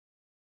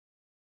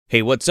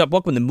Hey, what's up?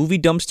 Welcome to Movie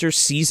Dumpster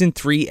Season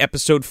 3,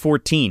 Episode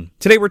 14.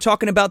 Today we're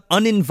talking about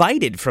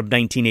Uninvited from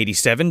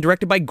 1987,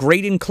 directed by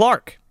Graydon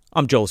Clark.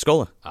 I'm Joel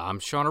Scola.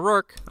 I'm Sean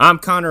O'Rourke. I'm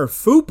Connor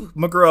Foop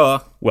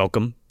McGraw.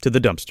 Welcome to the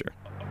dumpster.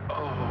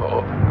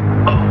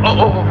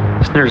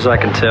 As near as I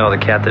can tell, the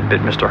cat that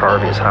bit Mr.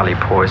 Harvey is highly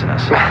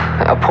poisonous.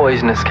 A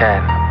poisonous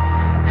cat.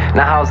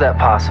 Now, how's that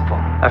possible?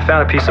 I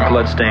found a piece of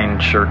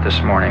blood-stained shirt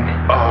this morning.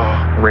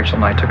 Rachel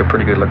and I took a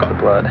pretty good look at the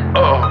blood.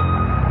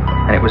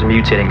 And it was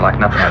mutating like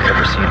nothing I've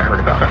ever seen or heard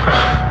about before.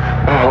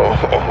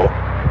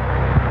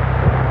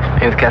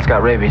 Maybe the cat's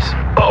got rabies.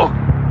 Oh,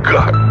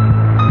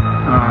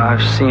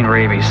 I've seen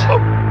rabies.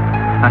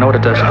 I know what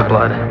it does to the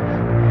blood.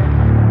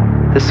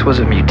 This was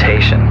a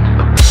mutation.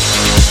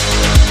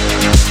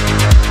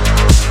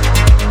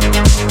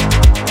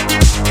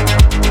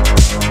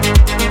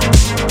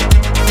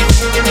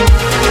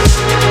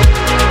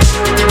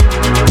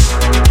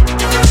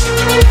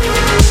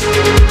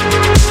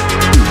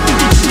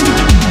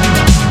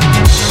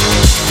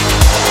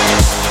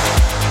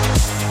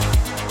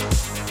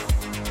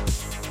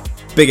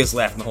 Biggest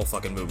laugh in the whole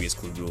fucking movie is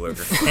Clu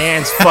Gulager.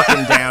 Hands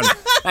fucking down.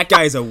 That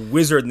guy is a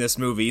wizard in this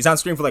movie. He's on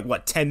screen for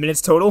 10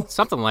 minutes total?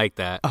 Something like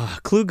that.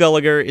 Clu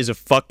Gulager is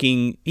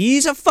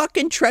he's a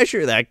fucking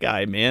treasure, that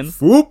guy, man.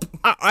 Whoop.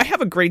 I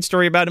have a great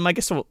story about him. I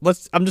guess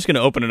I'm just going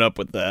to open it up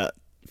with that.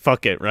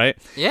 Fuck it, right?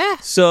 Yeah.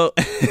 So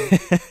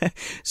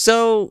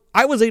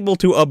I was able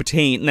to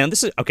obtain, now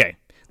this is, okay,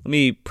 let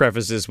me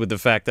preface this with the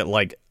fact that,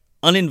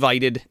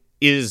 Uninvited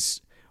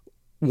is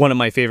one of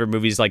my favorite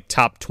movies,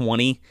 top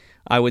 20,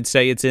 I would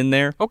say it's in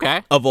there.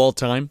 Okay. Of all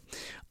time.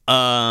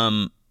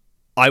 I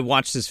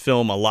watched this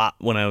film a lot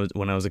when I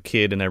was a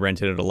kid, and I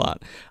rented it a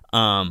lot.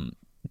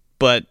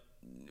 But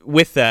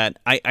with that,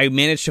 I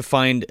managed to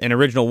find an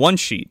original one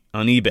sheet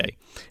on eBay,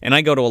 and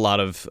I go to a lot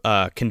of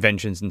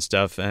conventions and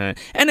stuff. And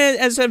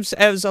as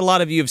a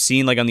lot of you have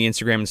seen, on the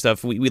Instagram and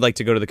stuff, we like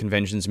to go to the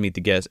conventions and meet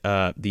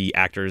the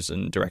actors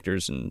and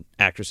directors and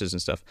actresses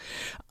and stuff.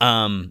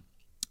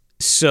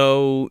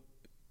 So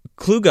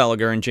Clu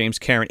Gulager and James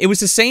Karen. It was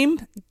the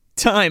same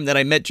time that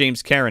I met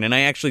James Karen, and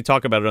I actually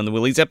talk about it on the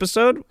Willies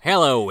episode.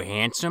 Hello,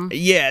 handsome.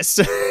 Yes.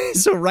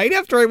 So right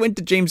after I went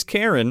to James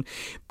Karen,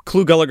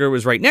 Clu Gulager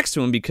was right next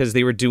to him because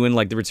they were doing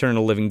the Return of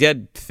the Living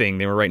Dead thing.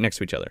 They were right next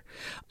to each other.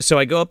 So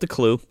I go up to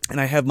Clu,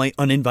 and I have my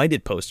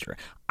Uninvited poster.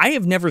 I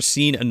have never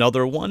seen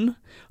another one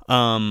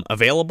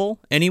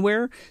available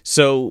anywhere,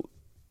 so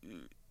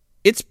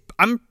it's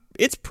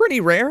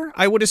pretty rare,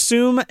 I would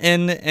assume,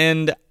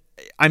 and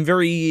I'm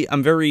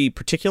very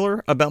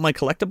particular about my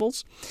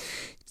collectibles.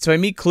 So I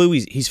meet Clu.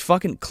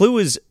 Clu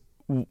is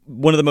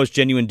one of the most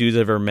genuine dudes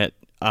I've ever met.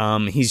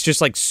 He's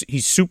just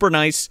he's super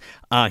nice.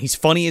 He's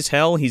funny as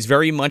hell. He's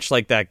very much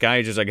like that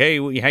guy, just hey,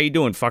 how you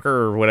doing, fucker,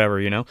 or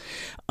whatever,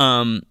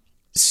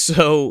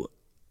 So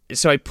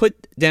I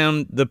put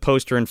down the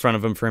poster in front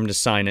of him for him to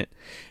sign it,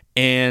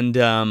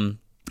 and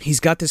he's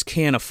got this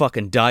can of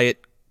fucking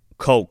Diet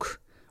Coke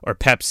or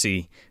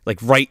Pepsi,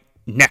 right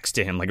next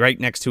to him, right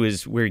next to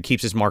where he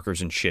keeps his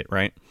markers and shit,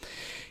 right?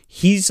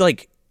 He's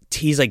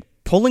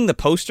pulling the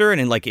poster, and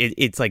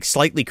it's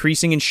slightly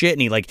creasing and shit,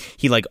 and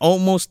he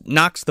almost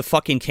knocks the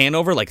fucking can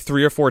over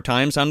 3 or 4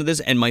 times onto this,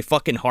 and my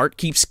fucking heart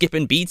keeps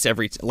skipping beats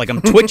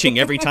I'm twitching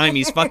every time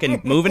he's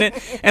fucking moving it,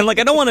 and I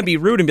don't want to be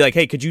rude and be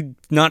hey, could you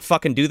not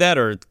fucking do that,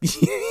 or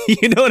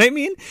you know what I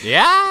mean?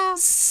 Yeah.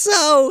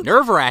 So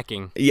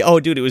nerve-wracking. Oh,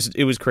 dude,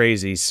 it was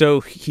crazy. So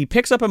he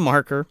picks up a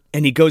marker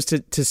and he goes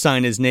to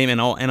sign his name, and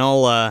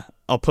I'll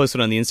post it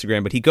on the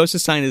Instagram, but he goes to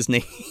sign his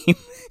name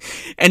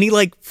and he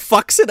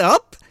fucks it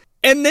up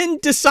and then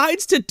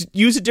decides to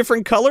use a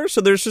different color. So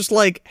there's just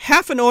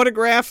half an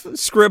autograph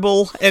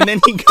scribble, and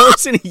then he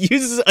goes and he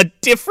uses a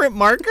different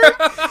marker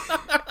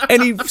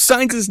and he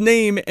signs his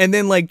name, and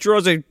then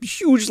draws a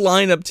huge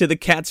line up to the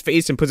cat's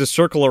face and puts a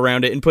circle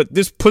around it and put,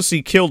 "This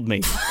pussy killed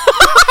me."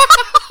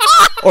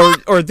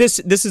 Or this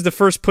is the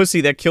first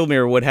pussy that killed me,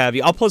 or what have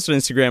you. I'll post it on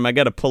Instagram. I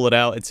got to pull it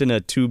out. It's in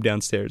a tube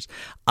downstairs.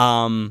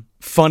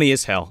 Funny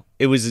as hell.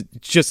 It was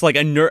just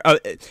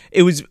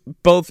it was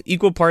both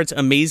equal parts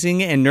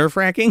amazing and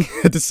nerve-wracking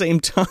at the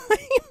same time.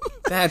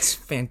 That's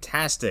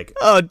fantastic.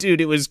 Oh, dude,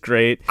 it was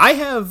great. I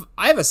have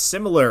a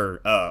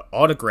similar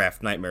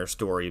autograph nightmare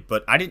story,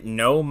 but I didn't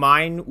know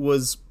mine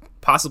was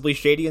possibly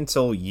shady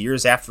until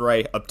years after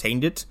I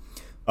obtained it.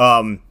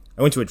 I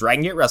went to a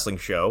Dragon Gate wrestling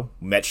show,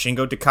 met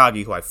Shingo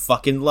Takagi, who I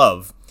fucking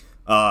love.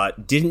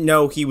 Didn't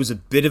know he was a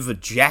bit of a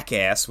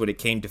jackass when it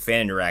came to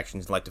fan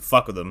interactions, like to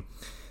fuck with him.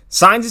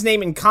 Signs his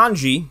name in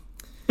kanji.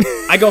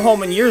 I go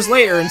home, and years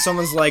later, and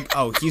someone's like,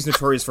 "Oh, he's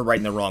notorious for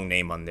writing the wrong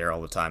name on there all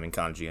the time in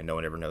kanji, and no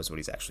one ever knows what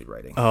he's actually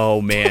writing."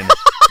 Oh, man.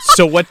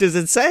 So what does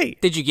it say?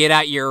 Did you get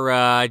out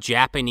your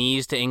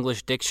Japanese to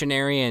English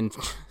dictionary and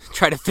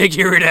try to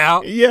figure it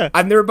out? Yeah.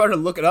 I'm never about to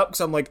look it up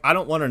because I'm like, I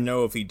don't want to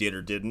know if he did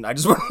or didn't. I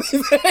just want to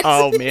leave it.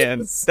 Oh,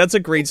 man. That's a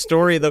great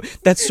story, though.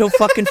 That's so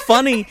fucking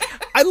funny.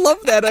 I love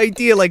that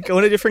idea. Like,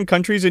 going to different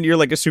countries and you're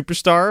like a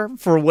superstar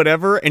for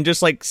whatever and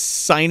just like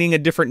signing a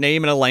different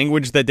name in a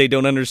language that they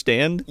don't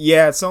understand.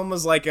 Yeah, someone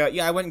was like,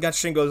 yeah, I went and got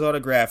Shingo's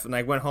autograph, and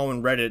I went home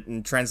and read it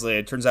and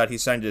translated. Turns out he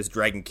signed it as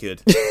Dragon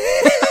Kid.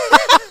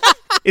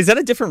 Is that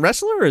a different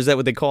wrestler or is that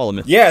what they call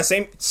him? Yeah,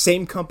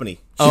 same company.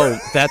 Oh,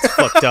 that's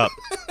fucked up.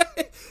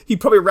 He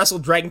probably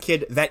wrestled Dragon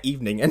Kid that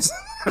evening. And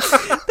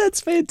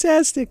That's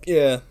fantastic.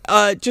 yeah.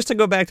 Just to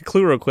go back to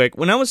Clue real quick,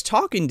 when I was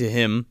talking to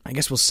him, I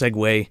guess we'll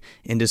segue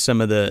into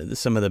some of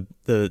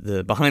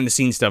the behind the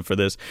scenes stuff for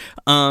this.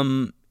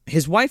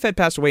 His wife had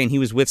passed away, and he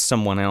was with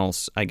someone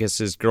else. I guess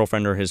his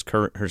girlfriend or his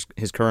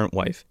current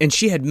wife, and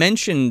she had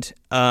mentioned,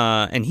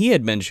 and he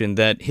had mentioned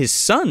that his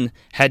son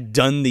had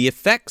done the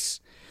effects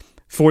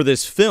for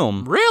this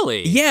film.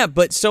 Really? Yeah,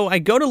 but so I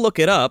go to look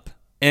it up,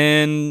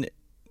 and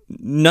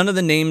none of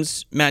the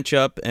names match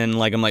up, and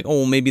like I'm like,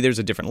 oh, maybe there's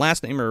a different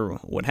last name or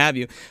what have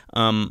you.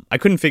 I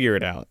couldn't figure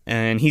it out,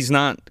 and he's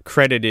not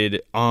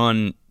credited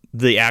on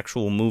the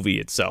actual movie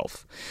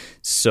itself,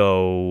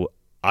 so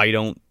I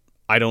don't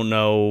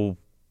know.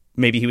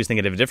 Maybe he was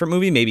thinking of a different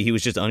movie. Maybe he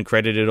was just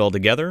uncredited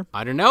altogether.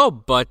 I don't know,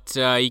 but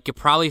you could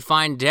probably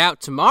find out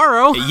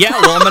tomorrow. Yeah,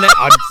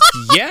 well,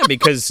 yeah,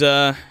 because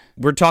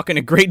we're talking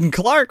to Graydon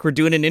Clark. We're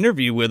doing an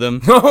interview with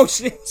him. Oh,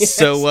 shit. Yes.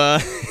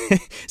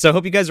 So I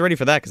hope you guys are ready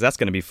for that, because that's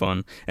going to be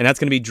fun. And that's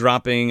going to be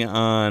dropping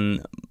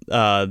on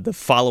the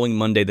following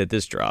Monday that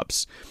this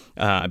drops.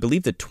 I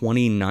believe the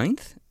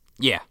 29th?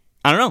 Yeah.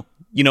 I don't know.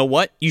 You know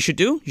what you should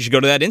do? You should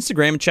go to that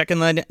Instagram and check in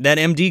that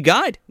MD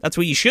guide. That's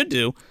what you should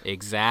do.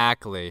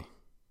 Exactly.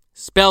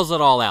 Spells it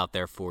all out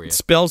there for you. It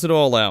spells it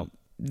all out.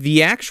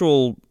 The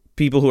actual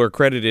people who are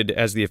credited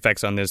as the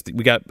effects on this,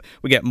 we got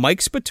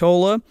Mike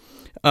Spatola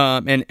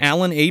and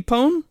Alan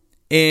Apone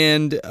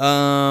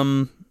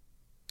and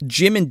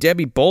Jim and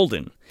Debbie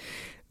Bolden.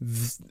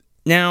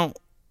 Now,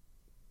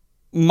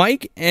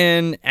 Mike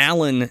and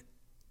Alan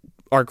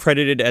are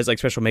credited as like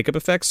special makeup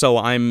effects, so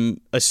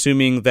I'm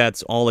assuming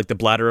that's all like the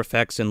bladder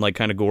effects and like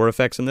kind of gore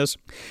effects in this.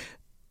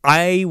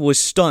 I was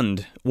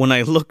stunned when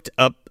I looked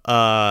up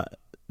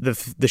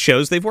the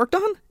shows they've worked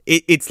on.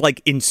 It's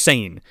like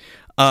insane.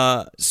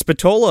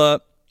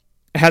 Spatola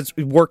has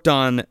worked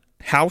on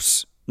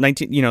House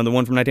 19, the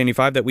one from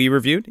 1985 that we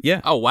reviewed.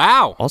 Yeah. Oh,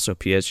 wow. Also,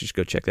 P.S. You should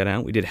go check that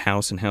out. We did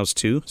House and House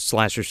 2,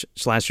 Slashers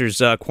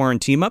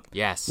Quarantine Up.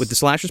 Yes. With the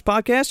Slashers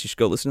podcast. You should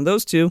go listen to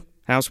those two,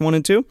 House 1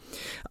 and 2.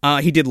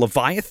 He did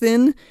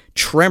Leviathan,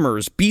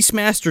 Tremors,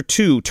 Beastmaster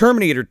 2,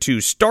 Terminator 2,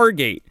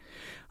 Stargate.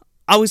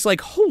 I was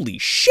like, holy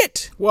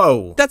shit.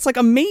 Whoa. That's like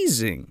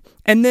amazing.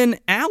 And then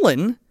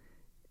Alan,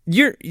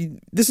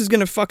 this is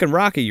gonna fucking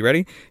rock it. You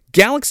ready?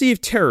 Galaxy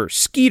of Terror,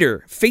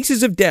 Skeeter,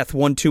 Faces of Death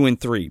 1, 2, and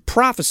 3,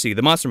 Prophecy,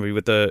 the monster movie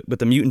with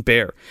the mutant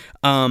bear,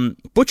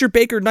 Butcher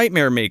Baker,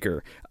 Nightmare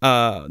Maker,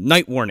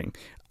 Night Warning,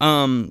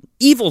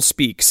 Evil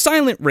Speak,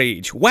 Silent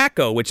Rage,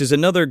 Wacko, which is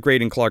another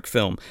Graydon Clark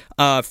film,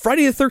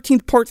 Friday the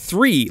 13th Part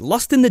 3,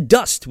 Lust in the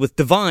Dust with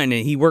Divine,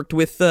 and he worked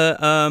with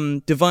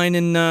Divine,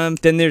 and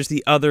then there's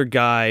the other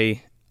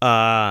guy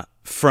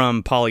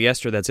from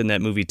Polyester that's in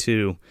that movie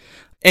too.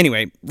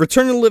 Anyway,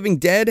 Return of the Living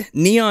Dead,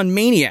 Neon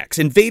Maniacs,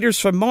 Invaders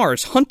from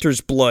Mars,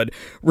 Hunter's Blood,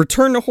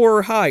 Return to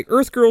Horror High,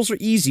 Earth Girls Are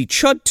Easy,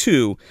 Chud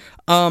 2,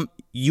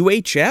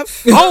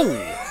 UHF?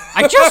 Oh,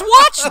 I just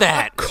watched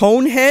that.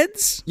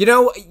 Coneheads?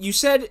 You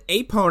said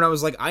Apone. I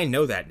was like, I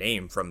know that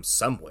name from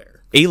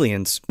somewhere.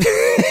 Aliens.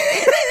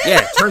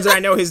 Yeah, turns out I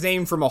know his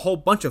name from a whole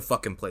bunch of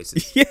fucking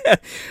places. Yeah.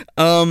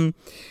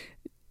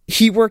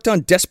 He worked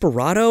on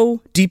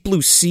Desperado, Deep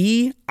Blue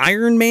Sea,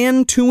 Iron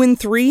Man 2 and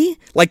 3,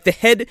 like the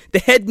head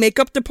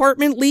makeup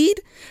department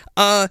lead,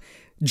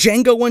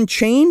 Django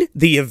Unchained,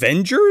 The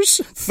Avengers,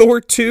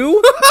 Thor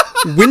 2,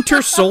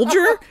 Winter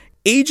Soldier,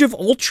 Age of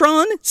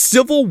Ultron,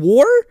 Civil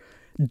War,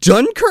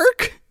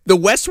 Dunkirk, the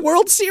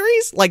Westworld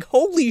series. Like,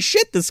 holy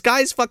shit, this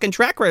guy's fucking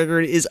track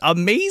record is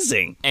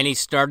amazing. And he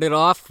started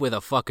off with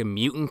a fucking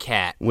mutant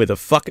cat.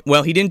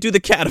 Well, he didn't do the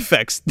cat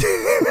effects,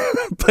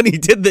 but he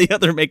did the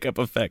other makeup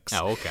effects.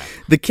 Oh, okay.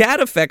 The cat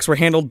effects were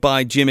handled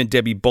by Jim and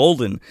Debbie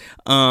Bolden,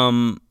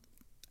 and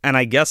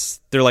I guess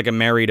they're like a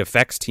married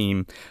effects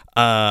team.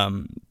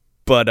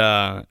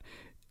 But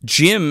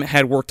Jim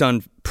had worked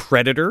on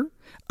Predator.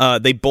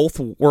 They both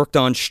worked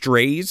on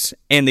Strays,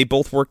 and they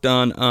both worked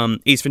on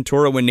Ace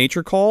Ventura: When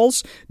Nature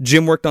Calls.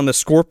 Jim worked on The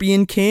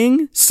Scorpion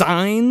King,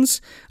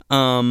 Signs.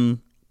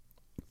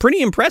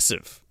 Pretty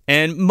impressive.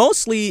 And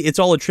mostly it's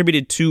all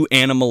attributed to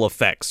animal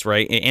effects,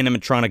 right?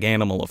 Animatronic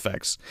animal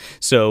effects.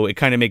 So it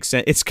kind of makes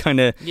sense. It's kind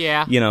of,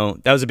 yeah.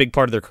 That was a big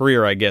part of their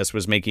career, I guess,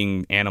 was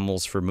making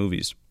animals for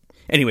movies.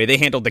 Anyway, they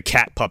handled the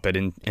cat puppet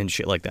and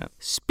shit like that.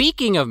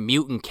 Speaking of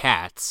mutant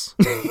cats,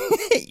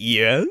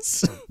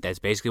 Yes? that's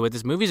basically what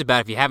this movie's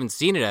about if you haven't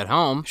seen it at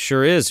home.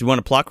 Sure is. You want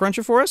to plot crunch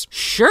it for us?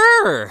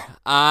 Sure.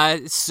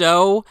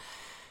 So,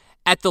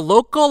 at the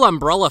local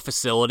umbrella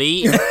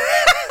facility...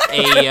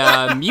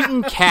 a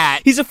mutant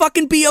cat. He's a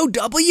fucking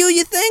BOW,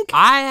 you think?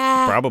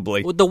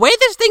 Probably. The way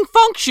this thing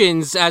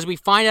functions, as we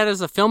find out as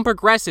the film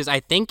progresses, I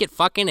think it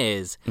fucking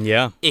is.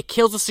 Yeah. It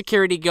kills a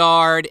security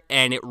guard,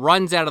 and it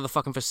runs out of the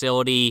fucking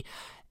facility,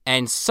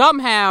 and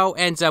somehow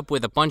ends up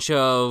with a bunch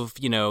of,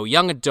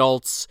 young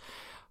adults,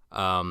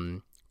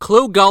 Clu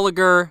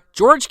Gulager,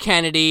 George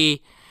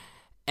Kennedy,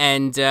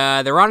 and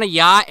they're on a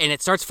yacht, and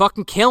it starts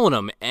fucking killing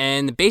them.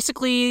 And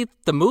basically,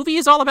 the movie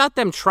is all about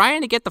them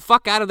trying to get the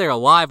fuck out of there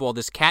alive while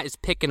this cat is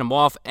picking them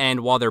off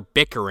and while they're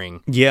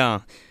bickering.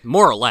 Yeah.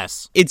 More or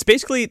less. It's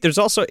basically, it's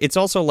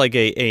also like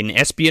an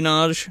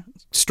espionage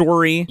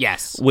story.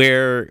 Yes.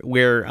 Where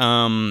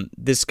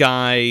this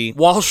guy...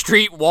 Wall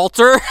Street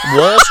Walter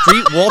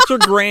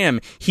Graham,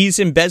 he's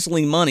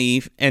embezzling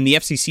money, and the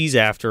FCC's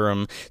after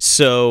him,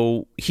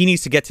 so he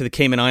needs to get to the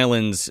Cayman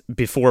Islands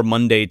before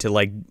Monday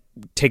to,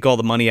 take all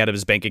the money out of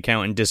his bank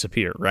account and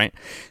disappear, right?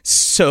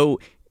 So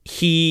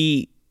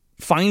he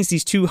finds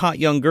these two hot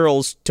young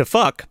girls to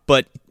fuck,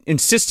 but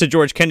insists to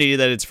George Kennedy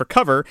that it's for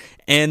cover,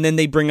 and then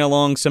they bring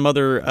along some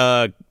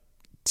other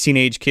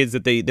teenage kids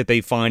that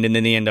they find, and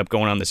then they end up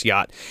going on this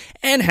yacht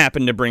and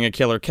happen to bring a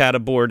killer cat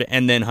aboard,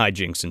 and then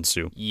hijinks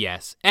ensue.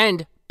 Yes.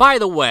 And by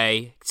the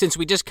way, since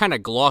we just kind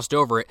of glossed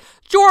over it,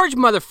 George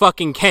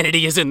motherfucking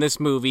Kennedy is in this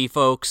movie,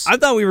 folks. I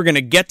thought we were going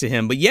to get to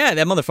him, but yeah,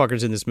 that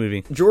motherfucker's in this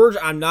movie. George,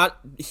 I'm not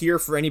here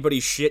for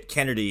anybody's shit,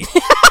 Kennedy.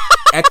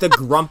 At the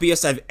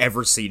grumpiest I've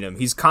ever seen him.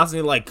 He's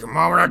constantly like, come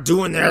on, we're not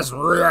doing this.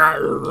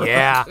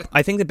 Yeah.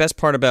 I think the best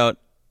part about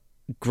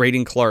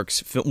Graydon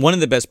Clark's one of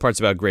the best parts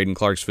about Graydon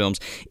Clark's films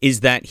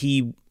is that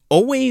he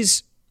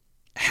always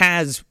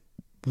has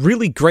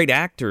really great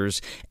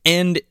actors,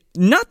 and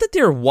not that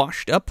they're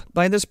washed up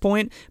by this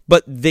point,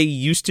 but they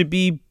used to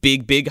be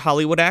big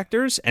Hollywood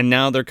actors, and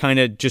now they're kind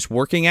of just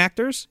working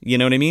actors. You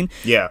know what I mean?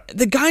 Yeah.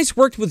 The guy's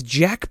worked with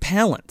Jack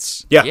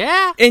Palance.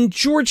 Yeah. And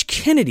George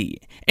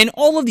Kennedy, and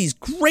all of these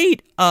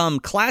great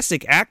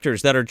classic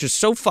actors that are just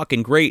so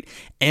fucking great,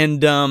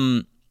 and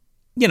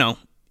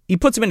he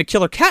puts them in a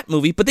Killer Cat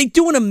movie, but they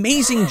do an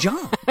amazing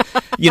job.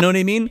 You know what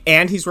I mean?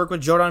 And he's worked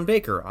with Jodan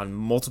Baker on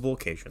multiple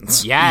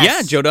occasions. Yes.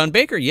 Yeah, Jodan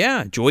Baker,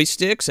 yeah.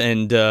 Joysticks,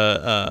 and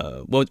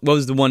what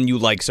was the one you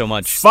like so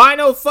much?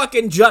 Final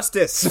fucking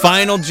Justice.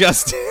 Final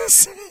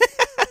Justice.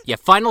 Yeah,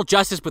 Final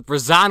Justice with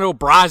Rossano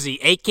Brazzi,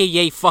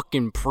 a.k.a.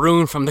 fucking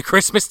Prune from The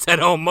Christmas That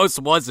Almost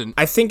Wasn't.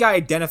 I think I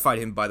identified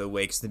him, by the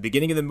way, because in the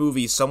beginning of the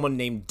movie, someone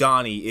named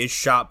Donnie is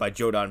shot by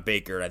Jodan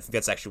Baker, and I think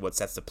that's actually what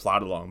sets the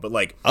plot along.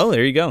 But oh,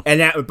 there you go.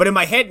 But in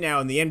my head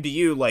now, in the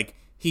MDU,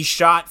 he's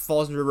shot,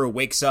 falls in the river,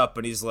 wakes up,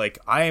 and he's like,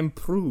 I am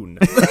Prune.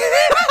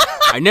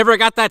 I never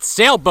got that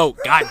sailboat,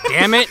 god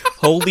damn it.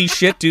 Holy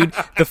shit, dude.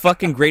 The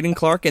fucking Graydon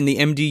Clark and the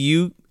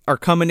MDU are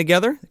coming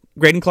together.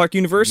 Graydon Clark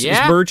Universe is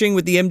merging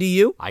with the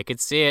MDU. I could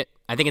see it.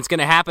 I think it's going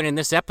to happen in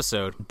this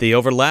episode. They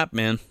overlap,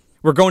 man.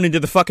 We're going into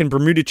the fucking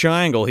Bermuda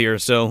Triangle here,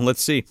 so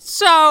let's see.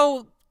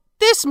 So,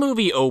 this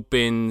movie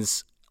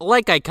opens,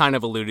 like I kind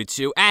of alluded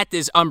to, at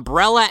this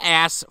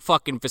umbrella-ass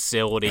fucking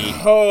facility.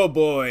 Oh,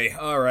 boy.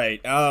 All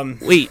right.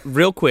 Wait,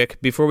 real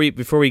quick, before we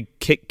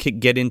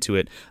get into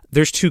it,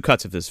 there's two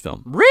cuts of this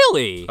film.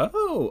 Really?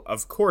 Oh,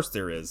 of course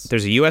there is.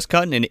 There's a U.S.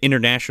 cut and an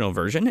international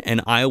version,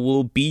 and I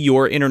will be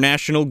your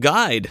international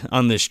guide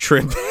on this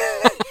trip.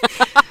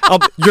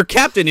 Your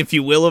captain, if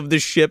you will, of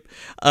this ship,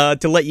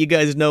 to let you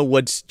guys know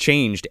what's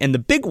changed. And the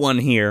big one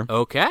here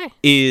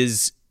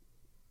is,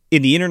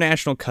 in the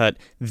international cut,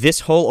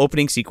 this whole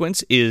opening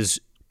sequence is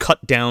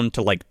cut down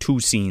to 2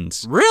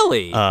 scenes.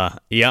 Really?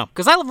 Yeah.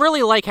 Because I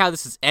really like how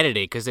this is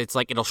edited, because it's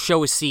it'll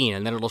show a scene,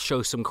 and then it'll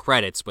show some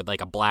credits with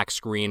a black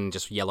screen and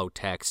just yellow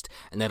text,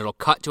 and then it'll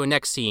cut to a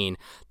next scene.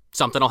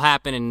 Something will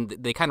happen, and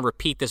they kind of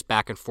repeat this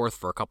back and forth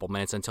for a couple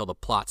minutes until the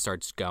plot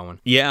starts going.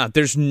 Yeah,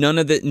 there's none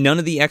of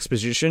the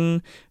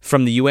exposition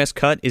from the U.S.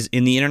 cut is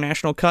in the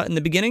international cut in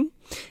the beginning,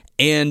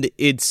 and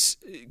it's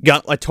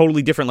got a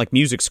totally different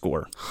music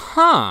score.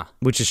 Huh.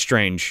 Which is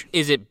strange.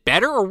 Is it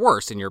better or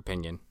worse in your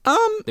opinion?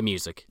 The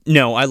music.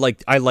 No, I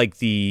like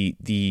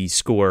the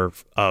score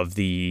of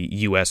the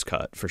US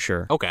cut for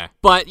sure. Okay.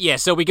 But yeah,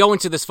 so we go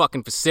into this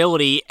fucking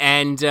facility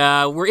and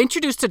we're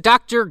introduced to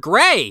Dr.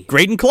 Gray.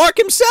 Graydon Clark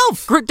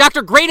himself.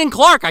 Dr. Graydon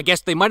Clark, I guess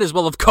they might as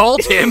well have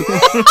called him.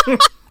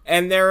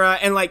 And they're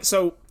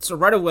so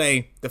right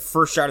away, the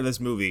first shot of this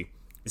movie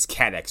is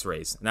cat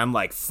x-rays. And I'm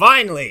like,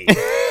 finally.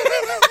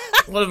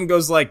 One of them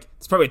goes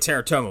it's probably a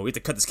teratoma. We have to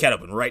cut this cat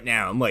open right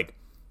now. I'm like,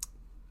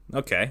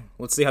 okay,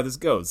 let's see how this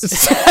goes.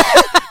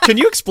 Can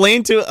you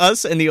explain to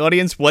us and the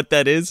audience what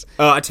that is?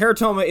 A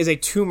teratoma is a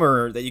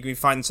tumor that you can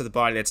find inside the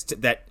body it's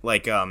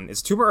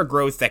a tumor or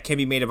growth that can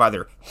be made of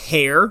either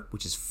hair,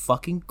 which is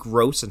fucking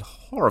gross and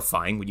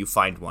horrifying when you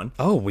find one.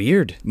 Oh,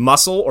 weird.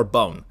 Muscle or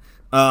bone.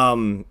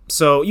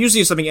 So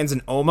usually if something ends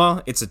in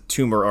oma, it's a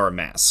tumor or a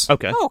mass.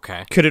 Okay. Oh,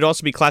 okay. Could it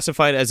also be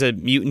classified as a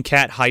mutant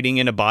cat hiding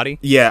in a body?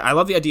 Yeah, I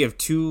love the idea of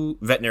 2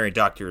 veterinary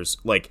doctors,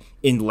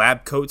 in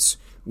lab coats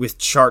with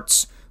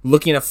charts,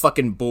 looking at a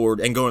fucking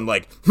board and going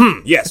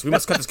yes, we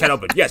must cut this cat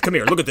open. Yes, come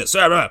here, look at this.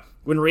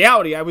 When in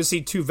reality, I would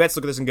see 2 vets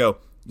look at this and go,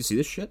 you see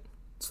this shit?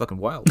 It's fucking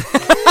wild.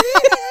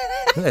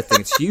 That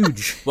thing's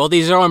huge. Well,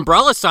 these are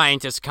umbrella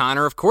scientists,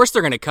 Connor. Of course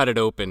they're going to cut it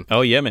open.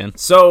 Oh yeah, man.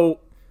 So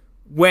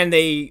when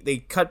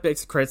they cut back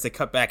the credits, they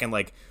cut back and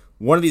like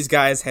one of these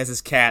guys has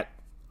his cat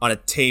on a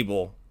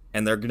table,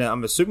 and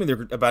I'm assuming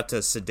they're about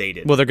to sedate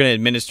it. Well, they're going to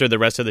administer the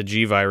rest of the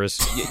G virus.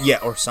 Yeah,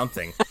 or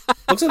something.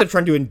 Looks like they're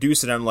trying to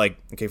induce it. I'm like,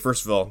 okay,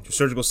 first of all, your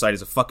surgical site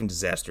is a fucking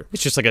disaster.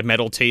 It's just like a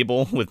metal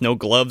table with no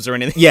gloves or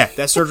anything. Yeah,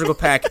 that surgical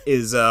pack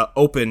is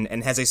open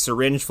and has a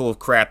syringe full of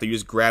crap that you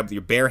just grab with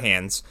your bare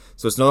hands,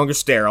 so it's no longer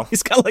sterile.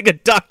 He's got like a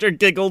Dr.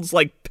 Giggles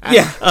doctor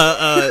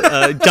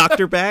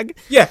bag.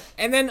 Yeah,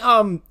 and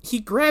then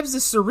he grabs the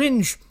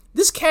syringe.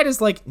 This cat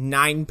is like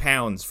 9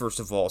 pounds, first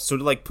of all. So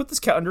to like put this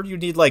cat under, you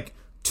need like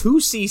 2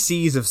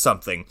 cc's of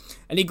something.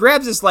 And he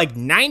grabs this like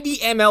 90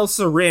 ml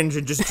syringe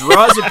and just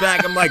draws it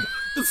back. I'm like,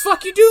 the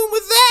fuck you doing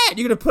with that?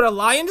 You gonna put a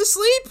lion to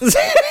sleep?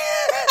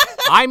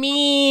 I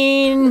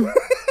mean,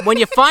 when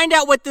you find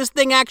out what this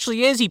thing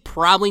actually is, he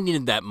probably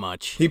needed that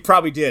much. He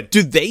probably did.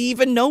 Do they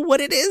even know what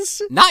it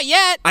is? Not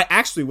yet.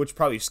 Which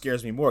probably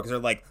scares me more, because they're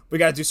like, we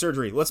gotta do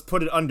surgery. Let's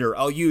put it under.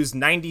 I'll use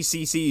 90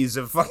 cc's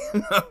of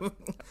fucking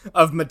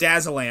of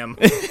midazolam.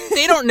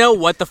 They don't know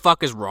what the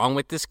fuck is wrong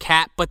with this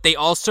cat, but they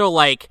also,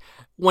 like,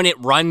 when it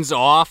runs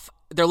off,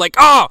 they're like,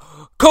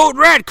 oh, code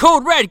red,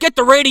 get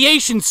the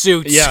radiation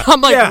suits. Yeah.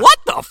 I'm like, Yeah. what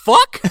the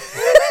fuck?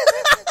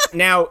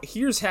 Now,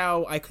 here's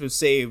how I could have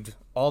saved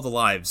all the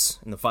lives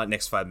in the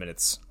next 5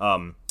 minutes.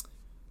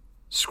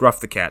 Scruff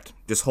the cat.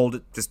 Just hold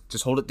it.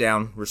 Just hold it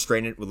down.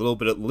 Restrain it with a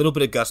little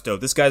bit of gusto.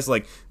 This guy's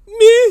like,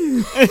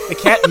 meh. The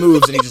cat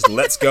moves and he just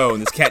lets go,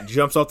 and this cat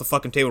jumps off the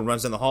fucking table and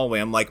runs down the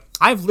hallway. I'm like,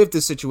 I've lived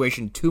this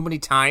situation too many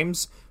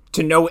times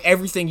to know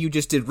everything you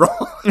just did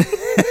wrong.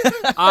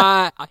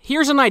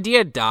 Here's an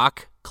idea,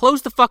 Doc.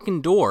 Close the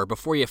fucking door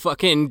before you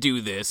fucking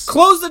do this.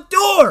 Close the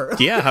door.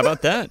 Yeah, how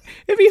about that?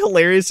 It'd be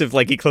hilarious if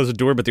like he closed the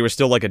door, but there was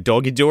still like a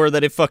doggy door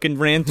that it fucking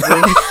ran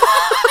through.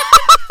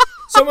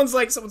 Someone's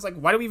like,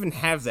 why do we even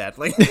have that?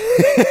 Like,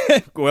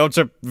 Well, it's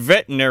a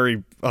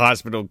veterinary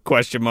hospital,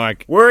 question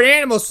mark. we're an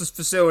animal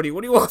facility.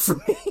 What do you want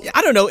from me?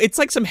 I don't know. It's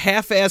like some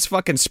half-ass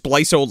fucking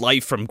Splice O'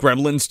 Life from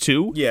Gremlins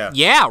 2. Yeah.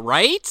 Yeah,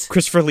 right?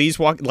 Christopher Lee's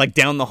like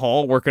down the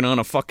hall working on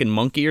a fucking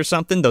monkey or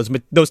something.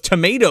 Those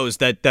tomatoes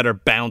that are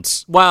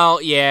bounce.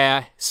 Well,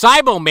 yeah.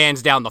 Cybo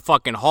Man's down the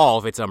fucking hall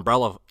if it's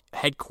Umbrella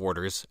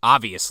headquarters,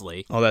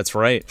 obviously. Oh, that's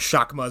right.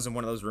 Shockma's in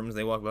one of those rooms.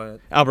 They walk by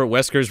it. Albert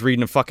Wesker's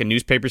reading a fucking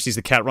newspaper, sees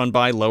the cat run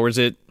by, lowers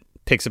it,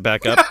 picks it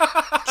back up.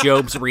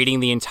 Job's reading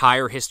the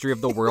entire history of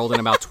the world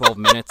in about 12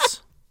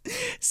 minutes.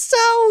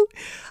 So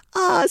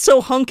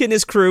Hunk and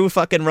his crew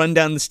fucking run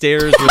down the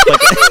stairs with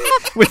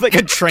like with like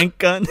a trank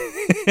gun.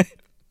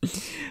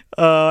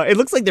 It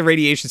looks like the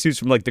radiation suits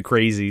from like the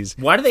Crazies.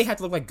 Why do they have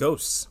to look like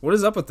ghosts? What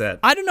is up with that?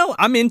 I don't know.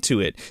 I'm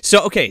into it.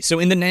 So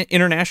in the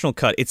international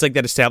cut, it's like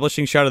that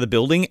establishing shot of the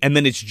building, and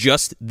then it's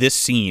just this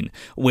scene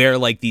where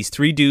like these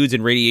 3 dudes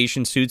in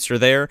radiation suits are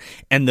there,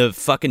 and the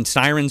fucking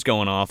siren's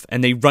going off,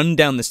 and they run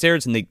down the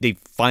stairs and they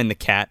find the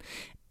cat.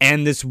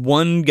 And this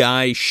one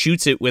guy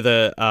shoots it with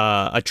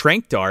a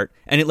trank dart,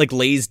 and it like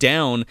lays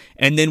down,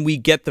 and then we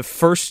get the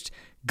first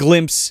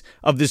glimpse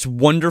of this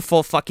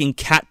wonderful fucking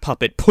cat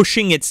puppet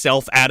pushing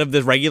itself out of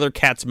the regular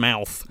cat's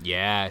mouth.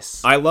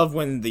 Yes. I love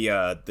when the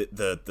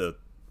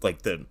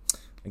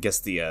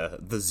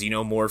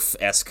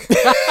xenomorph-esque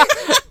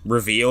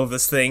reveal of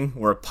this thing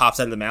where it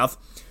pops out of the mouth.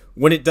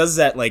 When it does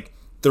that, like,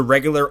 the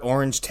regular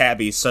orange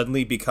tabby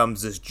suddenly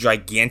becomes this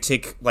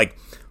gigantic,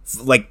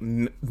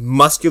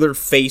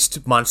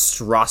 muscular-faced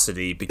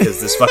monstrosity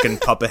because this fucking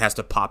puppet has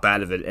to pop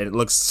out of it, and it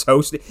looks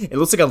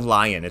like a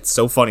lion. It's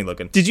so funny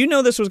looking. Did you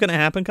know this was going to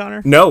happen,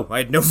 Connor? No, I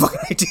had no fucking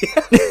idea.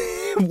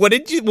 What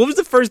was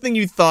the first thing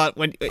you thought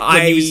when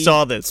you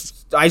saw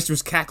this? I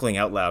was cackling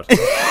out loud.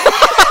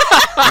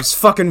 It was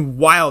fucking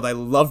wild. I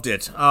loved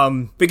it.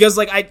 Because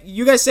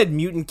you guys said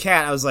mutant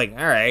cat. I was like, all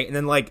right. And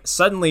then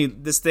suddenly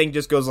this thing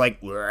just goes like,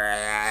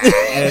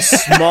 and a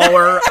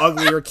smaller,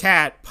 uglier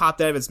cat popped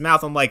out of its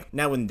mouth. I'm like,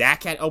 now when that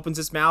cat opens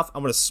its mouth, I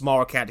want a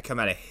smaller cat to come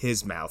out of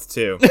his mouth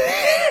too.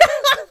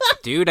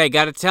 Dude, I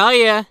gotta tell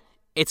you,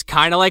 it's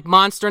kind of like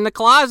Monster in the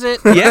Closet.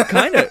 Yeah,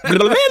 kind of.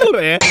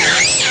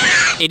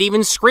 It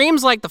even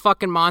screams like the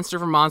fucking monster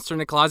from Monster in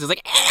the Closet. It's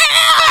like,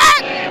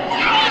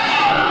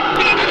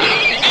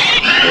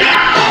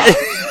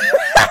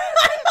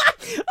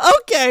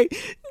 Okay,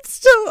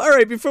 so, all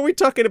right, before we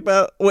talking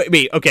about...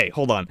 Wait, okay,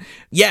 hold on.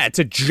 Yeah, it's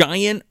a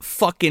giant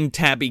fucking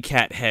tabby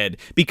cat head,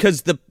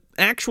 because the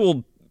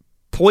actual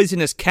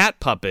poisonous cat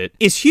puppet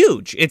is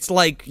huge. It's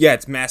like... Yeah,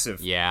 it's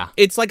massive. yeah.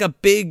 It's like a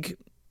big...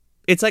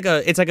 It's like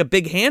a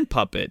big hand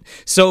puppet.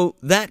 So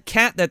that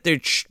cat that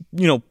they're,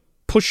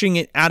 pushing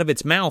it out of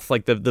its mouth,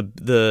 like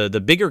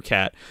the bigger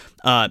cat,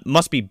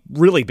 must be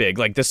really big,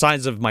 like the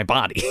size of my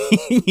body.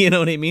 You know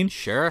what I mean?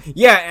 Sure.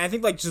 Yeah, and I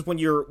think just when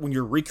you're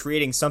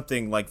recreating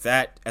something like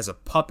that as a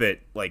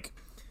puppet,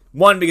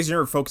 one, because you're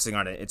never focusing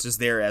on it, it's just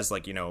there as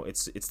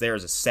it's there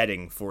as a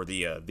setting for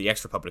the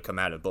extra puppet to come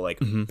out of. But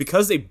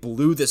because they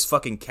blew this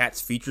fucking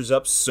cat's features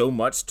up so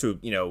much to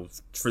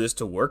for this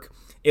to work,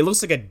 it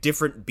looks like a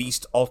different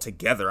beast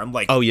altogether. I'm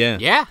like, Oh yeah.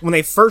 Yeah. when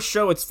they first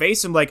show its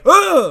face, I'm like,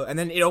 oh, and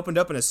then it opened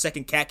up and a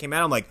second cat came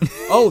out. I'm like,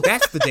 oh,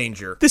 that's the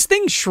danger. This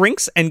thing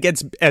shrinks and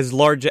gets as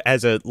large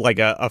as a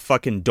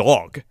fucking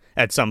dog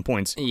at some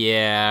points.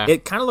 Yeah.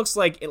 It kind of looks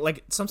like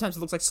sometimes it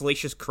looks like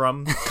Salacious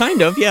Crumb.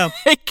 Kind of, yeah.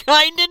 It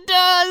kind of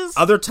does.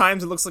 Other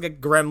times it looks like a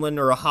gremlin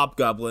or a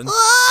hobgoblin.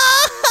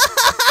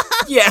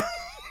 Yeah.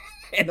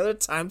 And other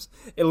times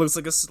it looks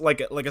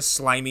like a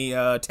slimy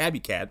tabby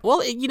cat.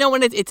 Well, you know,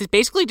 when it's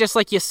basically just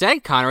like you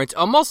said, Connor. It's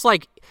almost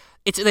like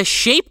it's the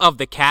shape of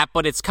the cat,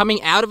 but it's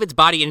coming out of its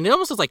body, and it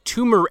almost looks like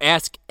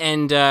tumor-esque,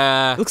 and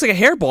It looks like a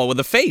hairball with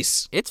a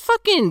face. it's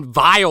fucking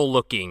vile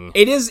looking.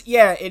 It is,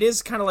 yeah, it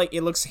is kind of like,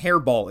 it looks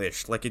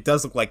hairball-ish. Like, it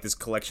does look like this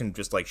collection of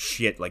just, like,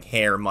 shit, like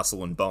hair,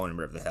 muscle, and bone, and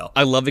whatever the hell.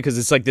 I love it because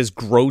it's like this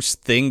gross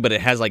thing, but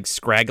it has like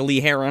scraggly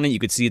hair on it. You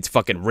could see its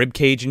fucking rib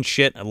cage and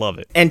shit. I love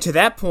it. And to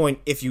that point,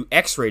 if you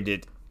x-rayed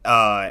it,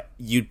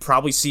 you'd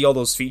probably see all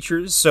those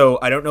features, so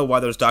I don't know why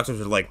those doctors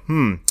are like,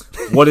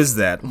 what is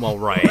that? Well,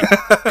 right.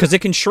 Because it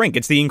can shrink.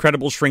 It's the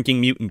incredible shrinking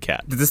mutant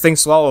cat. Did this thing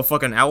swallow a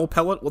fucking owl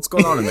pellet? What's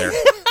going on in there?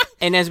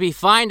 And as we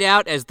find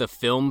out as the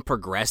film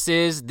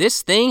progresses,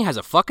 this thing has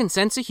a fucking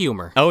sense of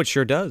humor. Oh, it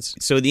sure does.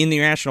 So in the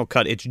international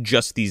cut, it's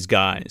just these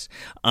guys.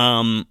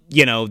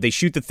 They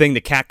shoot the thing, the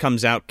cat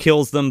comes out,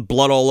 kills them,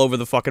 blood all over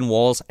the fucking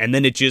walls, and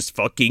then it just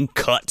fucking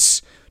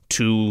cuts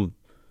to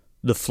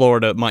the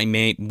Florida,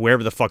 Miami,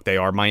 wherever the fuck they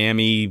are,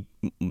 Miami,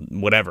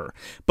 whatever.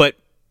 But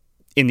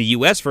in the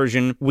U.S.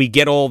 version, we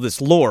get all this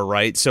lore,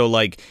 right? So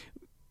like,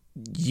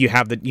 you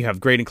have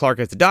Graydon Clark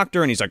as the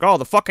doctor, and he's like, "Oh,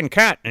 the fucking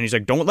cat," and he's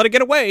like, "Don't let it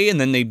get away." And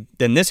then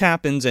this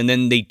happens, and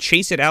then they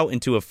chase it out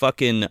into a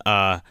fucking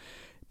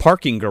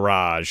parking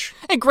garage.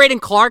 And Graydon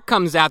Clark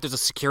comes out, there's a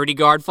security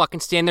guard fucking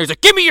standing there, he's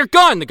like, "Give me your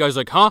gun!" The guy's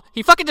like, "Huh?"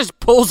 He fucking just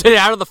pulls it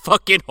out of the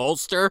fucking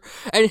holster,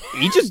 and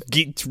He just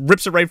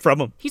rips it right from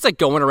him. he's like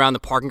going around the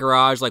parking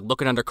garage, like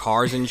looking under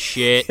cars and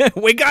shit.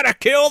 We gotta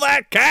kill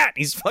that cat.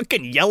 He's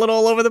fucking yelling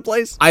all over the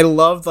place. I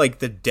love, like,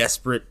 the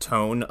desperate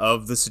tone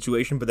of the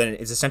situation, but then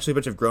it's essentially a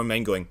bunch of grown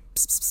men going,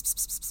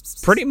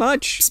 Pretty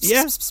much,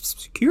 yeah.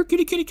 here,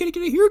 kitty, kitty, kitty,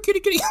 kitty, here, kitty,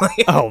 kitty.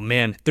 Oh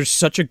man, there's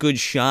such a good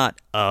shot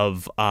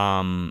of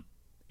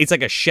it's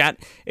like a shot.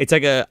 It's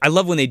like I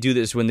love when they do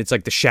this when it's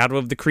like the shadow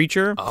of the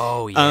creature.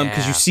 Oh yeah.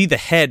 Because you see the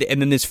head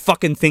and then this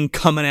fucking thing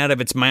coming out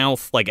of its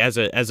mouth like as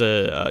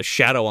a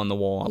shadow on the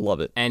wall. I love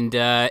it. And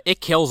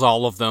it kills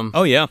all of them.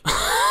 Oh yeah,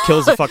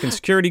 kills the fucking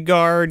security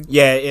guard.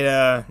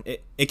 Yeah,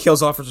 it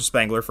kills Officer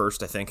Spangler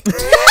first, I think.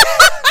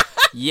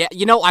 Yeah,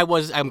 you know,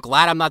 I'm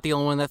glad I'm not the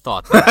only one that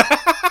thought that.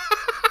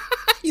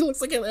 He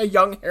looks like a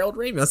young Harold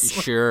Ramis.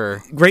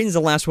 Sure. Graydon's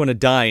the last one to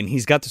die, and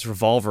he's got this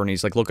revolver, and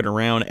he's like looking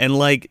around, and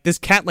like this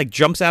cat like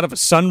jumps out of a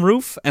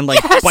sunroof and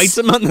like bites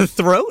him on the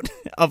throat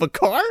of a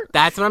car.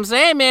 That's what I'm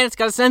saying, man. It's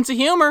got a sense of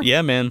humor.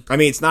 Yeah, man, I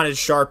mean, it's not as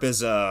sharp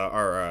as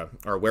our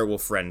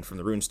werewolf friend from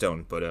the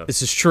Runestone, but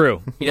this is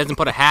true. He doesn't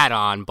put a hat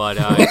on, but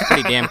it's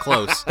pretty damn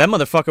close. That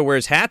motherfucker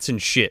wears hats and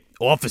shit.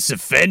 Officer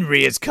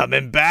Fenry is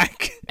coming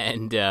back.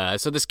 And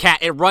so this cat,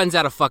 it runs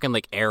out of fucking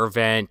like air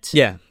vent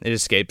Yeah, it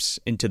escapes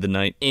into the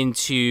night.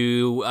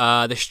 into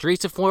the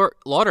streets of Fort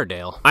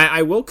Lauderdale.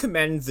 I will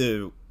commend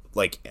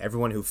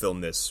everyone who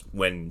filmed this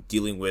when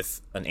dealing with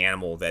an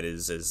animal that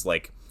is as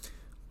like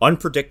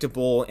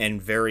unpredictable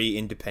and very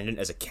independent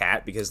as a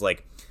cat, because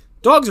like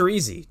dogs are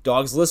easy.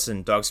 Dogs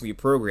listen. Dogs can be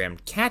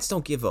programmed. Cats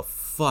don't give a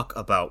fuck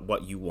about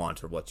what you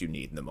want or what you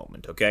need in the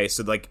moment. Okay,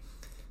 so like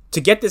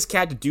to get this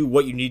cat to do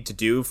what you need to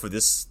do for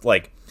this,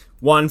 like,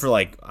 one, for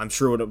like I'm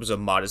sure it was a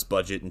modest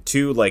budget, and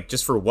two, like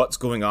just for what's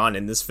going on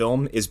in this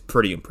film is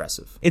pretty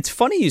impressive. It's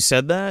funny you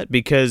said that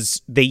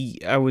because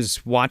I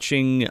was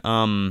watching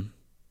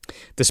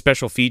the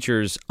special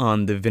features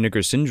on the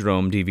Vinegar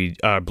Syndrome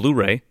DVD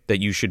Blu-ray that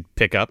you should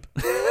pick up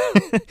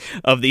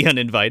of The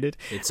Uninvited.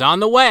 It's on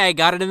the way. I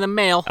got it in the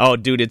mail. Oh,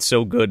 dude, it's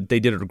so good. They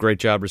did a great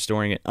job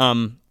restoring it.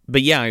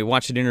 But yeah, I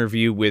watched an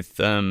interview with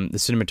the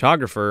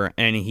cinematographer,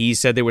 and he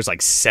said there was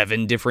like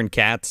 7 different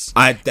cats.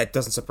 That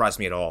doesn't surprise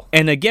me at all.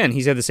 And again,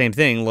 he said the same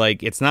thing.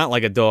 Like, it's not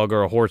like a dog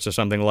or a horse or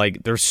something.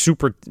 Like, they're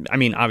super. I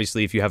mean,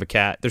 obviously, if you have a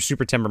cat, they're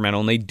super temperamental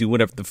and they do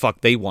whatever the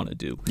fuck they want to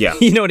do. Yeah.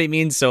 You know what I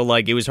mean? So,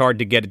 like, it was hard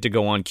to get it to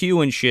go on cue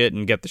and shit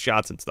and get the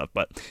shots and stuff.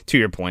 But to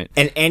your point,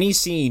 And any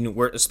scene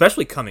where,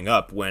 especially coming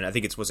up when I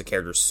think it was a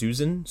character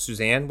Suzanne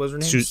was her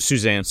name.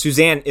 Suzanne.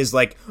 Suzanne is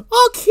like,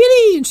 "Oh,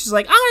 kitty," and she's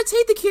like, "I'm gonna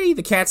take the kitty."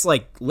 The cat's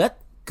like,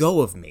 "Let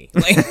go of me."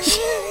 Like,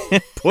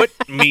 Put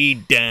me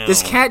down.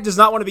 this cat does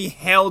not want to be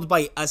held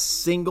by a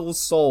single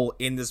soul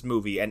in this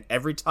movie, and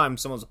every time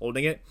someone's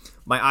holding it,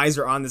 my eyes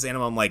are on this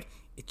animal. I'm like,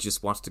 it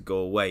just wants to go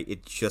away.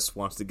 It just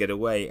wants to get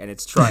away, and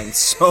it's trying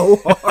so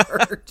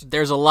hard.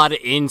 There's a lot of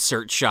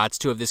insert shots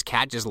too of this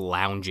cat just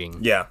lounging.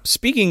 Yeah.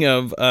 Speaking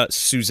of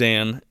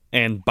Suzanne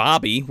and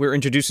Bobby, we're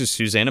introduced to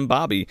Suzanne and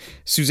Bobby.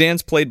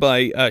 Suzanne's played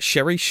by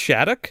Sherry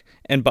Shattuck,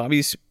 and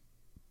Bobby's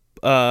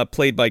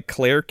played by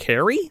Claire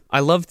Carey. I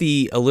love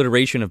the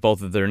alliteration of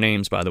both of their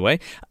names, by the way.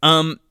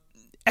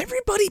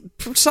 Everybody,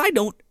 side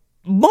note,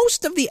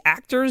 most of the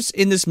actors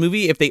in this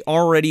movie, if they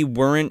already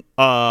weren't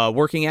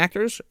working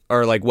actors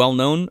or like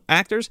well-known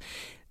actors,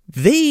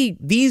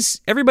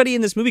 everybody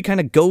in this movie kind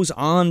of goes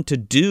on to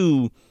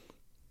do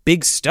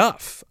big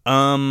stuff.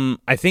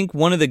 I think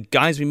one of the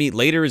guys we meet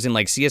later is in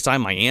like CSI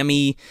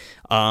Miami.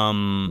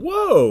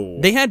 Whoa!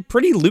 They had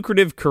pretty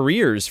lucrative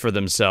careers for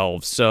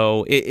themselves,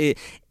 so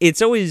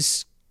it's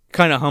always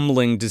kind of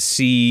humbling to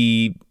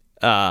see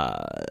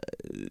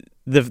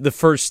the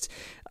first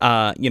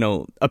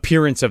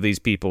appearance of these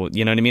people.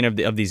 You know what I mean,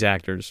 of these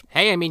actors.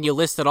 Hey, I mean, you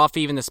listed off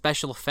even the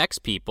special effects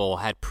people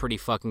had pretty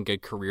fucking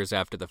good careers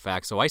after the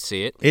fact, so I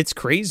see it. It's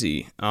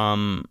crazy.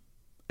 And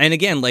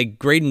again, like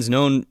Graydon's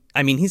known.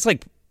 I mean, he's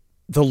like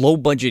the low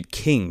budget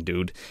king,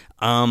 dude.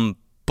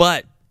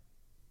 But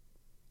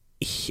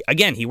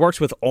he works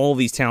with all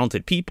these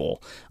talented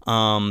people.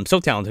 So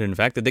talented, in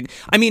fact,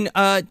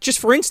 that just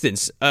for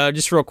instance,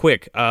 just real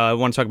quick, I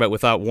want to talk about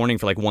Without Warning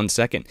for like 1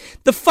 second.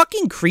 The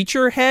fucking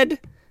creature head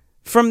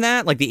from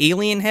that, like the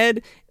alien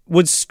head,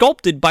 was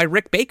sculpted by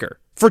Rick Baker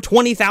for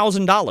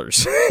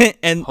 $20,000.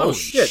 And holy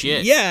shit.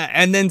 Yeah,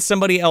 and then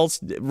somebody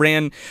else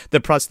ran the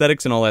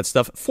prosthetics and all that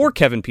stuff for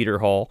Kevin Peter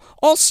Hall.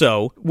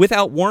 Also,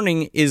 Without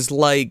Warning is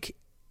like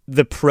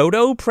the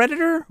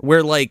proto-Predator,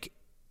 where like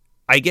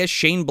I guess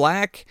Shane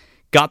Black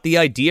got the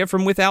idea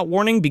from Without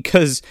Warning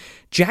because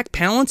Jack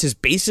Palance is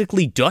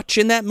basically Dutch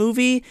in that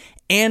movie,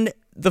 and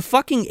the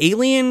fucking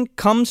alien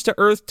comes to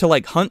Earth to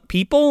like hunt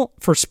people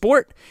for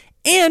sport,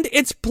 and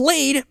it's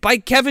played by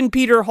Kevin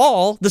Peter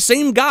Hall, the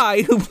same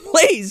guy who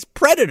plays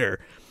Predator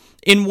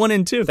in 1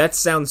 and 2. That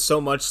sounds so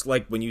much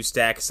like when you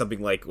stack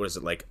something like, what is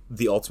it, like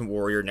The Ultimate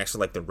Warrior next to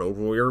like The Road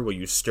Warrior, where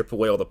you strip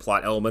away all the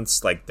plot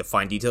elements, like the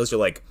fine details, you're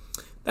like,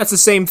 that's the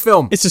same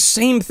film. It's the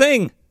same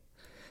thing.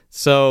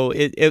 So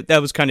that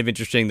was kind of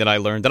interesting that I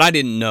learned that I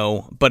didn't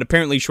know, but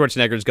apparently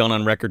Schwarzenegger's gone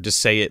on record to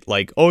say it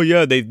like, oh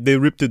yeah, they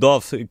ripped it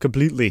off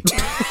completely.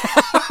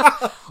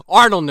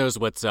 Arnold knows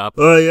what's up.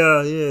 Oh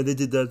yeah, they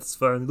did that. It's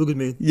fine. Look at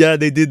me. Yeah,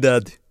 they did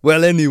that.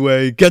 Well,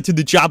 anyway, get to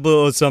the chopper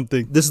or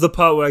something. This is the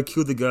part where I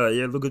killed the guy.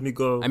 Yeah, look at me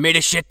go. I made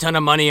a shit ton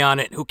of money on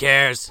it. Who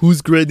cares?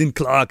 Who's Graydon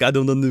Clark? I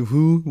don't know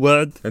who,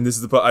 what. And this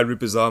is the part I rip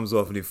his arms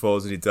off and he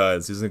falls and he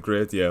dies. Isn't it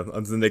great? Yeah.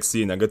 On to the next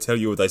scene. I'm gonna tell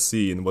you what I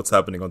see and what's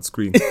happening on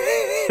screen.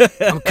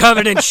 I'm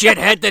covered in shit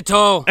head to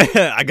toe.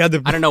 I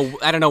don't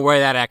know where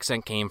that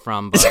accent came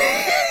from, but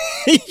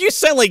you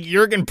sound like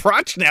Jurgen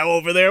Prochnow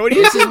over there. What do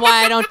you? This is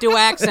why I don't do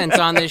accents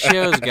on the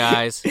shows,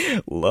 guys.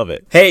 Love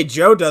it. Hey,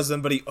 Joe does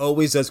them, but he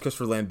always does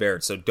Christopher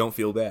Lambert, so don't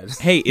feel bad.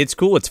 Hey, it's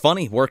cool. It's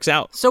funny. Works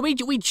out. So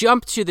we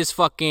jump to this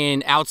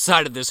fucking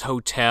outside of this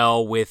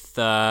hotel with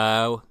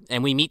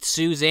and we meet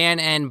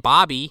Suzanne and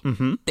Bobby.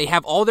 Mm-hmm. They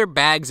have all their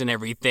bags and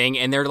everything,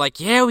 and they're like,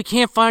 yeah, we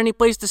can't find any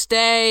place to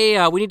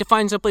stay. We need to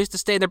find some place to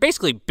stay. They're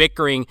basically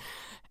bickering.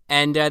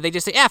 And they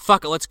just say,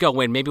 fuck it, let's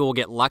go in. Maybe we'll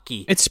get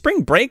lucky. It's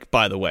spring break,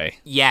 by the way.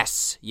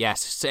 Yes.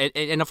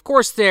 And of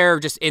course, they're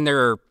just in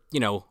their,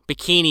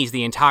 bikinis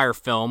the entire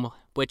film,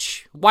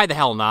 which, why the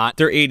hell not?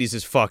 They're 80s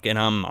as fuck, and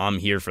I'm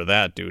here for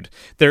that, dude.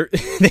 They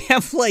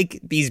have,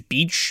 like, these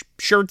beach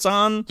shirts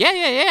on.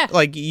 Yeah.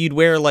 Like, you'd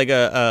wear, like,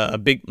 a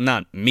big,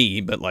 not me,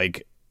 but,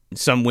 like,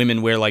 some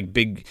women wear, like,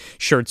 big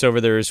shirts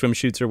over their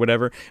swimsuits or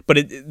whatever.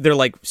 But they're,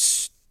 like,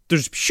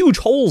 there's huge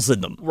holes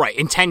in them. Right,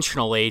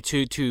 intentionally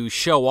to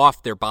show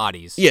off their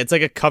bodies. Yeah, it's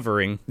like a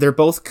covering. They're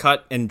both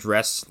cut and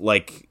dressed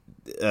like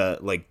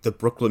the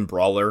Brooklyn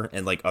Brawler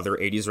and like other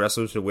 80s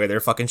wrestlers who wear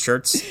their fucking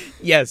shirts.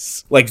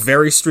 Yes. Like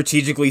very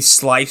strategically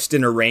sliced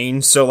and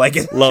arranged, so like...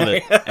 Love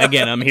it.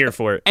 Again, I'm here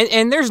for it.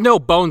 And there's no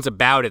bones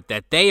about it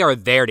that they are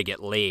there to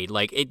get laid.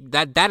 Like,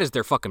 that is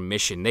their fucking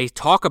mission. They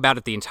talk about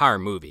it the entire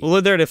movie. Well,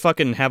 they're there to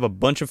fucking have a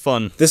bunch of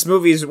fun. One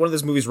of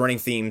this movie's running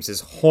themes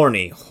is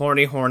horny.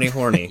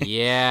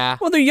 Yeah.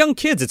 Well, they're young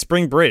kids. It's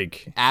spring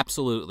break.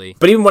 Absolutely.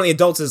 But even one of the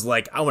adults is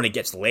like, I want to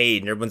get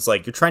laid. And everyone's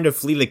like, you're trying to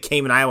flee the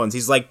Cayman Islands.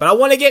 He's like, but I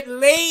want to get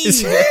laid.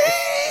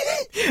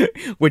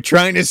 We're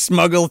trying to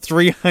smuggle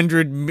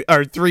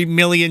 $3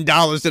 million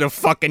to the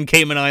fucking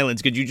Cayman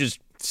Islands. Could you just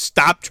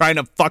stop trying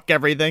to fuck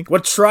everything? We're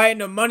trying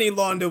to money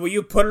launder. Will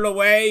you put it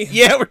away?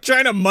 Yeah, we're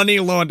trying to money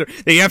launder.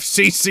 The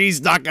FCC's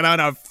knocking on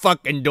our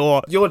fucking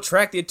door. You'll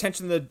attract the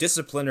attention of the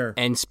discipliner.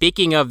 And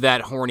speaking of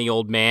that horny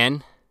old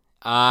man,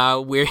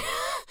 we're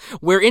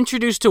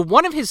introduced to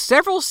one of his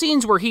several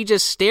scenes where he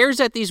just stares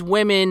at these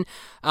women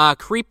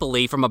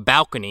creepily from a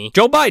balcony.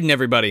 Joe Biden,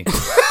 everybody.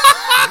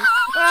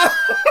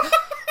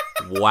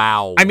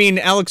 Wow. I mean,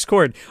 Alex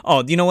Cord.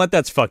 Oh, you know what?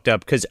 That's fucked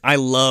up because I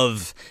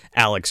love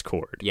Alex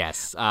Cord.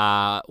 Yes.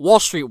 Wall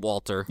Street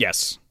Walter.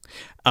 Yes.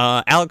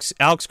 Alex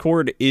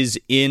Cord is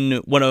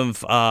in one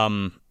of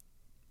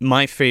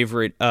my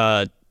favorite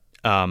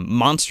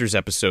Monsters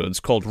episodes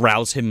called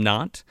Rouse Him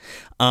Not.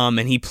 And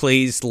he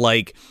plays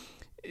like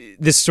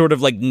this sort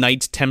of like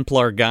Knights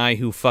Templar guy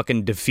who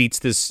fucking defeats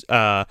this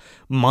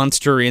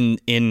monster in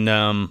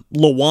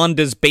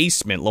Lawanda's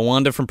basement.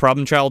 Lawanda from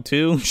Problem Child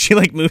 2. She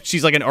like moves.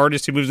 She's like an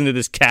artist who moves into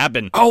this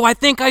cabin. Oh, I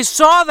think I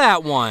saw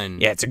that one.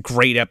 Yeah, it's a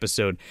great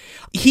episode.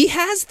 He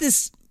has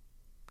this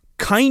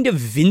kind of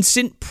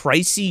Vincent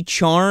Pricey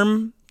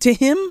charm to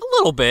him. A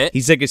little bit.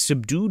 He's like a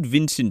subdued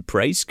Vincent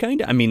Price,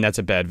 kind of. I mean, that's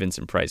a bad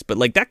Vincent Price, but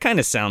like that kind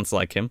of sounds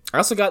like him. I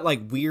also got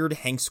like weird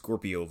Hank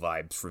Scorpio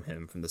vibes from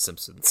him from The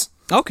Simpsons.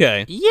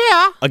 Okay.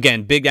 Yeah.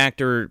 Again, big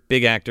actor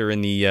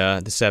in the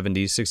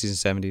 70s,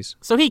 60s, and 70s.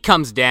 So he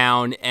comes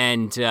down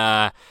and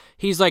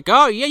he's like,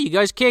 oh, yeah, you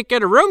guys can't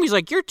get a room. He's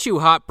like, you're two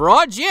hot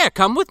broads. Yeah,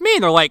 come with me.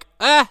 And they're like,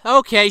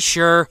 okay,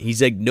 sure.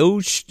 He's like,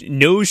 no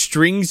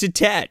strings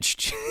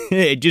attached.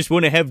 I just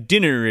want to have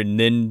dinner and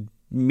then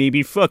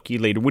maybe fuck you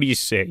later. What do you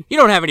say? You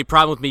don't have any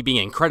problem with me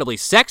being incredibly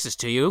sexist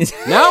to you?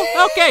 No?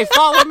 Okay,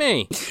 follow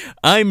me.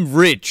 I'm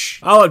rich.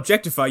 I'll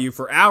objectify you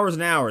for hours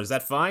and hours. Is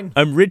that fine?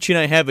 I'm rich and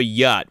I have a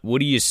yacht. What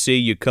do you say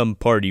you come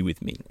party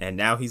with me? And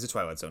now he's a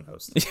Twilight Zone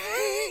host.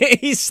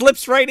 He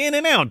slips right in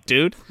and out,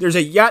 dude. There's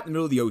a yacht in the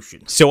middle of the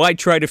ocean. So I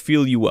try to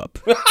feel you up.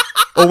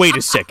 Oh, wait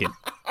a second.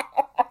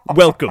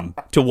 Welcome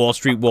to Wall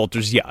Street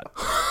Walter's yacht.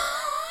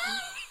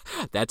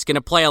 That's going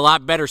to play a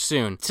lot better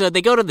soon. So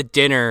they go to the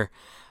dinner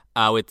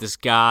with this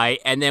guy,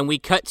 and then we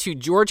cut to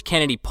George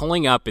Kennedy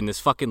pulling up in this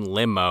fucking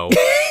limo.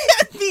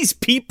 These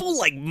people,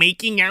 like,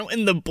 making out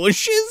in the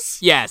bushes?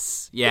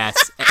 Yes.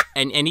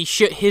 and he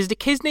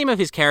his name of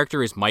his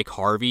character is Mike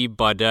Harvey,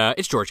 but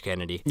it's George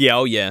Kennedy. Yeah,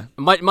 oh yeah.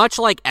 Much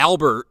like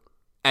Albert,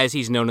 as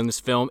he's known in this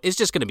film, is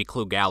just going to be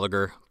Clu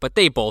Gallagher, but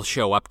they both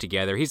show up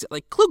together. He's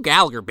like, Clu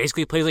Gallagher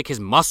basically plays like his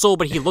muscle,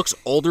 but he looks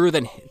older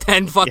than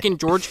fucking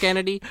George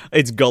Kennedy.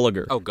 It's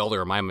Gallagher. Oh,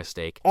 Gallagher, my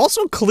mistake.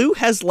 Also, Clu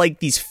has, like,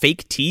 these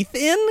fake teeth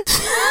in.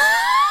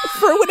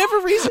 For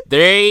whatever reason.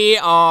 They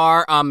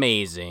are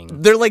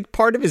amazing. They're like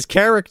part of his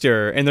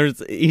character, and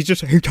he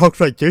talks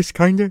like this,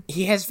 kind of.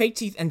 He has fake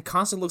teeth and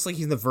constantly looks like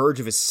he's on the verge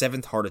of his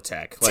 7th heart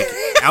attack. Like,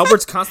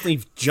 Albert's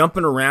constantly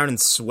jumping around and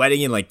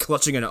sweating and, like,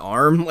 clutching an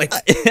arm. Like,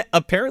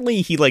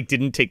 apparently he, like,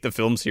 didn't take the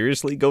film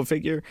seriously, go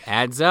figure.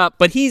 Adds up.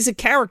 But he's a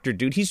character,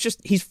 dude.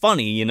 He's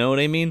funny, you know what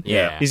I mean?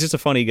 Yeah. He's just a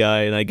funny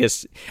guy, and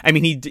I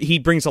mean, he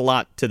brings a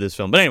lot to this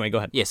film. But anyway, go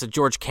ahead. Yeah, so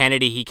George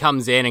Kennedy, he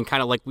comes in and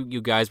kind of like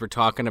you guys were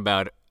talking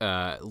about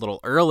a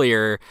little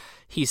earlier,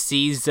 he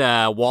sees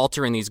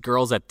Walter and these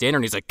girls at dinner,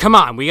 and he's like, come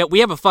on, we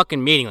have a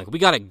fucking meeting, like, we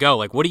gotta go,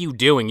 like, what are you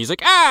doing? He's like,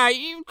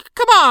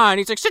 come on.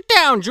 He's like, sit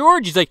down,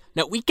 George. He's like,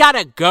 no, we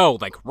gotta go,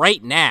 like,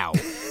 right now.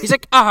 He's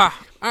like,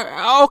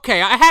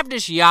 okay, I have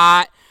this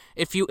yacht.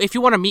 If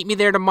you want to meet me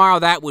there tomorrow,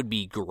 that would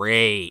be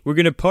great. We're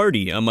gonna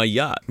party on my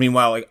yacht.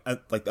 Meanwhile,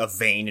 like a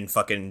vein in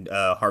fucking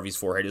Harvey's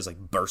forehead is, like,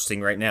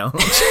 bursting right now.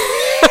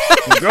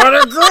 We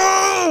gotta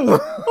go! Well,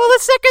 the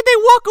second they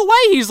walk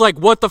away, he's like,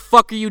 what the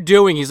fuck are you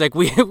doing? He's like,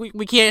 we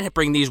can't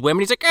bring these women.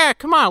 He's like,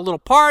 come on, a little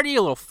party,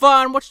 a little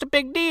fun. What's the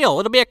big deal?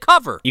 It'll be a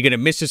cover. You gonna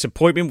miss this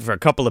appointment for a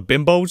couple of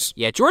bimbos?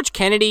 Yeah, George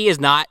Kennedy is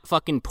not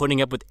fucking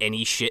putting up with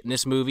any shit in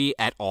this movie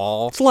at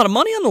all. It's a lot of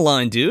money on the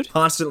line, dude.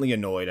 Constantly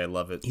annoyed. I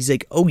love it. He's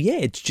like, oh yeah,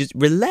 it's just,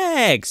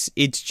 relax.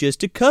 It's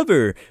just a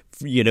cover,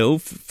 for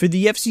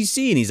the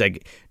FCC. And he's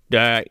like,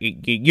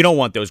 you don't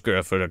want those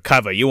girls for the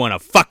cover. You want to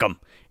fuck them.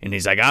 And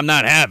he's like, I'm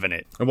not having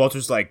it. And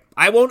Walter's like,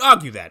 I won't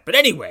argue that. But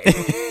anyway.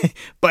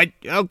 But,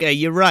 okay,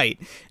 you're right.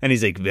 And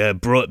he's like,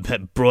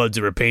 broads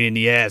are a pain in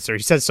the ass. Or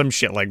he says some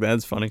shit like that.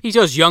 It's funny. He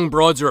says young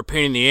broads are a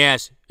pain in the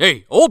ass.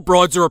 Hey, old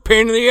broads are a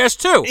pain in the ass,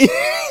 too.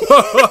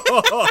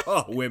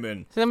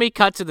 Women. So then we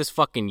cut to this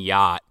fucking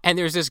yacht. And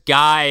there's this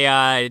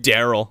guy,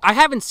 Daryl. I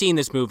haven't seen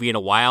this movie in a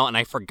while, and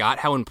I forgot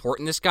how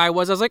important this guy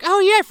was. I was like, oh,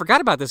 yeah, I forgot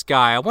about this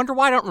guy. I wonder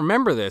why I don't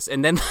remember this.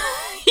 And then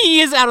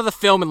he is out of the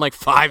film in like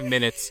 5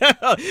 minutes.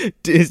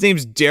 His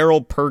name's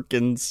Daryl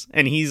Perkins,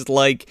 and he's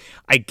like,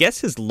 I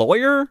guess his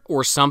lawyer?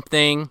 Or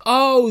something.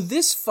 Oh,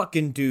 this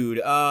fucking dude.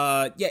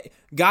 Yeah,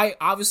 guy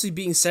obviously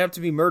being set up to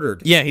be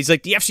murdered. Yeah, he's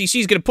like, the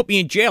FCC's gonna put me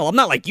in jail. I'm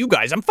not like you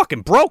guys. I'm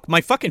fucking broke.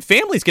 My fucking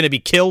family's gonna be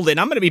killed, and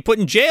I'm gonna be put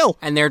in jail.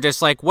 And they're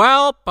just like,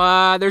 well,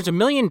 there's $1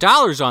 million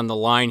on the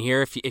line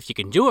here if you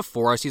can do it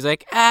for us. He's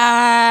like,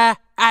 I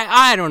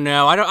don't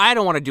know. I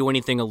don't want to do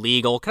anything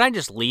illegal. Can I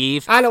just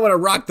leave? I don't want to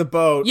rock the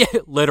boat. Yeah,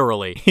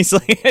 literally. He's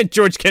like,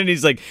 George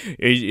Kennedy's like,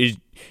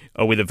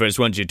 are we the first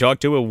ones you talk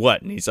to or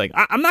what? And he's like,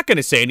 I'm not going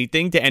to say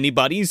anything to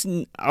anybody.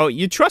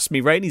 You trust me,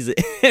 right?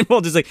 And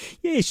Walter's like,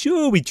 yeah,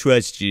 sure, we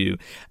trust you.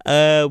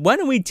 Why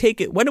don't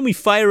we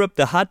fire up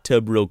the hot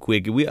tub real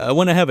quick? I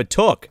want to have a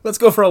talk. Let's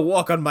go for a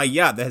walk on my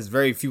yacht that has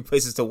very few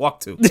places to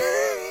walk to.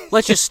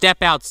 Let's just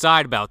step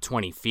outside about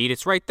 20 feet.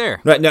 It's right there.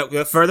 Right, no,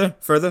 further,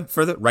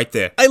 right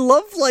there. I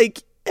love,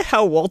 like,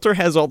 how Walter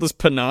has all this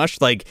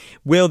panache, like,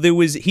 well,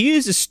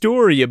 here's a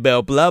story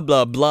about blah,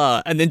 blah,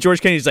 blah. And then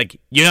George Kennedy's like,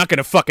 you're not going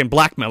to fucking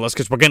blackmail us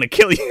because we're going to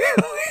kill you.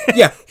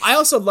 Yeah, I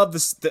also love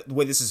the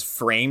way this is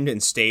framed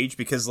and staged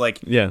because, like,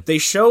 they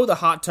show the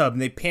hot tub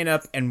and they pan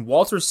up and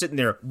Walter's sitting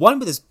there, one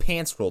with his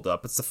pants rolled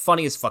up. It's the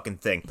funniest fucking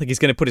thing. Like he's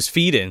going to put his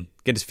feet in,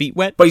 get his feet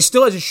wet. But he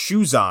still has his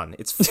shoes on.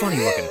 It's funny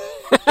looking.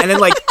 And then,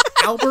 like,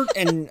 Albert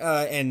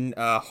and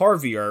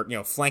Harvey are,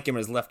 flanking him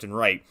his left and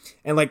right.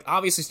 And, like,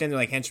 obviously standing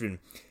like henchmen.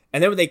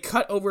 And then when they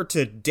cut over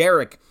to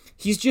Derek,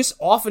 He's just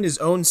off in his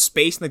own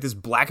space in like this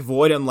black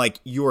void, and like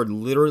you're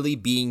literally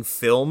being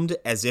filmed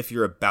as if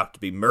you're about to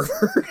be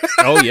murdered.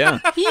 Oh, yeah.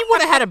 He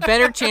would have had a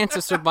better chance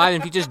of surviving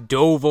if he just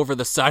dove over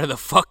the side of the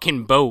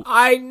fucking boat.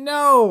 I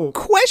know.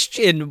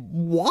 Question,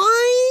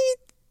 why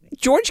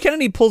George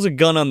Kennedy pulls a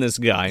gun on this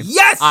guy?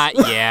 Yes.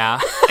 Yeah.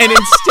 And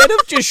instead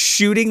of just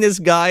shooting this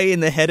guy in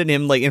the head and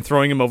him like and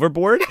throwing him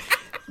overboard,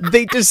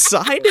 they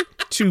decide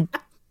to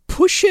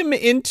push him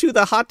into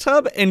the hot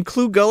tub, and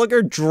Clu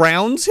Gulager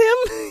drowns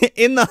him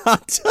in the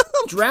hot tub.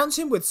 Drowns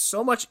him with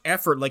so much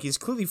effort, like he's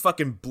clearly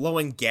fucking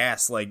blowing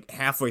gas like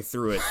halfway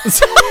through it.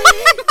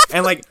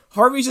 And like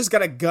Harvey's just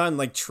got a gun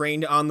like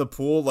trained on the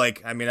pool.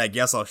 Like, I mean, I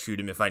guess I'll shoot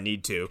him if I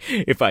need to.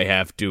 If I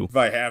have to. If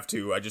I have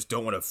to, I just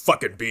don't want to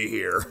fucking be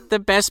here. The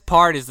best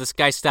part is this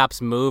guy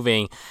stops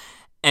moving,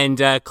 and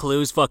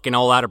Clu's fucking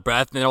all out of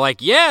breath, and they're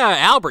like, "Yeah,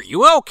 Albert,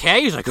 you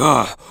okay?" He's like,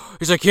 "Oh,"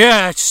 he's like,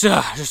 "Yeah, it's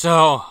just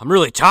I'm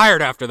really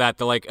tired after that."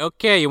 They're like,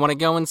 "Okay, you want to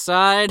go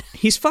inside?"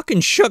 He's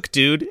fucking shook,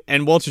 dude.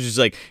 And Walter's just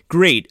like,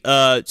 "Great,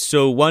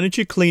 so why don't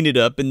you clean it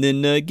up and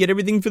then get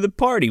everything for the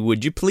party,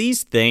 would you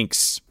please?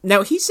 Thanks."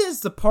 Now, he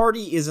says the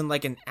party is in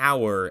like an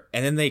hour,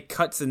 and then they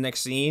cut to the next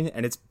scene,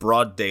 and it's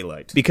broad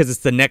daylight. Because it's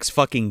the next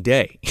fucking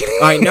day.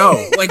 I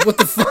know. Like, what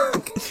the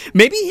fuck?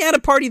 Maybe he had a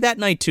party that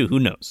night too,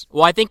 who knows?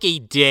 Well, I think he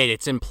did.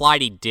 It's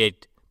implied he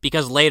did,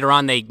 because later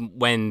on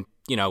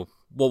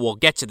we'll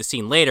get to the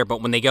scene later,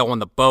 but when they go on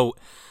the boat,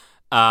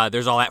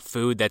 there's all that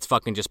food that's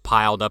fucking just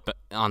piled up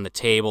on the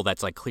table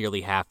that's like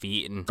clearly half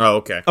eaten. Oh,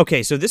 okay.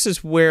 Okay, so this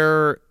is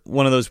where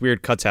one of those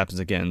weird cuts happens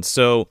again.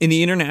 So in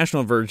the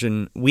international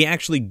version, we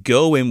actually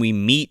go and we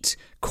meet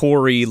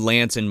Corey,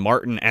 Lance, and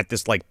Martin at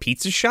this like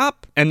pizza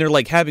shop, and they're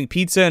like having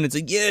pizza, and it's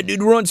like, "Yeah,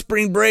 dude, we're on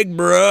spring break,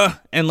 bruh."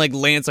 And like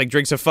Lance like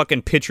drinks a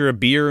fucking pitcher of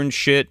beer and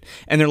shit,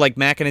 and they're like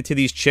macking it to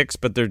these chicks,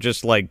 but they're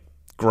just like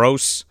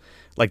gross,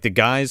 like the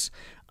guys.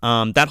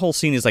 That whole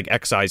scene is like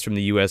excised from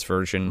the U.S.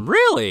 version.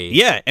 Really?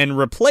 Yeah, and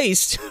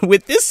replaced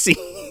with this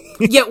scene.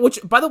 Yeah, which,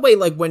 by the way,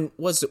 like, when,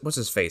 what's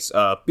his face?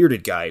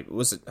 Bearded guy.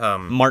 Was it,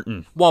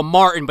 Martin. Well,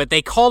 Martin, but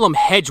they call him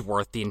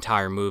Hedgeworth the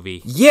entire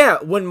movie. Yeah,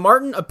 when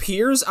Martin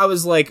appears, I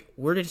was like,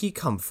 where did he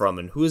come from,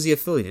 and who is he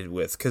affiliated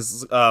with?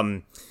 Because,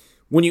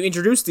 when you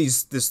introduce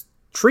this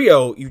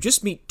trio, you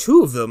just meet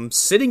two of them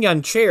sitting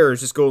on chairs,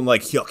 just going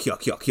like, yuck,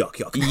 yuck, yuck, yuck,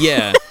 yuck.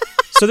 Yeah.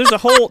 So there's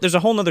a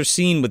whole nother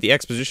scene with the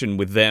exposition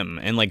with them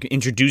and like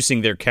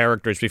introducing their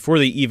characters before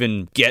they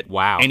even get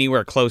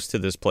anywhere close to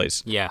this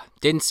place. Yeah,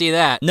 didn't see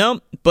that. No,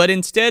 but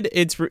instead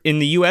it's in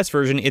the U.S.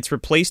 version. It's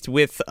replaced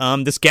with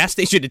this gas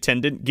station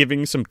attendant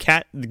giving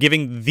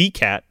the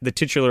cat, the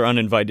titular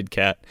uninvited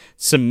cat,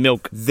 some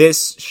milk.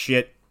 This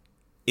shit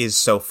is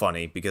so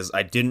funny because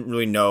I didn't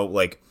really know.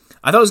 Like,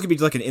 I thought it was gonna be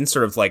like an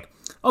insert of like,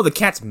 oh, the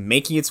cat's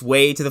making its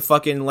way to the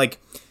fucking like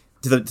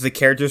to the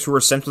characters who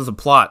are central to the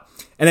plot.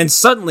 And then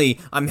suddenly,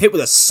 I'm hit with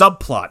a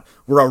subplot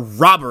where a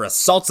robber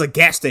assaults a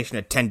gas station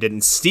attendant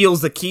and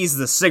steals the keys to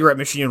the cigarette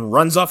machine and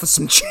runs off with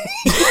some change.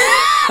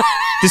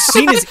 This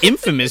scene is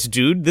infamous,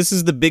 dude. This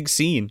is the big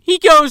scene. He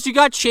goes, "You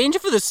got change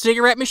for the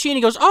cigarette machine?"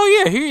 He goes,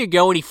 "Oh yeah, here you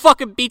go." And he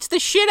fucking beats the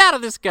shit out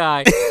of this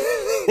guy.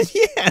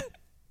 Yeah.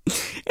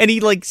 And he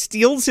like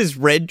steals his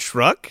red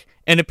truck,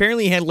 and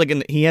apparently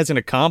he has an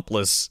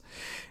accomplice.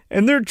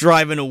 And they're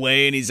driving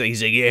away, and he's like,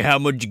 "Yeah, how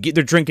much you get?"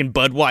 They're drinking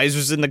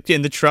Budweisers in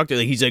the truck.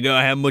 He's like, "Oh,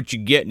 how much you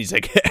get?" And he's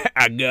like,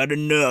 "I got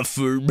enough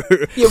for."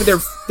 Yeah,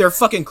 with their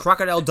fucking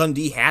Crocodile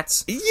Dundee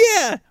hats.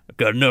 Yeah, I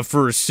got enough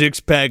for a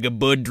 6-pack of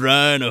Bud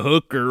Dry and a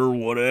hooker or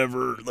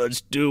whatever.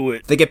 Let's do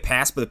it. They get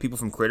passed by the people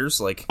from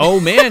Critters, like. Oh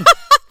man.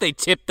 They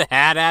tip the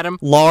hat at him.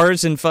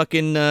 Lars and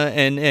fucking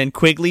and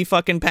Quigley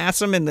fucking pass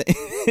him in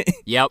the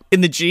Yep. in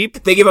the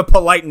Jeep. They give a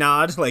polite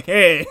nod, like,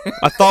 "Hey."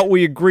 I thought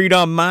we agreed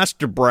on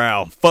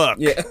Masterbrow. Fuck.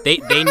 Yeah.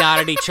 They nod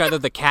at each other.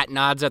 The cat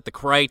nods at the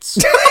Kreitz.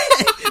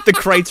 The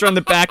Kreitz are on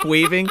the back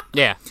waving.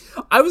 Yeah.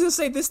 I was gonna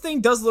say, this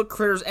thing does look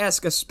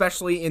Critters-esque,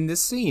 especially in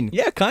this scene.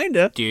 Yeah,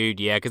 kinda. Dude,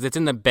 yeah, because it's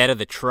in the bed of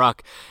the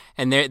truck,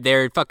 and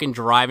they're fucking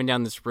driving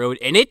down this road,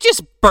 and it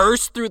just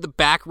bursts through the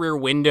back rear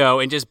window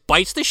and just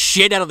bites the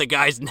shit out of the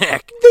guy's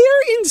neck.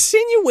 They're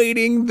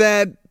insinuating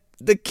that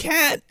the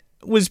cat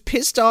was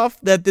pissed off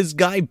that this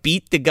guy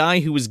beat the guy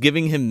who was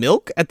giving him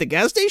milk at the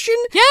gas station?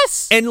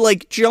 Yes! And,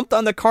 like, jumped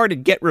on the car to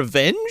get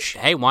revenge?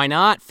 Hey, why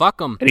not? Fuck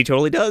him. And he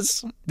totally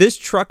does. This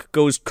truck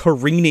goes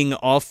careening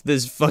off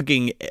this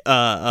fucking,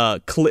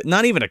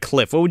 not even a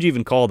cliff. What would you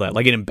even call that?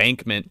 Like an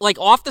embankment. Like,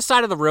 off the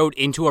side of the road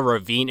into a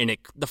ravine, and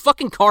the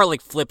fucking car,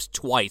 like, flips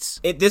twice.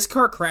 This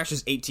car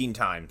crashes 18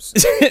 times.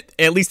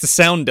 At least the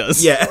sound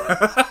does. Yeah.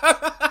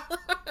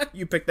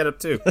 You picked that up,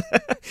 too.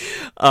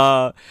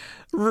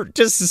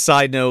 Just a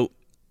side note,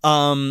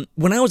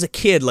 when I was a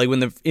kid, like when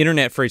the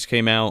internet first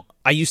came out,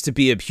 I used to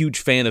be a huge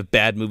fan of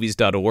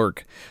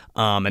badmovies.org,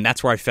 and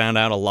that's where I found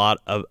out a lot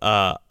of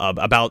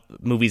about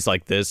movies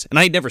like this. And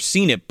I had never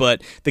seen it,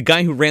 but the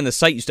guy who ran the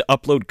site used to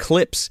upload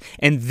clips,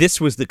 and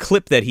this was the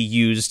clip that he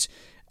used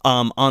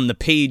on the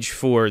page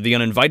for the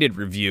uninvited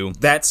review.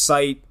 That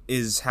site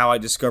is how I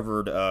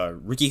discovered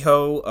Ricky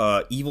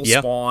Ho, Evil Yep.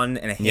 Spawn,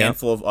 and a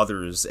handful of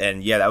others.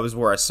 And yeah, that was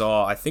where I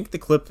saw, I think, the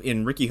clip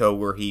in Ricky Ho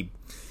where he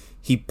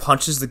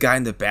punches the guy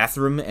in the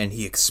bathroom and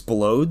he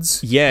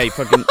explodes. Yeah, he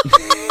fucking...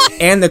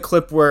 And the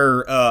clip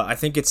where I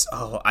think it's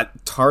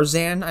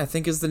Tarzan, I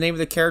think is the name of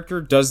the character,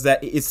 does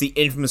that. It's the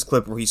infamous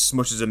clip where he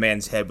smushes a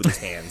man's head with his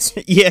hands.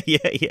 yeah.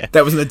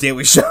 That was in the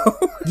Daily Show.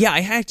 Yeah, I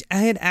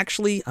had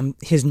actually...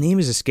 his name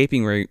is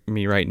escaping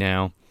me right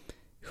now,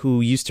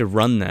 who used to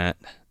run that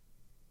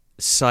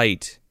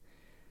site.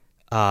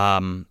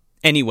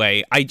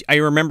 Anyway, I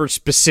remember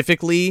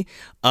specifically...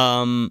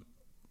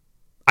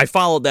 I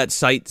followed that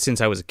site since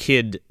I was a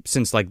kid,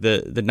 since like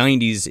the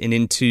 90s and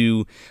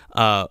into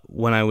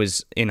when I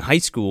was in high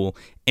school.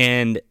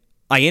 And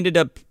I ended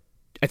up,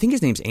 I think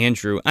his name's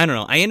Andrew. I don't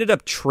know. I ended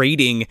up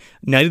trading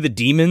Night of the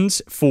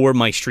Demons for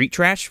my Street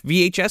Trash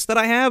VHS that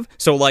I have.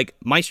 So like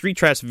my Street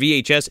Trash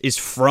VHS is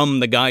from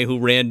the guy who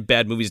ran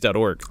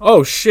badmovies.org.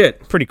 Oh,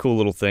 shit. Pretty cool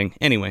little thing.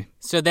 Anyway.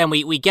 So then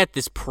we get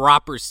this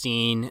proper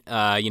scene,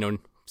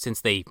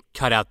 since they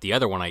cut out the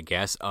other one, I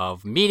guess,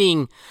 of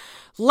meeting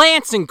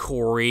Lance and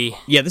Corey.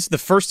 Yeah, this is the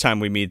first time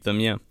we meet them,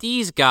 yeah.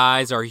 These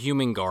guys are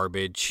human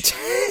garbage.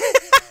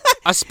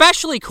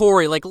 Especially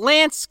Corey. Like,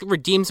 Lance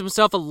redeems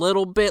himself a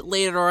little bit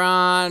later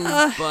on,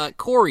 but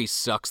Corey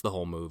sucks the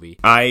whole movie.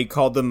 I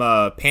called them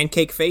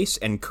Pancake Face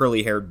and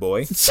Curly Haired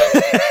Boy.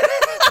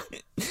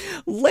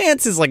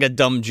 Lance is like a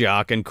dumb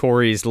jock, and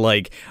Corey's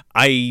like,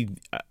 I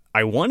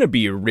want to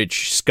be a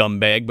rich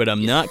scumbag, but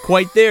I'm not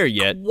quite there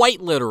yet.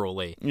 Quite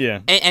literally.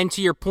 Yeah. And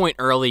to your point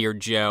earlier,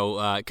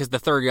 Joe, because the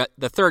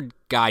third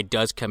guy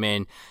does come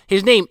in.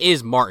 His name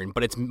is Martin,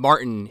 but it's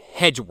Martin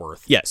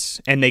Hedgeworth.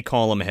 Yes, and they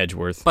call him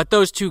Hedgeworth. But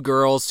those two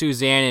girls,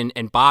 Suzanne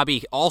and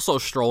Bobby, also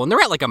stroll, and they're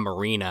at like a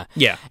marina.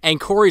 Yeah. And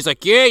Corey's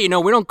like, yeah,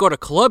 we don't go to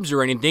clubs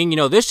or anything.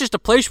 This is just a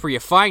place where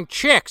you find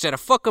chicks at a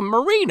fucking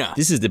marina.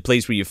 This is the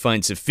place where you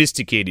find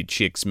sophisticated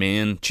chicks,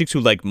 man. Chicks who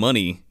like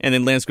money. And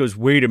then Lance goes,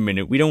 wait a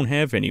minute, we don't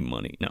have any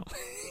money. No,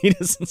 he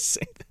doesn't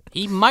say that.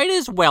 He might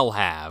as well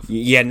have.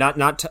 Yeah,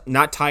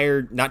 not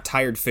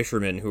tired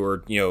fishermen who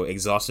are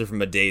exhausted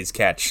from a day's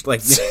catch,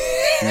 like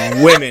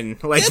women.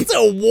 Like It's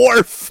a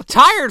wharf.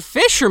 Tired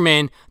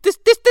fisherman? This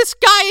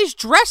guy is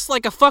dressed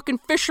like a fucking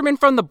fisherman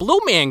from the Blue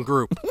Man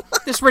Group.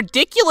 This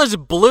ridiculous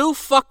blue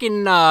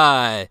fucking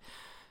what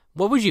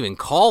would you even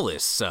call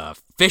this?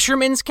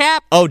 Fisherman's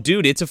cap? Oh,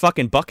 dude, it's a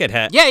fucking bucket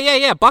hat.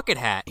 Yeah, bucket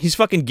hat. He's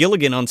fucking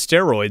Gilligan on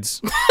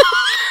steroids.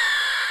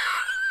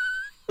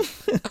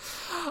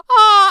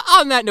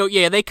 On that note,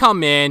 yeah, they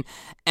come in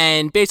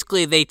and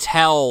basically they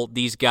tell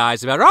these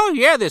guys about, oh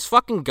yeah, this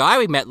fucking guy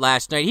we met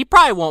last night, he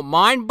probably won't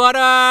mind,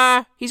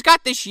 but he's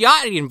got this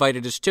yacht he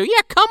invited us to.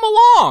 Yeah, come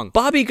along.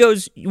 Bobby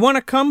goes, you want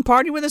to come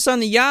party with us on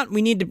the yacht?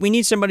 We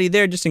need somebody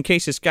there just in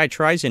case this guy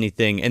tries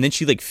anything. And then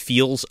she like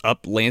feels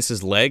up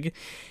Lance's leg.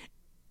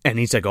 And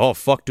he's like, oh,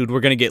 fuck, dude, we're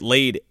going to get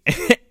laid.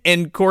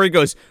 And Corey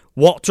goes,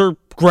 Walter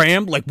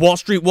Graham, like Wall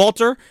Street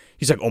Walter?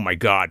 He's like, oh, my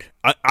God,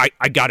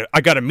 I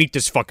gotta meet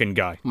this fucking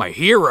guy. My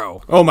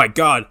hero. Oh, my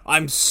God,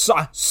 I'm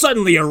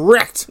suddenly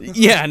erect.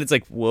 Yeah, and it's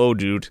like, whoa,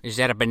 dude. Is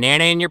that a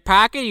banana in your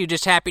pocket? Or you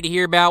just happy to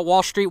hear about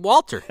Wall Street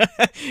Walter?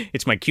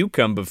 It's my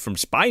cucumber from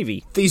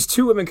Spivey. These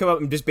two women come up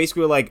and just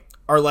basically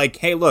are like,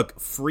 hey, look,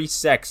 free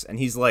sex. And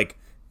he's like,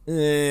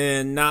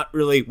 not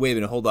really. Wait a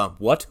minute, hold on.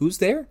 What? Who's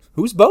there?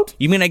 Whose boat?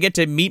 You mean I get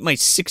to meet my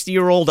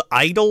 60-year-old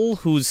idol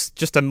who's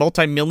just a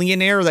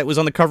multimillionaire that was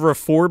on the cover of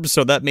Forbes,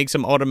 so that makes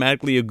him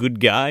automatically a good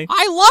guy?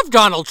 I love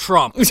Donald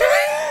Trump. It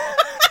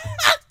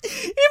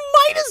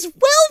might as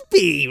well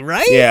be,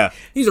 right? Yeah.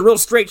 He's a real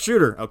straight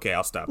shooter. Okay,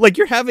 I'll stop. Like,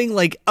 you're having,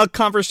 like, a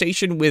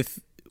conversation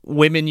with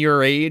women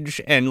your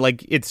age, and,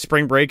 like, it's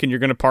spring break, and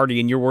you're gonna party,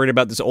 and you're worried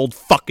about this old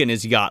fuck in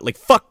his yacht. Like,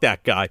 fuck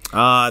that guy.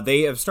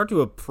 They have started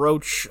to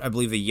approach, I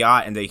believe, the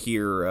yacht, and they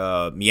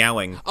hear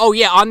meowing. Oh,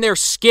 yeah, on their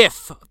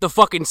skiff, the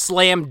fucking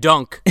slam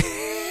dunk.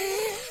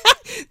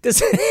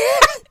 This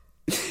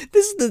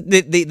is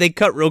they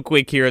cut real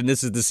quick here, and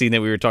this is the scene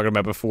that we were talking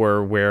about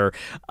before, where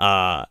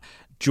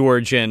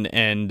George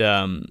and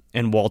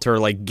Walter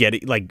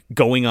are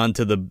going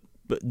onto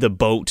the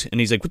boat, and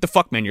he's like, what the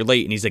fuck, man, you're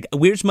late. And he's like,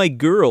 where's my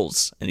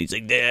girls? And he's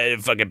like,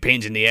 fucking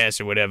pains in the ass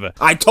or whatever.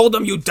 I told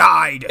them you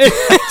died.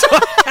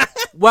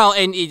 Well,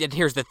 and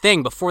here's the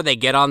thing, before they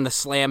get on the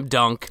slam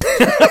dunk,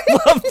 I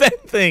love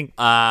that thing.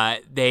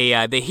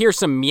 they hear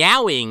some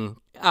meowing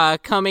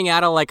coming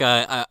out of like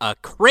a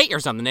crate or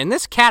something. And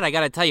this cat, I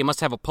gotta tell you,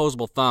 must have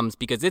opposable thumbs,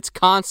 because it's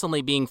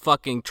constantly being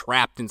fucking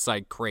trapped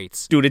inside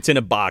crates. Dude, it's in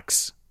a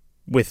box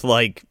with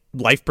like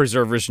life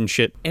preservers and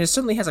shit. And it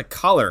suddenly has a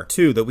collar,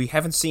 too, that we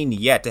haven't seen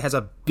yet. It has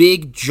a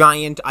big,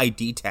 giant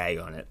ID tag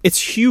on it.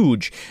 It's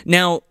huge.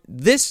 Now,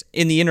 this,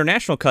 in the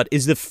international cut,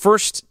 is the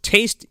first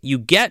taste you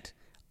get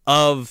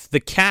of the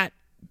cat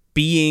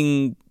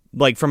being,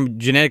 like, from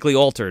genetically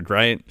altered,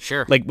 right?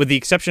 Sure. Like, with the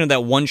exception of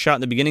that one shot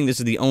in the beginning, this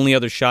is the only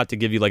other shot to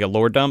give you, like, a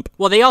lore dump.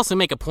 Well, they also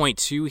make a point,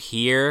 too,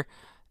 here,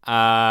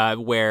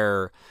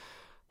 where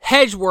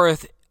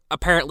Hedgeworth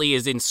apparently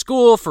is in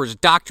school for his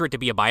doctorate to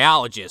be a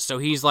biologist. So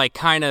he's like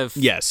kind of...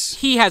 Yes.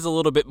 He has a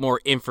little bit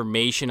more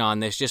information on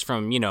this just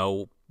from,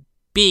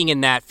 being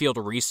in that field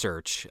of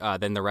research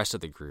than the rest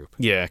of the group.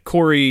 Yeah,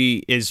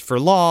 Corey is for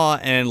law,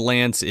 and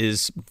Lance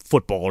is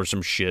football or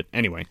some shit.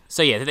 Anyway.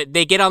 So yeah,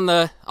 they get on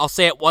the, I'll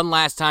say it one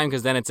last time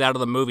because then it's out of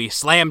the movie,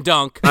 slam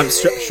dunk.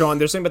 Sean,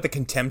 there's something about the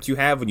contempt you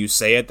have when you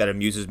say it that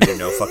amuses me to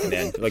no fucking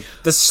end. Like,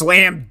 the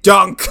slam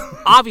dunk!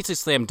 Obviously,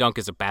 slam dunk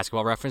is a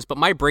basketball reference, but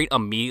my brain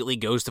immediately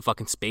goes to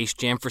fucking Space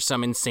Jam for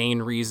some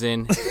insane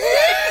reason.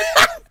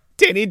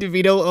 Danny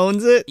DeVito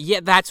owns it? Yeah,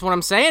 that's what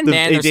I'm saying,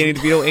 man. Danny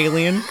DeVito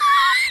alien?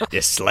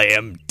 The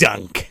slam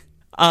dunk.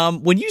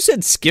 When you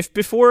said skiff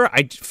before,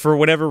 for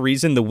whatever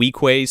reason, the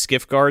Weequay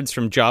skiff guards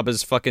from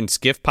Jabba's fucking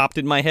skiff popped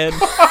in my head.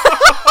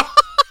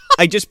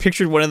 I just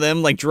pictured one of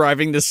them like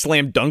driving this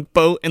slam dunk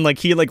boat, and like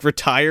he like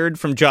retired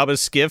from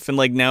Jabba's skiff and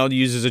like now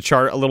uses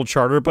a little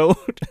charter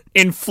boat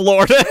in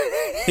Florida.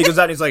 He goes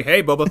out and he's like,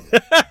 "Hey, Bubba,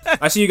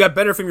 I see you got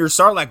better from your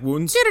Sarlacc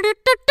wounds."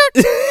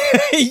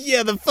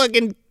 Yeah, the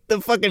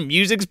fucking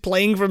music's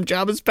playing from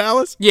Jabba's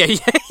palace. Yeah,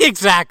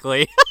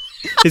 exactly.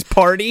 His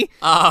party.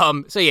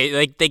 So yeah,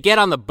 like they get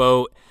on the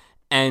boat,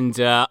 and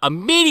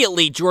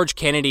immediately George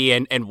Kennedy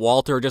and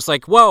Walter are just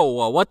like,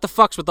 whoa, what the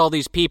fuck's with all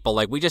these people?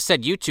 Like, we just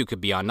said you two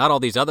could be on, not all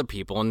these other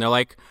people. And they're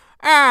like,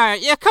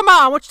 yeah, come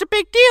on, what's the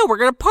big deal? We're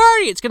gonna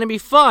party, it's gonna be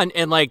fun.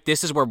 And like,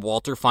 this is where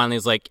Walter finally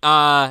is like,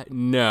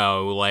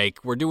 no, like,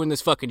 we're doing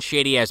this fucking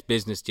shady ass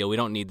business deal. We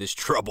don't need this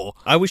trouble.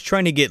 I was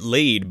trying to get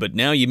laid, but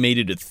now you made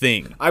it a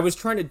thing. I was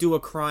trying to do a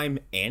crime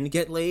and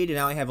get laid, and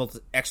now I have all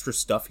the extra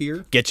stuff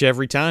here. Get you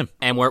every time.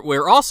 And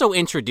we're also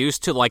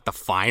introduced to like the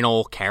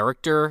final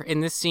character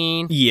in this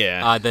scene.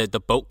 Yeah. The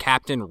boat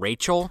captain,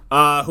 Rachel.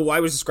 Who I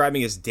was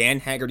describing as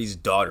Dan Haggerty's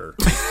daughter.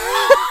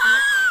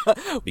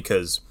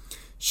 Because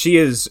she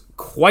is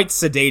quite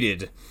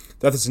sedated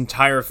throughout this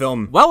entire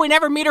film. Well, we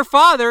never meet her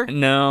father.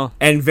 No.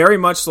 And very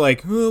much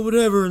like, oh,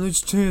 whatever, let's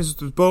change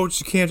the boat,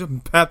 she can't, I'm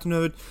the captain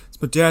of it, it's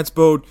my dad's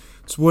boat,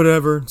 it's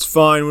whatever, it's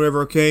fine,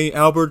 whatever, okay?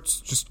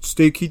 Albert, just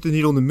keep the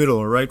needle in the middle,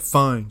 alright?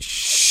 Fine.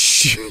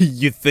 Shh,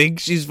 you think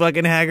she's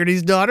fucking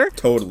Haggerty's daughter?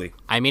 Totally.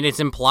 I mean, it's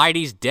implied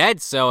he's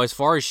dead, so as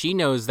far as she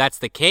knows, that's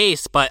the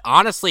case, but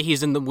honestly,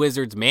 he's in the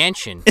wizard's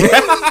mansion.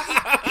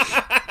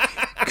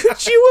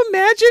 Could you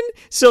imagine?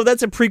 So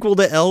that's a prequel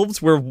to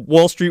Elves where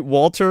Wall Street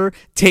Walter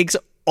takes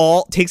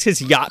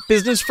his yacht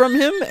business from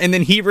him, and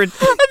then and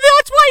that's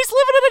why he's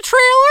living in a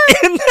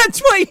trailer? and that's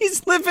why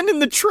he's living in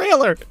the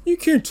trailer. You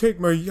can't take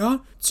my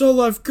yacht. It's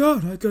all I've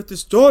got. I got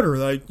this daughter.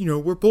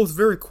 We're both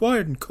very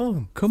quiet and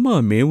calm. Come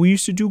on, man. We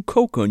used to do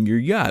coke on your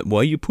yacht.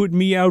 Why you putting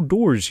me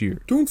outdoors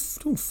here? Don't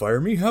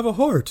fire me. Have a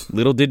heart.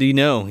 Little did he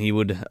know he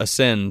would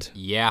ascend.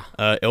 Yeah.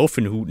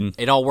 Elfenhooten.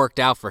 It all worked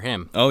out for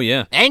him. Oh,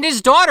 yeah. And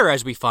his daughter,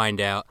 as we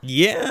find out.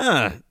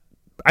 Yeah.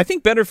 I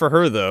think better for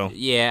her, though.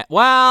 Yeah,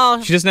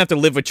 well... She doesn't have to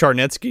live with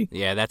Charnetsky.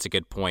 Yeah, that's a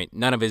good point.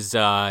 None of his,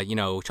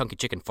 chunky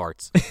chicken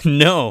farts.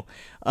 No.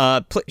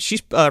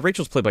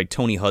 Rachel's played by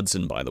Tony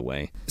Hudson, by the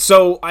way.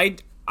 So,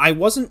 I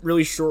wasn't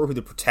really sure who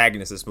the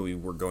protagonists of this movie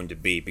were going to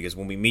be, because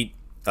when we meet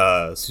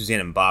Suzanne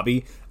and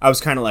Bobby, I was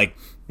kind of like,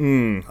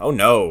 oh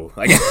no.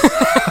 Like,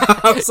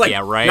 I was like,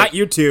 yeah, right? Not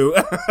you two.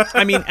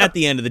 I mean, at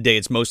the end of the day,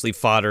 it's mostly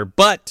fodder,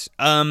 but,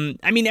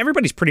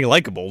 everybody's pretty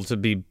likable, to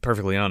be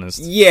perfectly honest.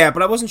 Yeah,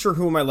 but I wasn't sure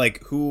who I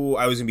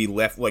was going to be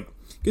left, like,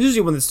 because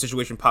usually when this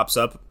situation pops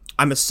up,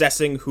 I'm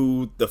assessing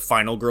who the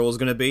final girl is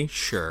going to be.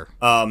 Sure.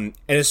 And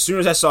as soon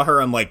as I saw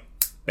her, I'm like,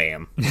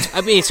 bam.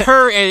 I mean, it's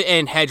her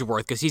and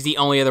Hedgeworth, because he's the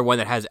only other one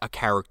that has a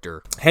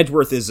character.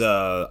 Hedgeworth is,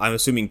 I'm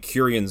assuming,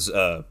 Curion's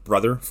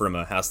brother from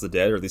House of the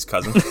Dead, or at least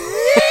cousin.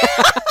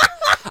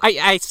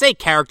 I say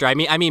character, I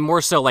mean more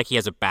so like he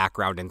has a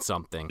background in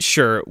something.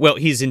 Sure. Well,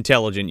 he's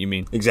intelligent, you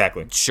mean?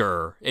 Exactly.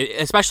 Sure.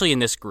 Especially in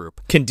this group.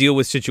 Can deal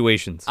with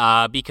situations.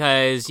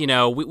 Because,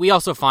 we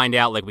also find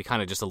out, like we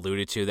kind of just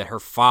alluded to, that her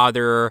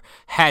father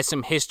has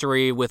some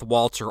history with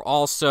Walter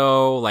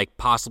also. Like,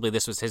 possibly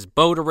this was his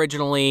boat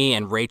originally,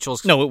 and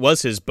Rachel's... No, it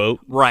was his boat.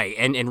 Right,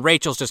 and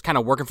Rachel's just kind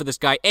of working for this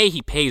guy. A,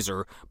 he pays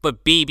her,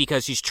 but B,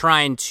 because she's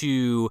trying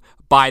to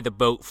buy the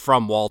boat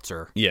from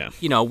Walter. Yeah.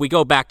 We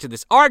go back to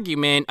this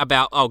argument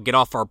about, get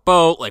off our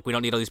boat, like, we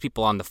don't need all these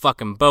people on the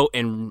fucking boat,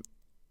 and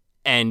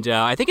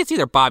I think it's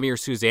either Bobby or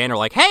Suzanne are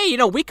like, hey,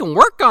 we can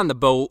work on the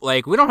boat,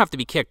 like, we don't have to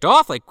be kicked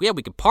off, like, yeah,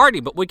 we can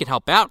party, but we can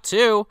help out,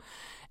 too.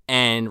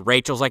 And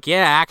Rachel's like,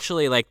 yeah,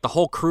 actually, like, the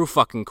whole crew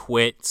fucking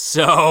quit,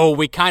 so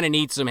we kind of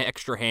need some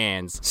extra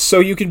hands. So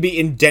you can be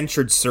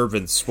indentured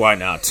servants, why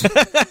not?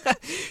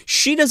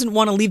 She doesn't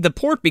want to leave the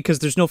port because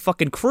there's no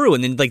fucking crew,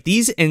 and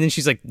then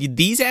she's like,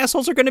 these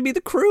assholes are going to be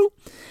the crew?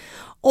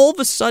 All of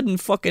a sudden,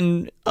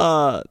 fucking,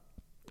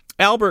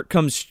 Albert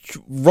comes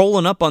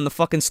rolling up on the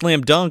fucking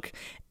slam dunk,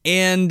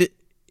 and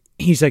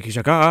he's like,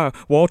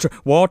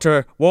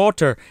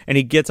 Walter, and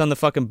he gets on the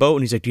fucking boat,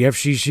 and he's like, do you have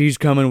she's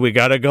coming, we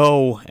gotta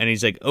go, and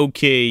he's like,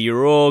 okay,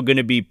 you're all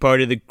gonna be part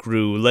of the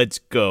crew, let's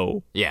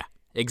go. Yeah.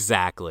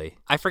 Exactly.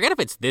 I forget if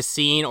it's this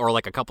scene or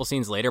like a couple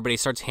scenes later, but he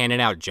starts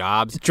handing out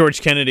jobs.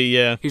 George Kennedy,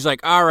 yeah. He's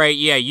like, all right,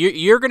 yeah,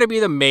 you're going to be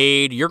the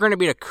maid, you're going to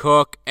be the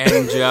cook,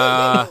 and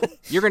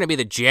you're going to be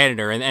the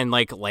janitor. And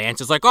like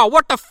Lance is like, oh,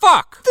 what the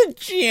fuck? The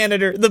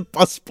janitor, the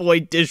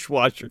busboy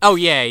dishwasher. Oh,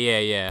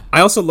 yeah.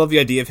 I also love the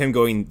idea of him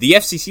going, the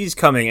FCC's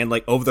coming, and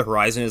like over the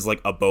horizon is like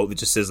a boat that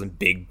just says in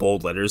big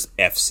bold letters,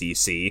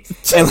 FCC.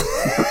 And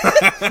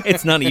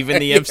It's not even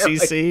the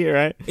FCC,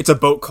 right? it's a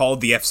boat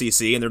called the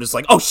FCC, and they're just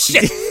like, oh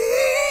shit!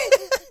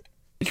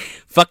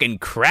 Fucking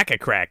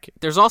crack-a-crack.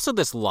 There's also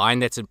this line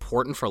that's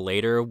important for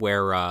later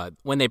where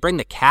when they bring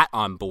the cat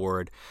on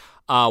board,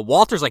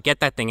 Walter's like, get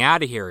that thing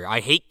out of here. I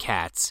hate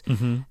cats.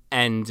 Mm-hmm.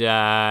 And,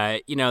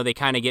 they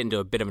kind of get into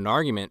a bit of an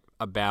argument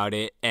about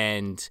it.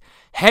 And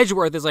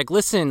Hedgeworth is like,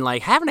 listen,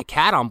 like having a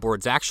cat on board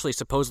is actually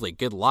supposedly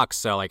good luck.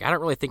 So like, I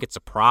don't really think it's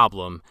a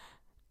problem.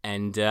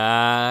 And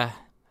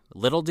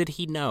little did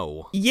he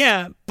know.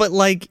 Yeah, but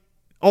like,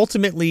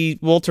 ultimately,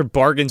 Walter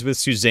bargains with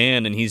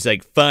Suzanne, and he's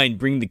like, fine,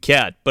 bring the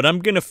cat, but I'm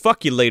gonna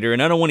fuck you later,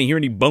 and I don't want to hear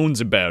any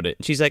bones about it.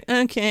 She's like,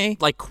 okay.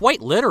 Like,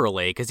 quite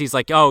literally, because he's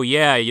like, oh,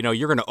 yeah,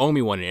 you're gonna owe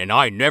me one, and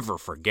I never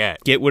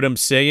forget. Get what I'm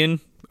saying?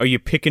 Are you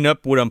picking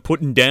up what I'm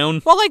putting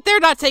down? Well, like, they're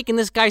not taking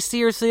this guy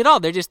seriously at all.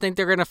 They just think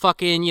they're gonna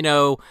fucking,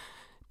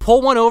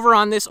 pull one over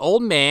on this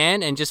old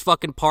man and just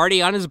fucking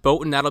party on his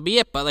boat, and that'll be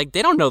it. But, like,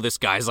 they don't know this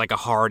guy's, like, a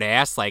hard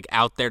ass, like,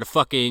 out there to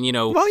fucking,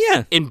 Well,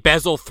 yeah.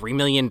 embezzle $3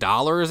 million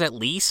at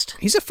least.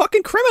 He's a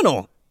fucking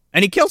criminal,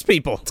 and he kills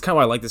people. It's kind of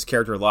why I like this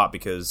character a lot,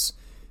 because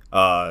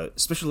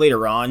especially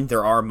later on,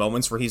 there are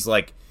moments where he's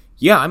like,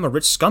 yeah, I'm a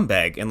rich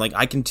scumbag, and like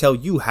I can tell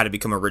you how to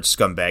become a rich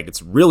scumbag.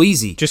 It's real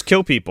easy. Just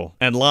kill people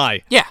and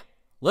lie. Yeah,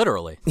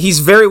 literally. He's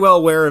very well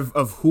aware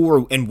of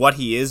who and what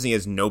he is, and he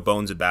has no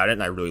bones about it,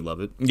 and I really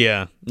love it.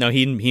 Yeah. No,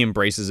 he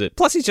embraces it.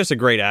 Plus, he's just a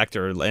great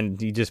actor, and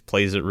he just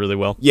plays it really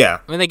well. Yeah.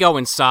 I mean, they go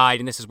inside,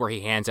 and this is where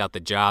he hands out the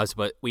jobs,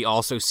 but we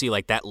also see,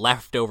 like, that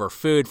leftover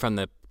food from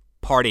the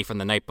party from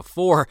the night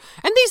before,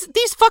 and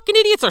these fucking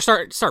idiots are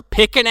start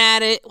picking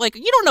at it. Like,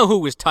 you don't know who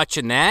was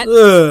touching that.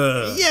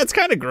 Yeah, it's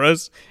kind of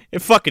gross.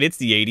 Fuck it, it's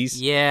the 80s.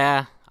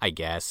 Yeah, I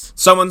guess.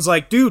 Someone's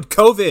like, dude,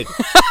 COVID.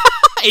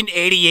 In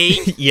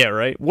 88. Yeah,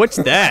 right? What's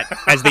that?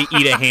 As they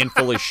eat a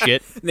handful of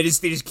shit. And they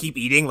just keep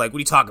eating. Like, what are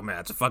you talking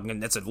about?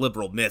 That's a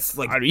liberal myth.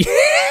 Like,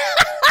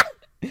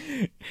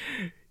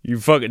 You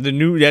fucking,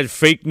 that's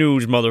fake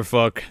news,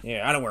 motherfucker.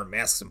 yeah, I don't wear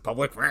masks in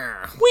public.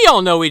 We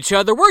all know each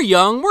other. We're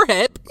young. We're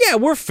hip. Yeah,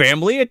 we're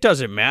family. It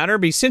doesn't matter.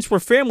 But since we're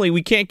family,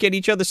 we can't get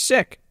each other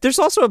sick. There's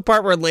also a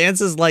part where Lance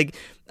is like,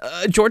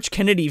 George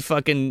Kennedy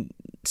fucking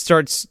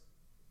starts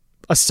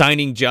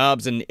assigning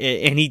jobs, and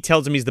he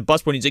tells him he's the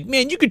busboy. He's like,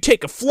 man, you could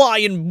take a fly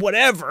in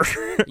whatever.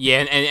 Yeah,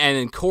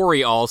 and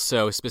Corey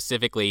also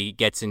specifically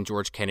gets in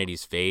George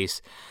Kennedy's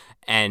face.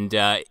 And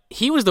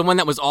he was the one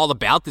that was all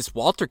about this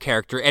Walter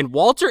character. And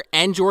Walter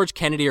and George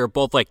Kennedy are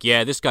both like,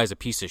 yeah, this guy's a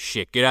piece of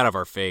shit. Get out of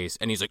our face.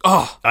 And he's like,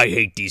 oh, I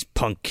hate these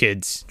punk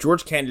kids.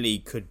 George Kennedy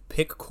could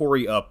pick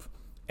Corey up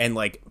and,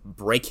 like,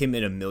 break him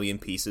in a million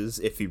pieces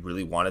if he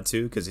really wanted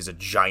to, because he's a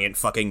giant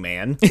fucking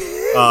man.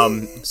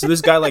 So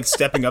this guy, like,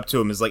 stepping up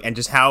to him is like, and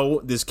just how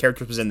this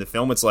character was in the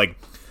film, it's like,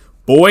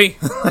 boy,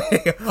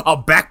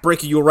 I'll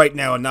backbreak you right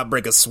now and not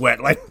break a sweat.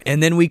 Like,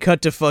 and then we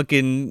cut to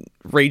fucking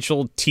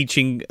Rachel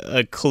teaching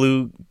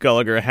Clu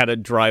Gallagher how to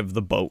drive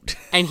the boat.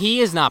 And he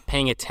is not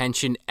paying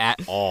attention at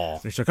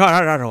all. He's like,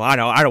 I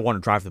don't want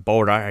to drive the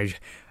boat. I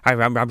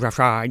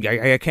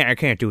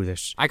can't do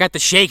this. I got the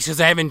shakes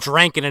because I haven't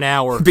drank in an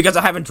hour. because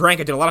I haven't drank,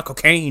 I did a lot of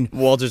cocaine.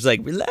 Walter's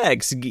like,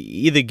 relax.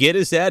 Either get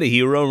us out of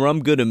here or I'm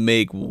going to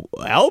make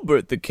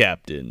Albert the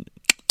captain.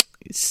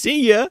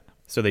 See ya.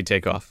 So they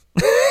take off.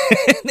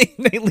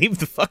 they leave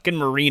the fucking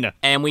marina.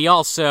 And we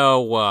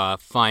also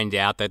find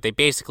out that they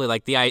basically,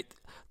 like, the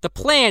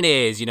plan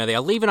is, they're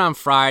leaving on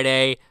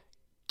Friday,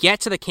 get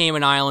to the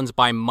Cayman Islands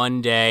by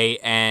Monday,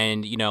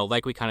 and,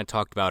 like we kind of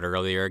talked about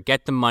earlier,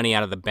 get the money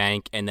out of the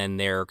bank, and then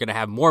they're going to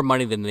have more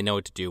money than they know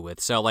what to do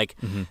with. So, like,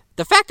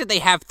 the fact that they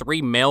have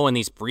 $3 million in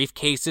these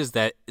briefcases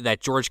that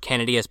George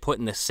Kennedy has put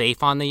in the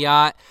safe on the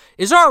yacht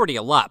is already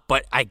a lot,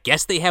 but I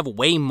guess they have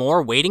way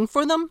more waiting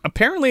for them?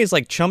 Apparently it's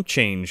like chump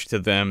change to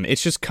them.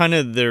 It's just kind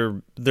of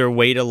their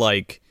way to,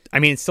 like, I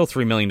mean, it's still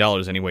 $3 million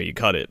anyway you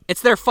cut it.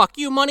 It's their fuck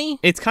you money?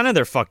 It's kind of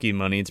their fuck you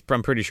money.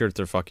 I'm pretty sure it's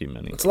their fuck you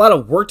money. It's a lot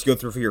of work to go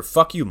through for your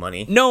fuck you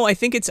money. No, I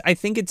think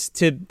it's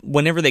to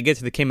whenever they get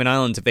to the Cayman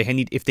Islands,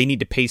 if they need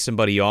to pay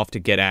somebody off to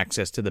get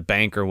access to the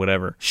bank or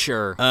whatever.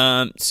 Sure.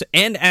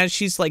 And as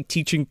she's like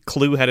teaching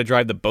Clu how to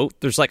drive the boat,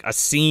 there's like a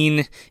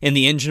scene in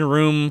the engine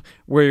room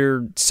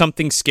where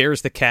something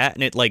scares the cat,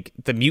 and it like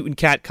the mutant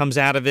cat comes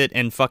out of it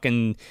and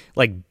fucking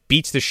like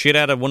beats the shit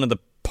out of one of the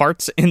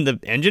parts in the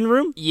engine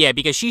room? Yeah,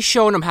 because she's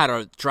showing him how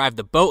to drive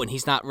the boat, and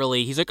he's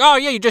like, oh,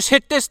 yeah, you just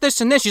hit this,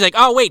 this, and this. She's like,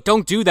 oh, wait,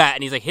 don't do that.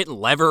 And he's like hitting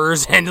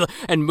levers and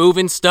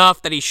moving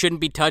stuff that he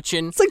shouldn't be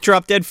touching. It's like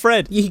Drop Dead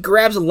Fred. He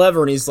grabs a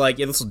lever and he's like,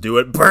 yeah, this will do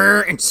it.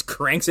 Brr, and just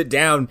cranks it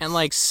down. And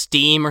like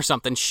steam or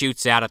something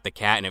shoots out at the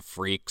cat, and it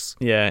freaks.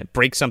 Yeah, it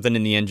breaks something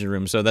in the engine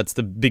room, so that's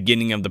the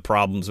beginning of the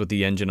problems with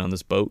the engine on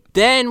this boat.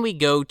 Then we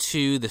go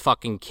to the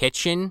fucking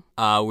kitchen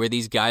where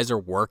these guys are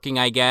working,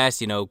 I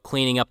guess,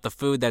 cleaning up the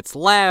food that's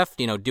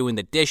left, doing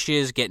the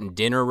dishes, getting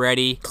dinner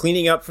ready.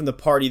 Cleaning up from the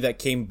party that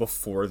came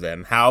before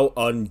them. How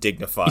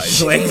undignified.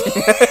 Like,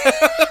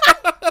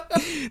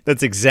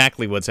 That's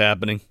exactly what's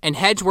happening. And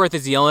Hedgeworth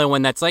is the only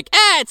one that's like,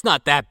 it's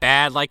not that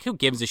bad. Like, who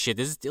gives a shit?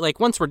 This is, like,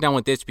 once we're done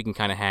with this, we can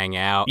kind of hang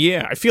out.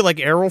 Yeah, I feel like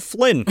Errol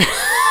Flynn.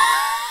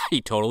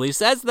 He totally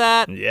says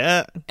that.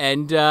 Yeah.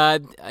 And,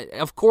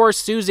 of course,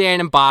 Suzanne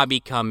and Bobby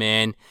come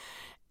in.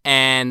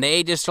 And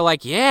they just are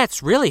like, yeah,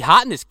 it's really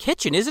hot in this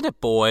kitchen, isn't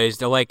it, boys?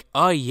 They're like,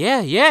 oh,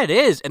 yeah, it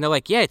is. And they're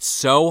like, yeah, it's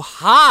so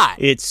hot.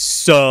 It's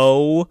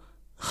so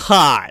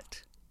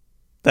hot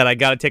that I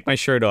gotta take my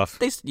shirt off.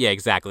 Yeah,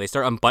 exactly. They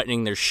start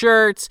unbuttoning their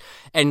shirts.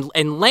 And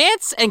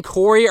Lance and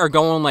Corey are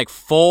going, like,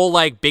 full,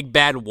 like, Big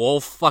Bad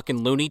Wolf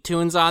fucking Looney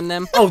Tunes on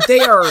them. oh,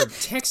 they are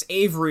Tex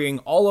Averying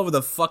all over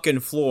the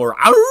fucking floor.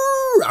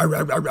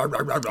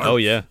 Oh,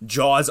 yeah.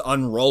 Jaws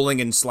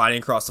unrolling and sliding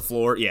across the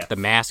floor. Yeah. The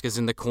mask is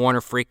in the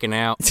corner freaking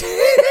out.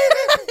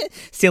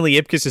 Stanley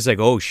Ipkiss is like,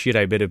 oh, shit,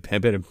 I better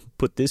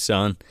put this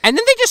on. And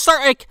then they just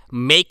start, like,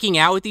 making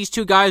out with these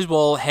two guys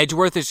while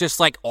Hedgeworth is just,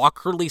 like,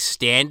 awkwardly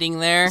standing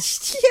there.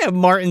 Yeah,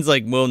 Martin's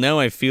like, well, now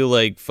I feel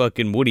like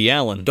fucking Woody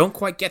Allen. Don't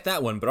quite get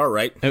that one, but all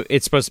right.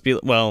 It's supposed to be,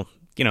 well,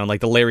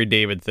 like the Larry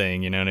David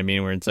thing, you know what I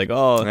mean? Where it's like,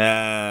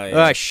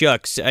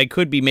 shucks, I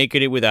could be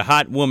making it with a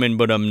hot woman,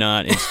 but I'm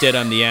not. Instead,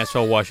 I'm the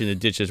asshole washing the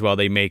dishes while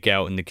they make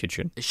out in the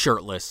kitchen.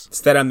 Shirtless.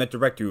 Instead, I'm that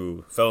director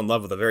who fell in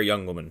love with a very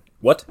young woman.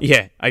 What?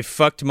 Yeah, I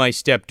fucked my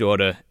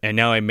stepdaughter, and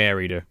now I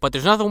married her. But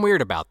there's nothing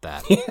weird about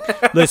that.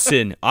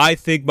 Listen, I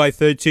think my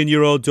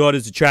 13-year-old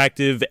daughter's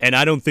attractive, and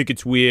I don't think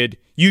it's weird.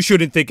 You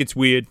shouldn't think it's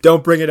weird.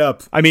 Don't bring it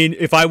up. I mean,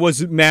 if I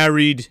wasn't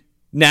married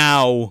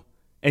now,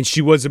 and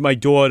she wasn't my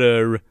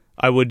daughter,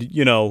 I would,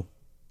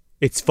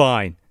 it's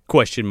fine.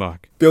 Question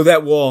mark. Build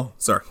that wall.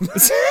 Sorry.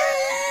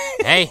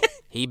 Hey,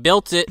 he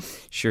built it.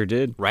 Sure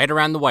did. Right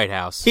around the White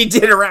House. He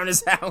did around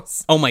his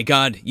house. Oh my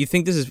God. You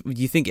think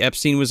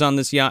Epstein was on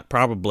this yacht?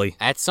 Probably.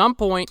 At some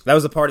point. That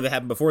was the party that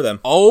happened before them.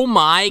 Oh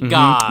my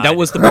God. That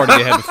was the party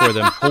they had before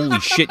them. Holy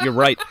shit, you're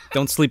right.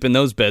 Don't sleep in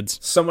those beds.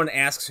 Someone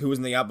asks who was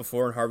in the yacht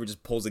before, and Harvey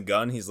just pulls a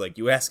gun. He's like,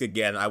 you ask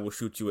again, I will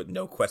shoot you with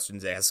no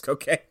questions asked,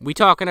 okay? We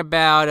talking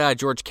about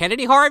George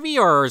Kennedy Harvey,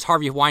 or is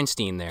Harvey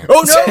Weinstein there?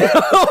 Oh,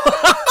 no!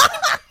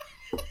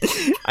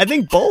 I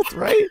think both,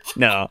 right?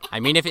 No. I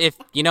mean, if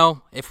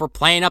we're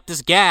playing up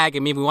this gag, I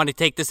mean, we want to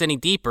take this any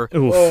deeper.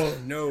 Oof. Oh,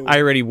 no. I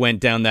already went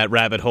down that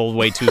rabbit hole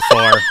way too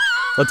far.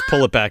 Let's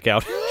pull it back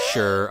out.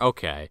 Sure,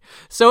 okay.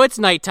 So it's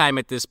nighttime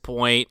at this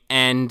point,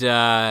 and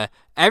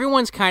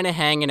everyone's kind of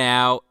hanging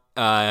out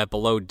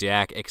below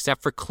deck,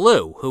 except for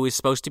Clue, who is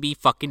supposed to be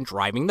fucking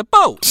driving the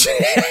boat.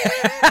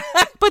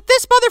 But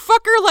this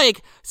motherfucker,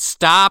 like,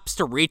 stops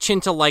to reach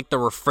into, like, the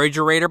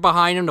refrigerator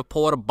behind him to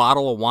pull out a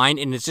bottle of wine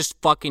and is just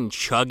fucking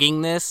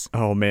chugging this.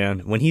 Oh, man.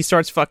 When he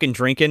starts fucking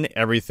drinking,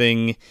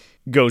 everything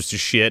goes to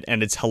shit,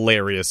 and it's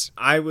hilarious.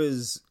 I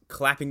was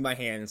clapping my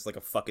hands like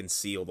a fucking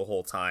seal the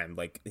whole time.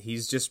 Like,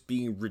 he's just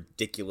being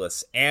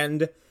ridiculous.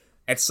 And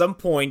at some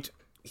point,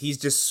 he's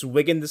just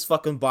swigging this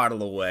fucking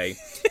bottle away.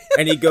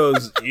 And he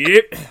goes,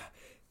 yep,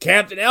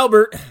 Captain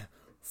Albert,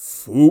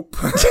 foop.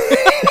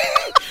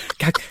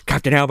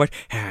 Captain Albert,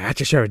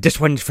 this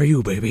one's for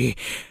you, baby.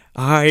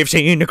 I've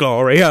seen the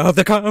glory of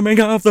the coming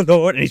of the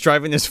Lord. And he's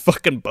driving this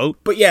fucking boat.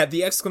 But yeah,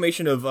 the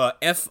exclamation of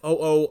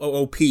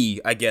F-O-O-O-O-P,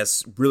 I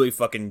guess, really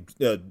fucking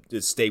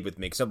stayed with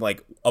me. Because I'm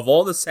like, of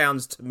all the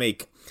sounds to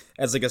make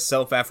as like a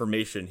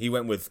self-affirmation, he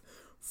went with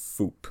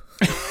foop.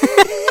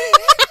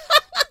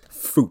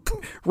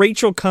 Foop.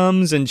 Rachel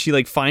comes and she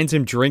like finds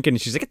him drinking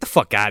and she's like, get the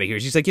fuck out of here.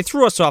 She's like, you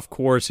threw us off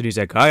course. And he's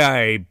like,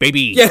 aye,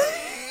 baby. Yeah.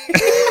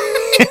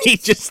 And he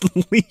just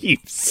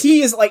leaves.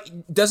 He is like,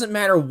 doesn't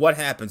matter what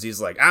happens. He's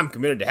like, I'm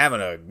committed to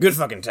having a good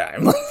fucking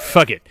time.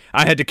 Fuck it.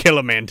 I had to kill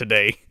a man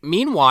today.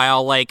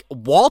 Meanwhile, like,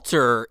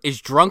 Walter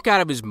is drunk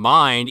out of his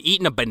mind,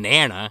 eating a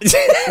banana.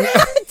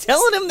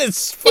 Telling him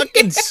this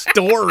fucking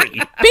story.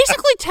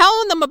 Basically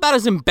telling them about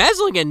his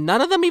embezzling, and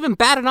none of them even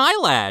bat an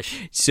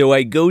eyelash. So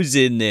I goes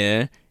in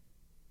there,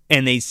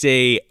 and they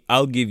say,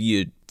 I'll give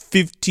you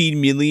 $15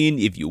 million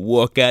if you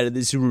walk out of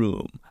this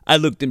room. I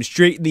looked them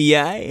straight in the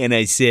eye, and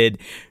I said,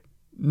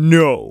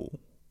 no.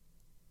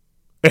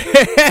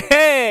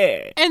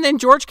 And then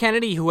George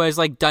Kennedy, who has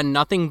like done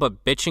nothing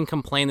but bitch and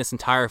complain this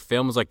entire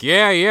film, was like,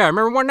 yeah, I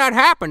remember when that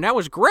happened. That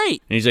was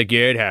great. And he's like,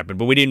 yeah, it happened,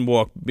 but we didn't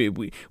walk.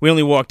 We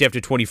only walked after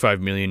 $25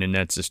 million, and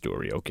that's the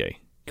story. Okay.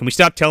 Can we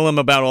stop telling him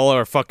about all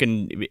our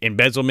fucking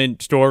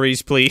embezzlement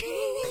stories, please?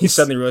 He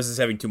suddenly realizes he's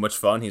having too much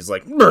fun. He's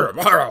like,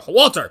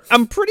 Walter!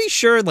 I'm pretty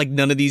sure, like,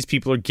 none of these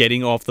people are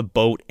getting off the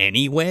boat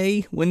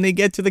anyway when they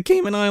get to the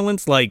Cayman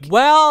Islands. Like,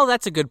 Well,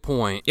 that's a good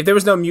point. If there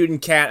was no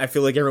mutant cat, I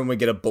feel like everyone would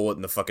get a bullet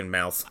in the fucking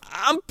mouth.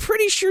 I'm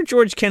pretty sure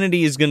George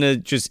Kennedy is gonna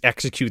just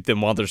execute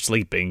them while they're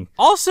sleeping.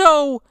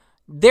 Also,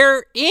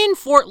 they're in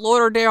Fort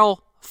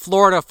Lauderdale,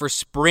 Florida for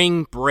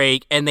spring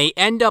break, and they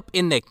end up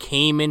in the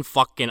Cayman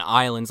fucking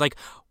Islands. Like,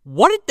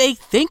 what did they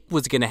think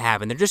was going to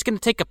happen? They're just going to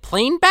take a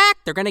plane back?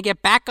 They're going to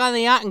get back on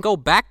the yacht and go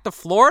back to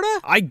Florida?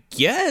 I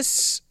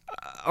guess.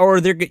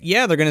 Or they're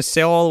gonna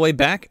sail all the way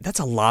back. That's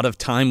a lot of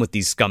time with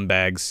these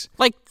scumbags.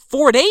 Like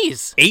 4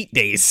 days. 8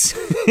 days.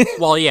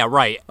 Well, yeah,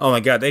 right. Oh my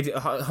god,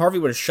 Harvey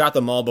would have shot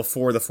them all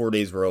before the 4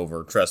 days were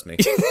over, trust me.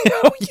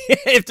 Oh yeah,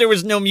 if there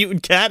was no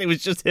mutant cat, it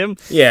was just him.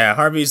 Yeah,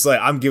 Harvey's like,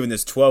 I'm giving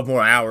this 12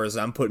 more hours,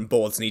 I'm putting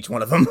bullets in each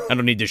one of them. I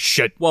don't need this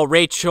shit. Well,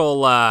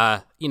 Rachel,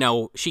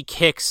 she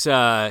kicks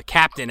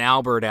Captain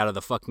Albert out of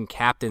the fucking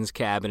captain's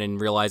cabin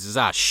and realizes,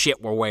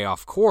 shit, we're way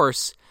off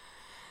course.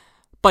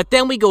 But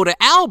then we go to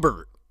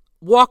Albert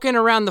walking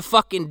around the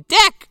fucking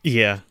deck.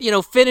 Yeah.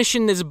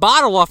 Finishing this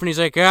bottle off, and he's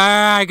like,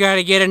 I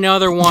gotta get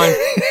another one.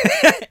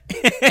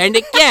 And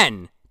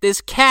again, this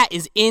cat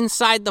is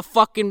inside the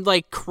fucking,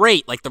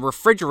 crate, the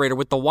refrigerator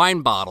with the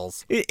wine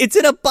bottles. It's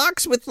in a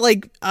box with,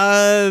 life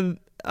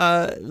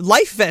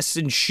vests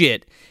and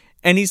shit.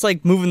 And he's,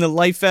 moving the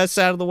life vests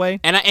out of the way.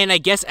 And I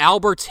guess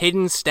Albert's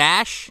hidden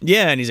stash?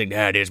 Yeah, and he's like,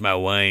 there's my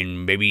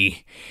wine,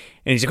 baby.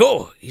 And he's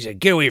like,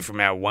 get away from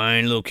that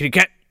wine, little kitty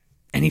cat.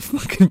 And he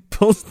fucking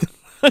pulls the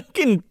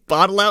fucking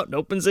bottle out and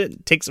opens it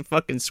and takes a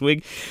fucking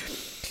swig.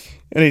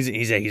 And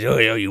he's like,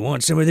 oh, you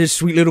want some of this,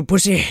 sweet little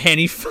pussy? And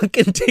he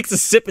fucking takes a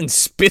sip and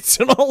spits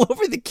it all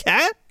over the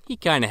cat. He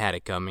kind of had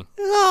it coming.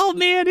 Oh,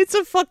 man, it's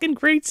a fucking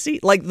great scene.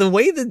 Like, the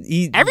way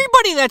that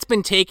Everybody that's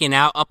been taken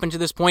out up until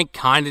this point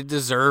kind of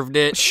deserved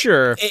it.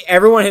 Sure.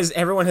 Everyone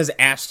has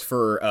asked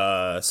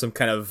for some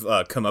kind of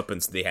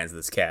comeuppance at the hands of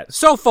this cat.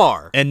 So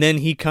far. And then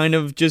he kind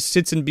of just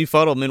sits in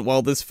befuddlement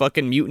while this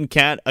fucking mutant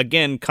cat,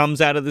 again,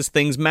 comes out of this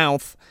thing's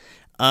mouth.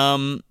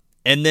 And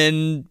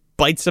then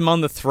bites him on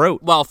the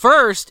throat. Well,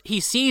 first, he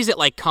sees it,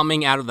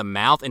 coming out of the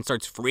mouth and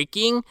starts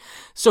freaking,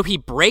 so he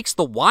breaks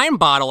the wine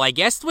bottle, I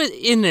guess,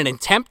 in an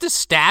attempt to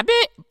stab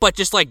it, but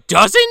just,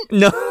 doesn't?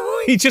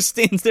 No, he just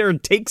stands there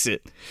and takes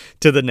it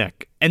to the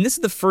neck. And this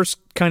is the first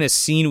kind of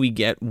scene we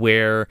get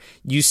where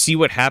you see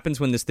what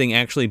happens when this thing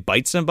actually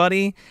bites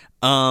somebody.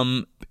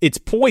 It's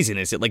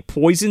poisonous. It,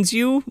 poisons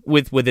you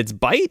with its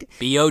bite.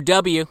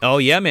 B-O-W. Oh,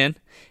 yeah, man.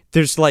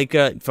 There's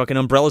fucking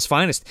Umbrella's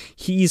finest.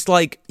 He's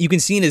you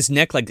can see in his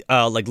neck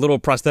little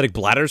prosthetic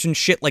bladders and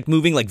shit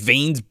moving,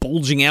 veins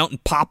bulging out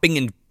and popping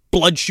and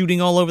blood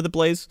shooting all over the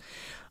place.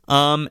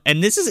 And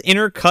this is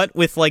intercut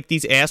with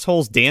these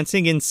assholes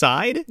dancing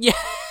inside. Yeah.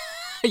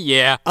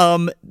 Yeah.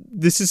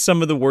 This is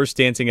some of the worst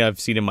dancing I've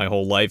seen in my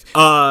whole life.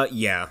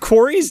 Yeah.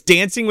 Corey's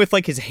dancing with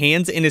his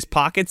hands in his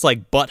pockets,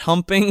 butt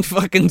humping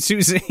fucking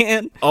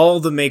Suzanne.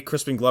 All the Make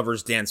Crispin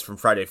Glover's dance from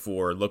Friday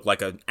 4 look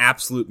like an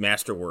absolute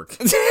masterwork.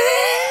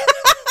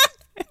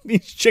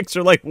 These chicks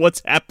are like,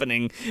 what's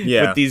happening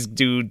with these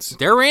dudes?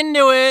 They're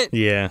into it.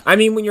 Yeah. I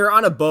mean, when you're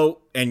on a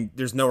boat and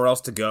there's nowhere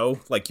else to go,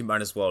 you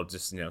might as well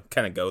just,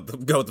 kind of go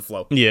with the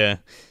flow. Yeah.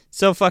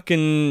 So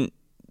fucking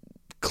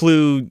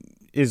Clue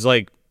is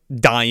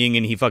dying,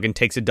 and he fucking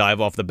takes a dive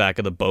off the back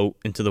of the boat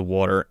into the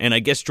water. And I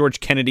guess George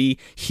Kennedy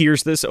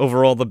hears this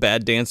over all the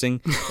bad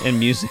dancing and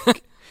music.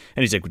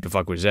 And he's like, what the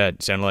fuck was that?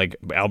 It sounded like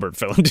Albert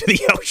fell into the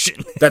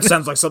ocean. That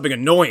sounds like something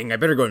annoying. I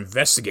better go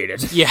investigate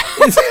it. Yeah.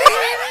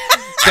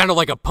 Sounded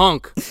like a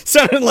punk.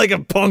 Sounded like a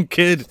punk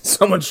kid.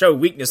 Someone show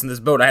weakness in this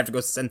boat. I have to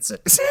go sense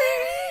it.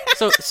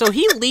 So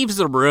he leaves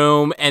the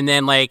room and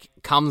then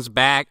comes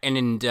back, and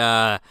in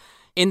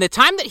the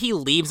time that he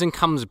leaves and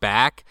comes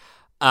back,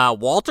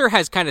 Walter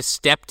has kind of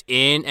stepped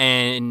in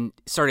and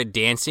started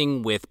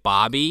dancing with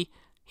Bobby.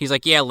 He's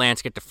like, yeah,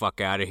 Lance, get the fuck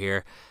out of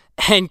here.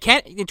 And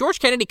George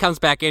Kennedy comes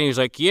back in and he's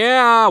like,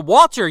 yeah,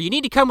 Walter, you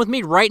need to come with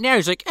me right now.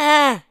 He's like,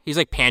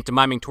 He's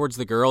pantomiming towards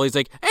the girl. He's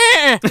like,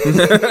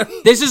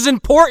 this is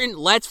important.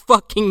 Let's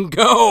fucking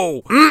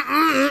go.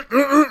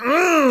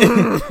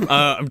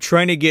 I'm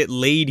trying to get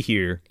laid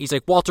here. He's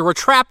like, Walter, we're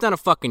trapped on a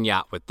fucking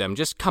yacht with them.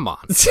 Just come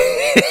on.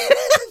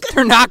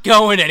 They're not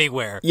going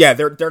anywhere. Yeah,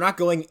 they're not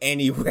going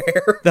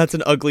anywhere. That's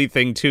an ugly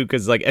thing, too,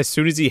 because, as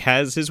soon as he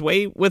has his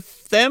way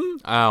with them...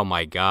 Oh,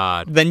 my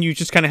God. Then you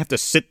just kind of have to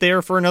sit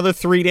there for another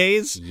 3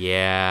 days?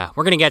 Yeah.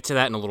 We're going to get to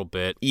that in a little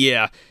bit.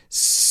 Yeah.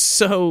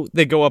 So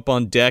they go up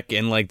on deck,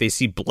 and, they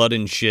see blood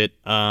and shit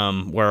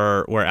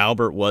where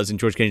Albert was, and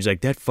George Kennedy's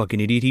like, that fucking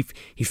idiot,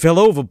 he fell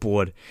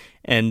overboard.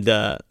 And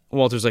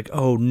Walter's like,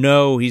 oh,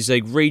 no. He's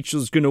like,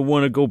 Rachel's going to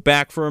want to go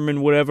back for him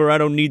and whatever. I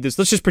don't need this.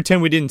 Let's just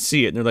pretend we didn't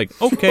see it. And they're like,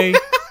 okay.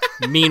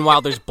 Meanwhile,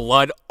 there's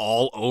blood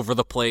all over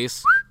the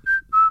place.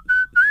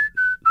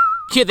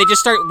 Yeah, they just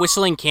start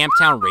whistling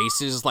Camptown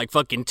Races like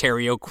fucking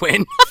Terry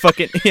O'Quinn.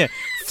 Fucking, yeah.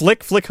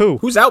 Flick who?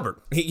 Who's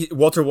Albert?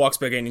 Walter walks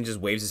back in and just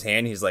waves his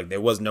hand. He's like, there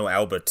was no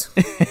Albert.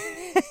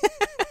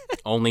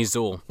 Only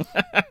Zool.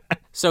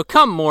 So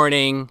come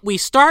morning, we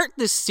start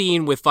this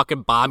scene with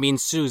fucking Bobby and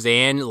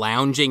Suzanne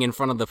lounging in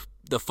front of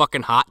the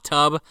fucking hot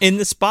tub. In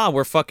the spa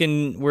where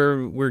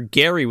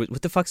Gary,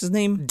 what the fuck's his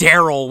name?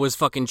 Daryl was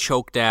fucking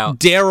choked out.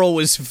 Daryl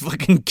was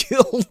fucking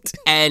killed.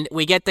 And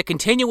we get the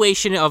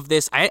continuation of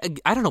this, I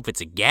don't know if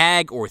it's a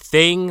gag or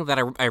thing that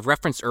I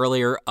referenced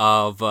earlier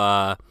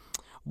of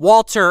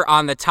Walter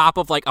on the top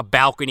of like a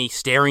balcony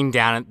staring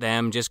down at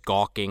them, just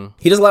gawking.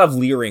 He does a lot of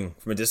leering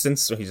from a distance,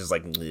 so he's just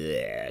like,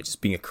 "Bleh," just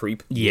being a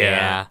creep.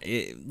 Yeah.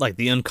 Like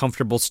the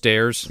uncomfortable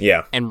stares.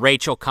 Yeah. And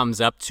Rachel comes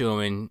up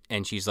to him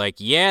and she's like,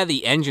 yeah,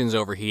 the engine's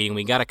overheating.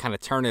 We got to kind of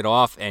turn it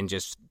off and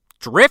just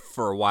drift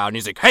for a while. And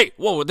he's like, hey,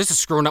 whoa, this is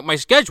screwing up my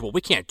schedule.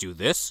 We can't do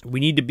this. We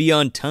need to be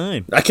on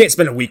time. I can't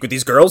spend a week with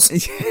these girls.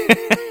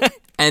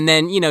 And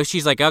then,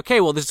 she's like, okay,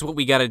 well, this is what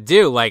we got to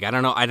do. Like, I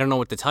don't know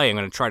what to tell you. I'm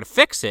going to try to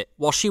fix it.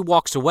 While she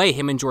walks away,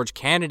 him and George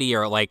Kennedy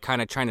are like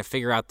kind of trying to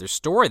figure out their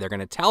story. They're going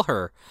to tell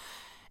her.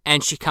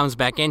 And she comes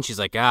back in. She's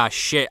like,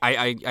 shit,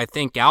 I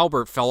think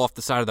Albert fell off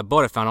the side of the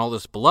boat. I found all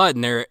this blood.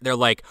 And they're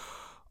like,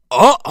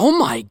 oh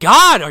my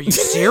God, are you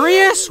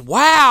serious?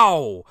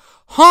 Wow.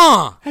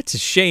 Huh. That's a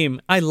shame.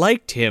 I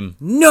liked him.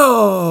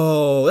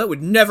 No, that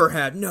would never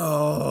happen.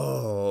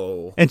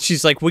 No. And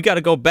she's like, we got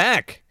to go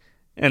back.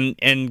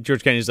 And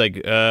George Kennedy's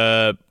like,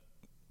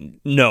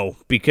 no,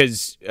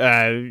 because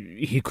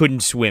he couldn't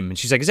swim. And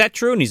she's like, is that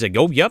true? And he's like,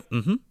 oh, yep,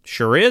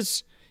 sure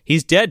is.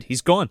 He's dead.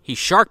 He's gone. He's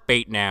shark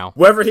bait now.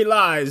 Wherever he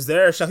lies,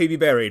 there shall he be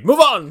buried. Move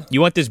on!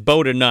 You want this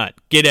boat or not?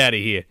 Get out of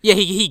here. Yeah,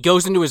 he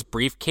goes into his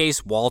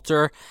briefcase,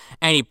 Walter,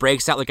 and he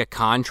breaks out like a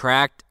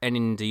contract,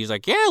 and he's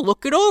like, yeah,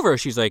 look it over.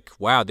 She's like,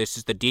 wow, this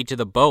is the deed to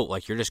the boat.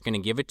 Like, you're just going to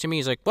give it to me?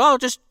 He's like, well,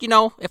 just,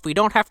 if we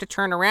don't have to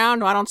turn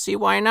around, I don't see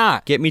why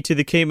not. Get me to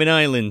the Cayman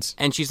Islands.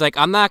 And she's like,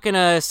 I'm not going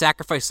to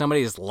sacrifice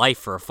somebody's life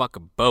for a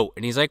fucking boat.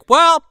 And he's like,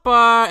 well,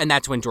 and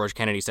that's when George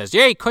Kennedy says,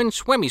 yeah, he couldn't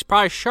swim. He's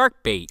probably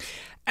shark bait.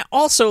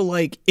 Also,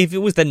 like, if it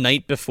was the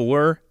night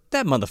before,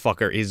 that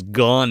motherfucker is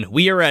gone.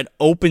 We are at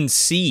open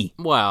sea.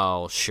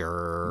 Well,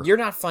 sure. You're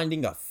not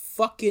finding a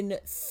fucking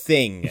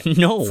thing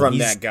No, from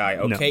that guy,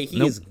 okay?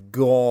 He is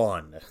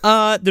gone.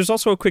 There's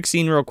also a quick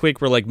scene real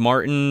quick where, like,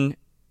 Martin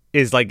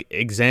is, like,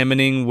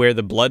 examining where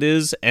the blood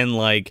is and,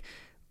 like,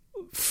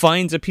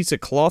 finds a piece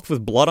of cloth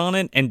with blood on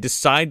it and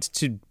decides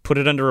to put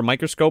it under a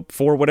microscope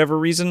for whatever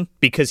reason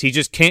because he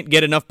just can't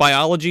get enough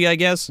biology, I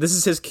guess. This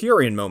is his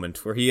Curian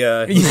moment where he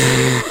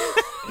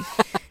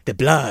The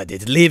blood,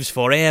 it lives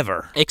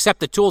forever. Except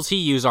the tools he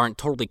uses aren't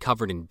totally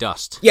covered in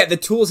dust. Yeah, the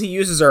tools he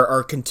uses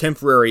are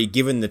contemporary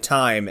given the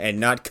time and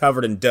not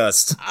covered in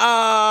dust.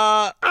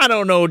 I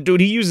don't know,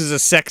 dude. He uses a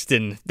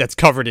sextant that's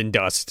covered in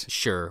dust.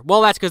 Sure.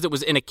 Well, that's because it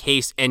was in a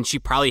case and she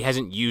probably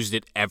hasn't used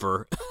it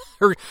ever.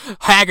 Her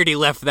Haggerty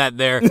left that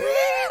there.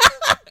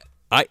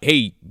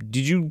 Hey,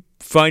 did you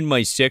find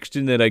my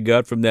sextant that I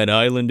got from that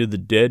island of the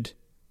dead?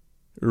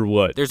 Or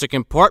what? There's a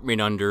compartment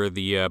under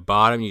the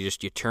bottom. You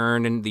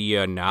turn in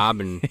the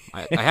knob, and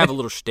I have a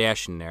little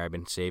stash in there I've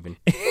been saving.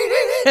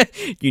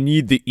 You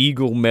need the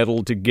eagle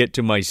medal to get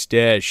to my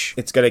stash.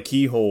 It's got a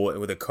keyhole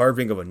with a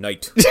carving of a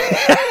knight.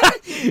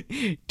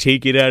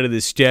 Take it out of the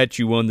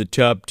statue on the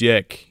top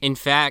deck. In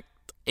fact,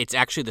 it's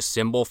actually the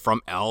symbol from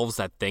Elves,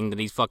 that thing that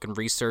he fucking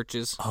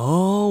researches.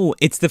 Oh,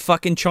 it's the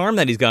fucking charm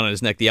that he's got on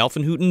his neck, the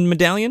Alfenhouten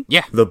medallion?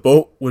 Yeah. The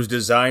boat was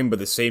designed by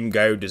the same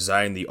guy who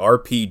designed the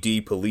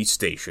RPD police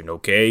station,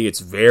 okay?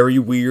 It's very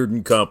weird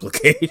and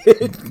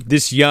complicated.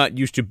 This yacht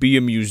used to be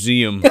a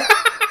museum.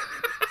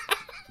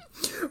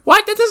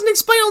 What? That doesn't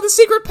explain all the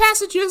secret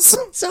passages.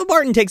 So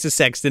Martin takes a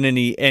sextant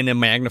and a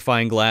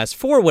magnifying glass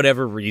for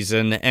whatever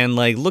reason and,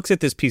 like, looks at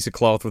this piece of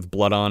cloth with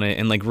blood on it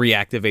and, like,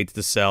 reactivates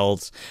the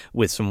cells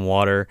with some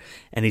water.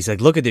 And he's like,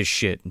 look at this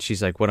shit. And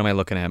she's like, what am I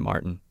looking at,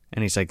 Martin?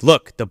 And he's like,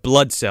 look, the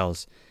blood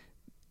cells.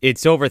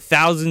 It's over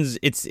thousands.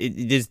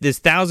 There's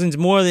thousands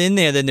more in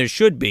there than there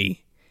should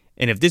be.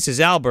 And if this is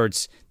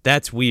Albert's,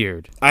 that's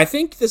weird. I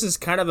think this is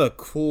kind of a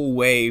cool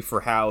way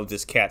for how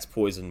this cat's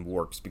poison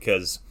works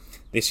because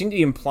they seem to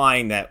be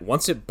implying that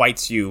once it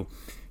bites you,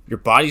 your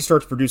body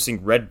starts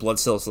producing red blood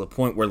cells to the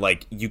point where,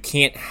 like, you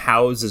can't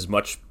house as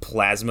much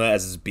plasma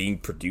as is being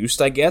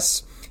produced, I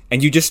guess,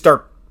 and you just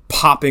start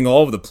popping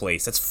all over the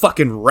place. That's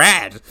fucking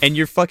rad. And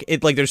you're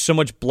like, there's so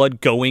much blood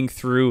going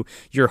through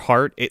your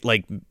heart,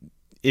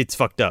 it's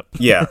fucked up.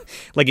 Yeah.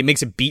 Like, it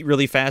makes it beat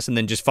really fast and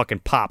then just fucking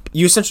pop.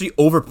 You essentially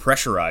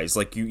overpressurize.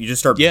 Like, you just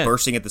start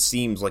bursting at the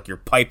seams like your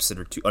pipes that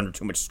are under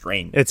too much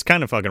strain. It's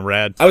kind of fucking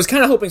rad. I was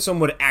kind of hoping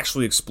someone would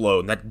actually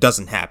explode, and that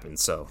doesn't happen,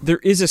 so. There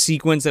is a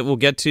sequence that we'll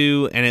get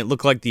to, and it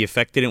looked like the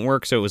effect didn't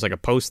work, so it was like a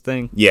post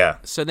thing. Yeah.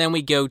 So then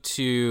we go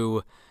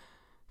to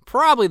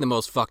probably the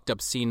most fucked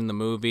up scene in the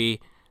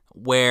movie,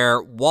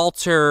 where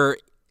Walter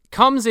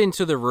comes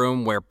into the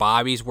room where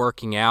Bobby's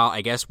working out,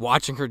 I guess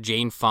watching her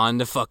Jane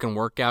Fonda fucking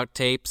workout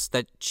tapes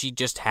that she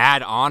just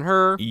had on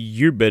her.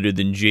 You're better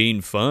than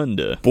Jane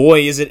Fonda.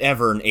 Boy, is it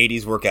ever an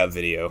 80s workout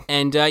video.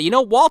 And,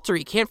 Walter,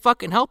 he can't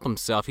fucking help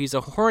himself. He's a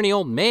horny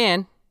old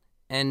man,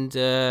 and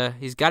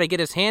he's got to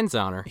get his hands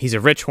on her. He's a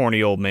rich,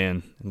 horny old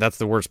man. And that's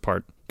the worst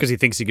part. Because he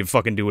thinks he can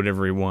fucking do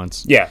whatever he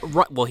wants. Yeah.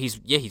 Right, well,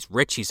 he's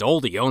rich, he's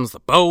old, he owns the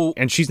boat.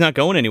 And she's not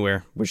going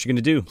anywhere. What's she going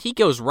to do? He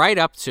goes right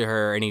up to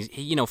her,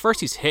 and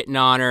first he's hitting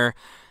on her,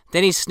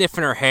 then he's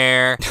sniffing her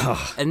hair,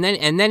 and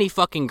then he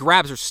fucking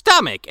grabs her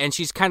stomach, and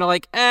she's kind of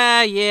like,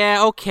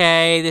 yeah,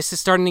 okay, this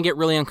is starting to get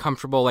really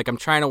uncomfortable, like, I'm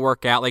trying to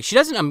work out. Like, she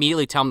doesn't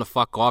immediately tell him to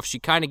fuck off, she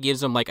kind of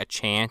gives him, like, a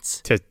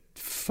chance. To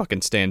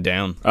fucking stand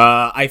down.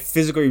 I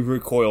physically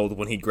recoiled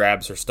when he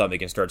grabs her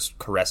stomach and starts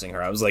caressing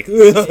her. I was like,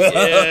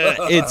 Yeah,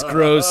 it's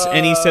gross.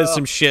 And he says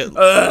some shit.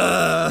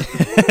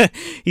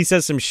 He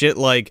says some shit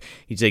like,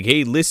 he's like,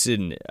 hey,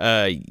 listen,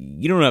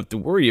 you don't have to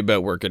worry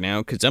about working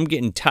out because I'm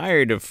getting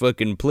tired of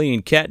fucking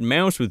playing cat and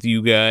mouse with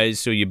you guys,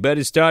 so you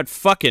better start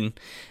fucking.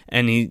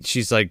 And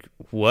she's like,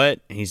 what?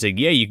 And he's like,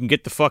 yeah, you can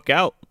get the fuck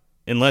out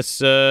unless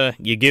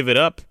you give it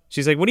up.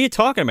 She's like, what are you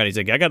talking about? He's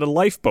like, I got a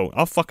lifeboat.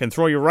 I'll fucking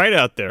throw you right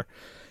out there.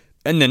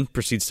 And then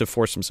proceeds to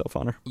force himself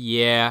on her.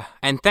 Yeah,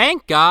 and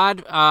thank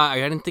God, I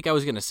didn't think I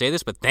was going to say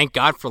this, but thank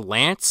God for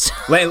Lance.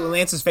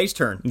 Lance's face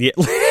turn. Yeah.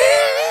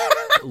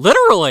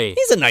 Literally.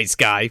 He's a nice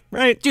guy,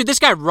 right? Dude, this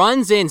guy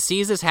runs in,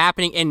 sees this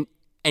happening,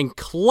 and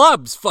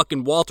clubs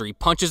fucking Walter. He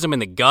punches him in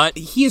the gut.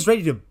 He is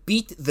ready to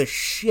beat the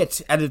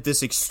shit out of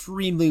this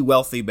extremely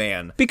wealthy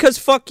man. Because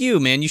fuck you,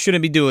 man. You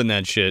shouldn't be doing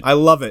that shit. I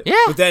love it.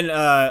 Yeah. But then,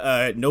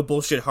 no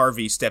bullshit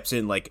Harvey steps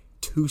in like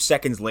 2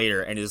 seconds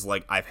later and is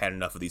like, I've had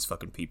enough of these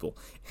fucking people.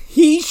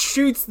 He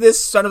shoots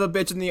this son of a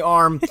bitch in the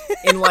arm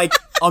in like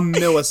a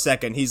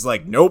millisecond. He's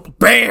like, nope,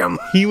 bam!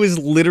 He was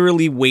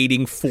literally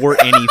waiting for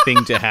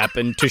anything to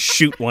happen to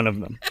shoot one of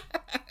them.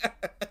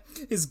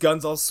 His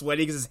gun's all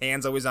sweaty because his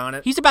hand's always on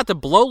it. He's about to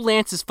blow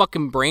Lance's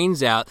fucking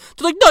brains out.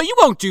 They're like, no, you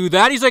won't do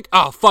that. He's like,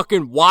 oh,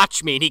 fucking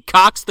watch me. And he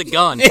cocks the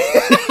gun.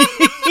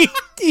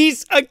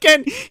 He's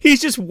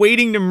just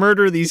waiting to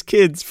murder these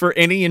kids for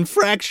any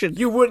infraction.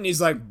 You wouldn't.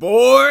 He's like,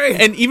 boy!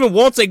 And even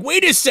Walt's like,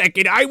 wait a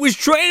second, I was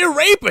trying to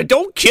rape her,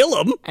 don't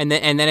kill him. And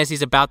then as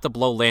he's about to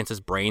blow Lance's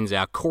brains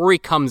out, Corey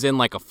comes in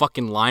like a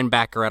fucking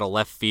linebacker out of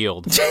left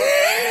field.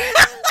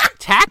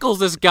 Tackles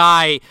this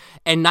guy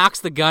and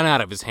knocks the gun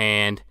out of his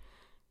hand.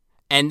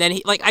 And then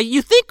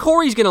you think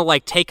Corey's gonna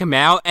like take him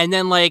out, and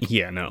then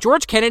yeah, no.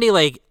 George Kennedy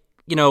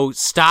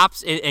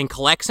stops and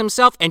collects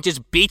himself and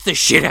just beats the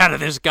shit out of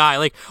this guy.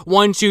 Like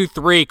 1, 2,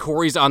 3,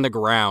 Corey's on the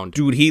ground.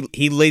 Dude,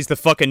 he lays the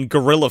fucking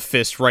gorilla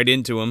fist right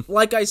into him.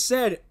 Like I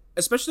said,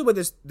 especially when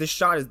this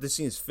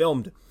scene is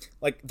filmed,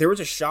 like there was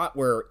a shot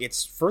where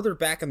it's further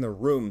back in the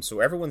room, so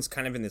everyone's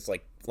kind of in this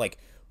like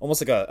almost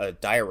like a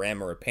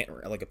diorama or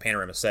like a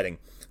panorama setting,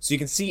 so you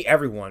can see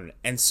everyone,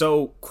 and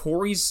so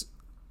Corey's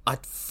a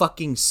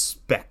fucking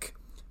speck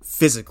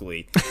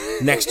physically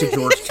next to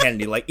George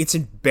Kennedy. Like, it's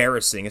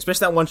embarrassing,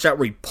 especially that one shot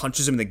where he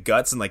punches him in the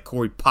guts and like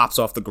Corey pops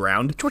off the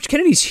ground. George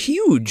Kennedy's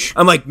huge.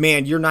 I'm like,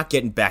 man, you're not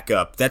getting back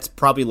up. That's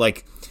probably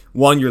like,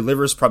 your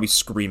liver's probably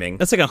screaming.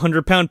 That's like a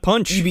 100-pound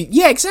punch.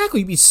 Yeah,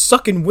 exactly. You'd be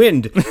sucking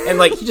wind. And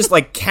like, he just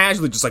like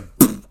casually just like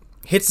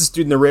hits this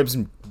dude in the ribs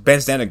and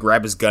bends down to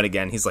grab his gun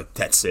again. He's like,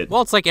 that's it.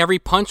 Well, it's like every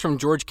punch from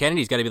George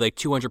Kennedy's got to be like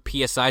 200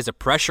 psi's of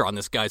pressure on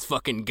this guy's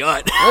fucking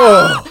gut.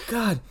 Oh,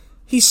 God.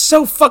 He's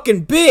so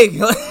fucking big.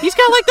 He's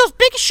got like those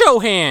big show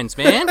hands,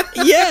 man.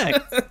 Yeah.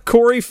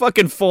 Corey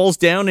fucking falls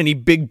down and he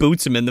big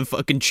boots him in the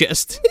fucking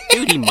chest.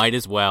 Dude, he might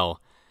as well.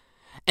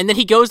 And then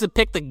he goes to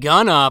pick the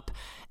gun up,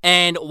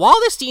 and while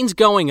this scene's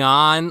going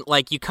on,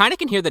 like, you kind of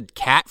can hear the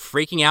cat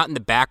freaking out in the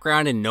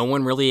background and no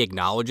one really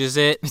acknowledges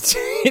it.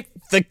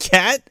 The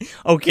cat?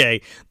 Okay.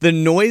 The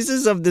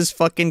noises of this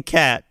fucking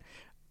cat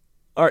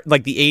are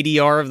like the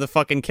ADR of the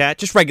fucking cat,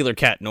 just regular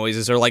cat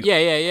noises are like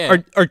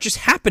are just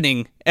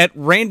happening at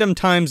random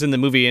times in the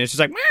movie, and it's just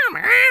like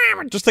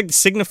just like to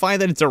signify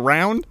that it's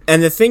around.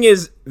 And the thing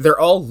is, they're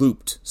all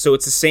looped, so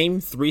it's the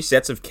same 3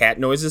 sets of cat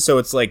noises. So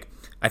it's like,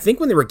 I think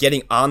when they were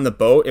getting on the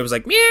boat, it was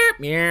like meow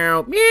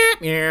meow meow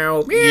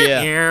meow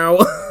meow meow.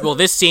 Well,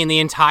 this scene the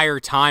entire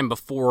time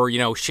before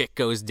shit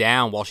goes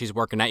down while she's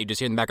working out, you just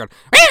hear in the background.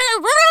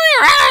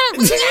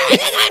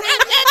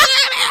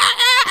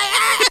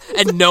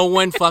 And no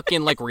one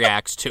fucking like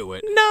reacts to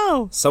it.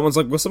 No. Someone's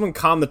like, will someone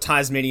calm the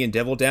Tasmanian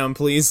devil down,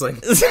 please?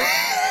 Like,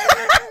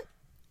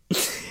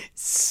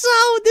 so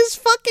this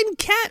fucking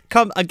cat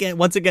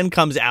once again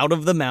comes out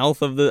of the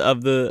mouth of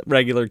the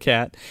regular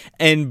cat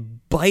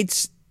and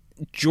bites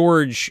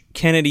George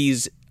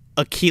Kennedy's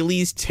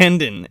Achilles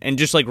tendon and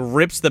just like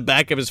rips the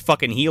back of his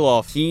fucking heel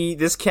off.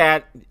 This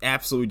cat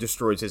absolutely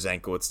destroys his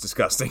ankle. It's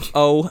disgusting.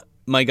 Oh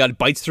my God,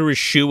 bites through his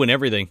shoe and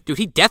everything. Dude,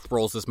 he death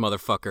rolls this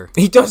motherfucker.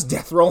 He does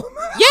death roll.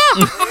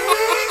 Yeah.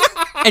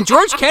 And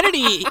George Kennedy,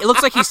 it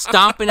looks like he's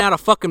stomping out a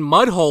fucking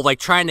mud hole, like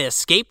trying to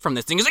escape from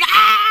this thing. He's like,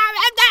 ah!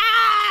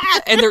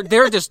 And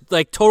they're just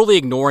like totally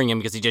ignoring him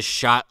because he just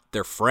shot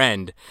their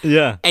friend.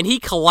 Yeah. And he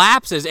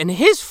collapses, and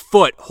his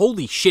foot,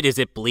 holy shit, is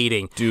it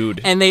bleeding, dude?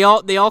 And they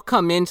all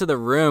come into the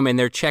room and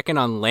they're checking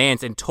on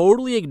Lance and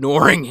totally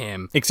ignoring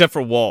him, except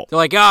for Walt. They're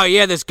like, oh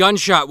yeah, this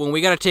gunshot. When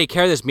we got to take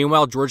care of this.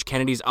 Meanwhile, George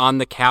Kennedy's on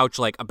the couch,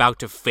 like about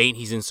to faint.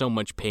 He's in so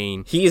much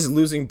pain. He is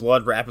losing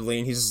blood rapidly,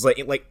 and he's just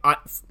like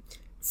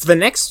for the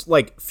next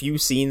like few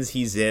scenes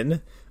he's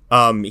in,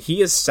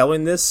 He is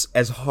selling this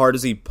as hard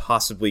as he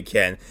possibly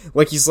can.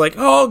 Like, he's like,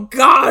 oh,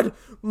 God,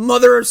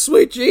 mother of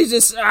sweet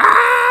Jesus,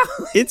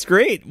 ah! It's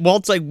great.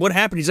 Walt's like, what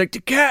happened? He's like, the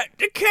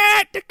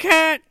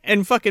cat.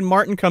 And fucking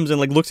Martin comes in,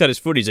 like, looks at his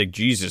foot. He's like,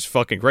 Jesus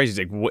fucking Christ. He's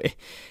like, what?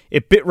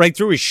 It bit right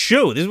through his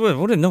shoe.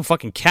 What if no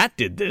fucking cat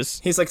did this?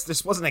 He's like,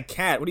 this wasn't a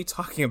cat. What are you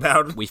talking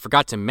about? We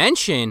forgot to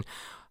mention,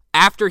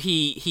 after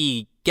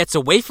he gets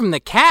away from the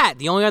cat,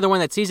 the only other one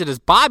that sees it is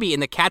Bobby,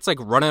 and the cat's like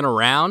running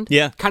around.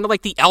 Yeah. Kind of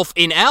like the elf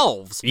in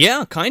Elves.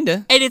 Yeah,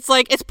 kinda. And it's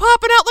like, it's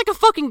popping out like a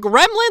fucking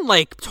gremlin,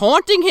 like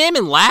taunting him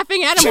and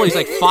laughing at him while he's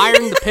like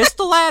firing the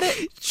pistol at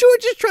it.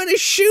 George is trying to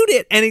shoot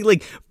it, and he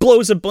like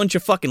blows a bunch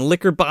of fucking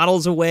liquor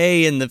bottles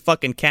away, and the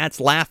fucking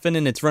cat's laughing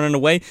and it's running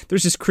away.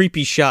 There's this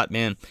creepy shot,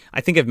 man. I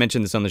think I've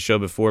mentioned this on the show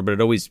before, but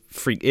it always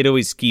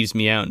skeeves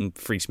me out and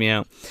freaks me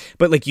out.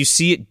 But like, you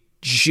see it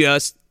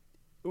just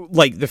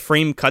like the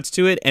frame cuts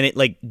to it, and it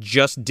like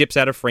just dips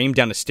out of frame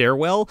down a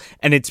stairwell,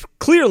 and it's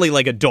clearly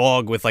like a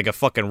dog with like a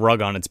fucking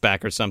rug on its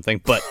back or something,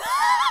 but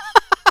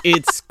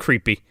it's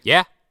creepy.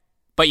 Yeah.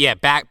 But yeah,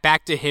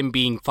 back to him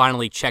being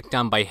finally checked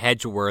on by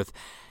Hedgeworth.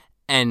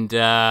 And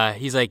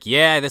he's like,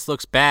 yeah, this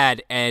looks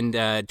bad. And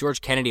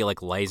George Kennedy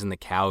like lays on the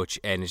couch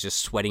and is just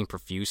sweating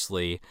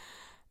profusely.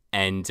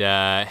 And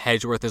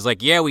Hedgeworth is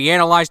like, yeah, we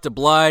analyzed the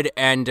blood,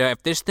 and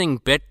if this thing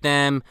bit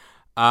them,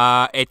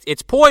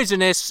 it's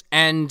poisonous,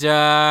 and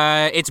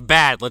it's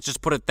bad. Let's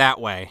just put it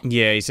that way.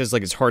 Yeah, he says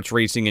like his heart's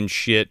racing and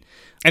shit.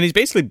 And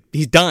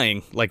he's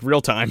dying, like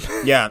real time.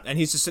 Yeah, and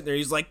he's just sitting there,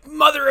 he's like,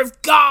 Mother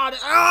of God!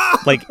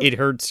 Ah! Like it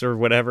hurts or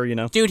whatever, you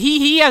know? Dude,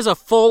 he has a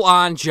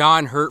full-on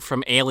John Hurt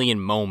from Alien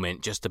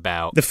moment, just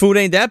about. The food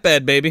ain't that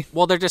bad, baby.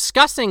 Well, they're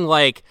discussing,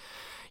 like,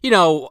 you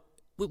know,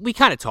 we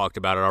kind of talked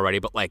about it already,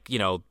 but, like, you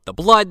know, the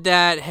blood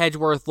that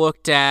Hedgeworth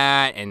looked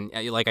at, and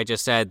like I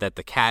just said, that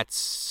the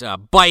cat's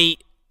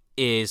bite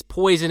is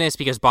poisonous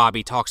because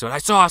Bobby talks about, I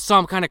saw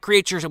some kind of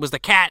creature, it was the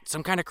cat,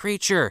 some kind of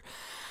creature.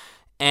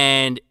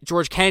 And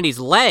George Kennedy's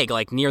leg,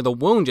 like, near the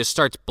wound just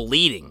starts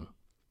bleeding.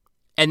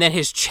 And then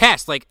his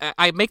chest, like,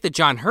 I make the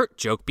John Hurt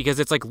joke because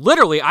it's like,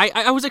 literally,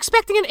 I was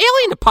expecting an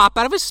alien to pop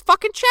out of his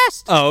fucking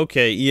chest. Oh,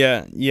 okay,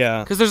 yeah.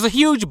 Because there's a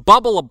huge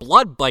bubble of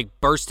blood,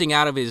 like, bursting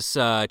out of his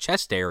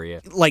chest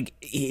area. Like,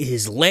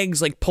 his legs,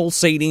 like,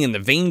 pulsating, and the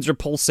veins are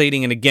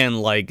pulsating, and again,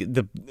 like,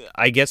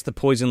 I guess the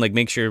poison, like,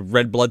 makes your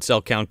red blood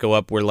cell count go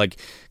up, where,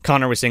 like,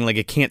 Connor was saying, like,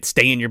 it can't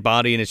stay in your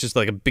body, and it's just,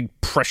 like, a big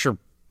pressure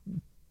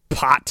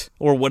pot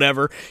or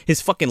whatever.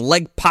 His fucking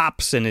leg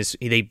pops, and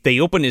they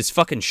open his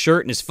fucking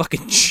shirt, and his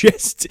fucking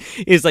chest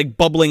is like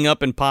bubbling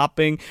up and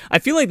popping. I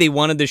feel like they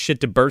wanted this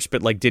shit to burst,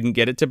 but like didn't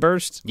get it to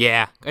burst.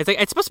 Yeah, I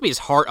think it's supposed to be his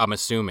heart, I'm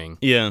assuming.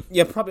 Yeah,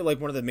 probably like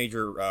one of the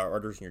major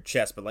arteries in your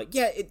chest. But like,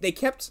 yeah, they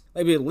kept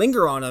maybe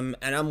linger on him,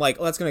 and I'm like,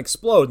 oh, that's gonna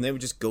explode, and they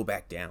would just go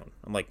back down.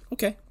 I'm like,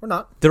 okay, we're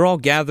not. They're all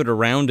gathered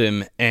around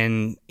him,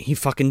 and he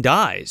fucking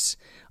dies.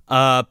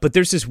 But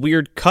there's this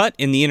weird cut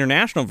in the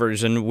international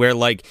version where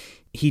like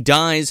he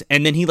dies,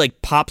 and then he,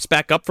 like, pops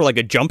back up for, like,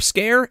 a jump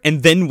scare,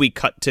 and then we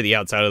cut to the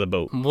outside of the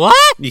boat. What?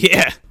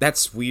 Yeah.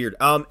 That's weird.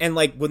 And,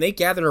 like, when they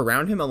gathered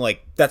around him, I'm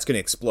like, that's gonna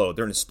explode.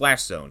 They're in a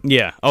splash zone.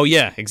 Yeah. Oh,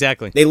 yeah,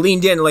 exactly. They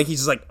leaned in, like,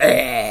 he's just like,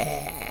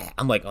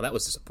 I'm like, oh, that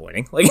was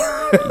disappointing. Like,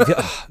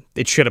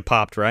 it should have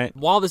popped, right?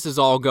 While this is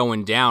all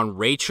going down,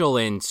 Rachel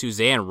and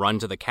Suzanne run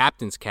to the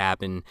captain's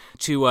cabin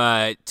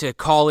to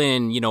call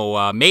in,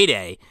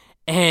 Mayday.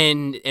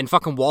 And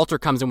fucking Walter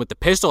comes in with the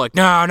pistol, like,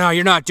 no,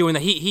 you're not doing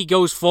that. He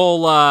goes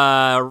full,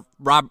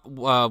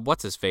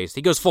 what's his face?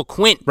 He goes full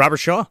Quint. Robert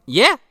Shaw?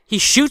 Yeah. He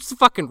shoots the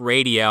fucking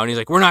radio, and he's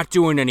like, we're not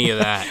doing any of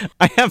that.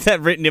 I have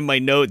that written in my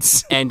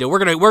notes. And we're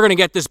gonna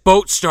get this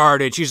boat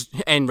started.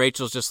 And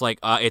Rachel's just like,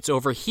 it's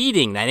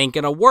overheating. That ain't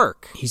gonna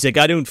work. He's like,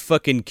 I don't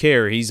fucking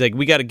care. He's like,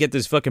 we gotta get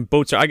this fucking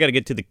boat started. I gotta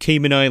get to the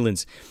Cayman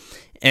Islands.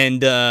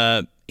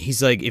 And,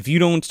 he's like, if you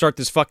don't start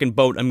this fucking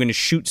boat, I'm going to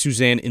shoot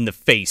Suzanne in the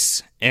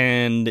face.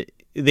 And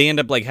they end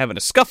up, like, having a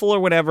scuffle or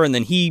whatever, and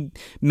then he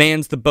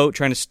mans the boat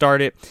trying to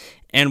start it.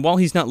 And while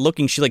he's not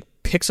looking, she, like,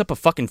 picks up a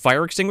fucking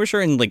fire extinguisher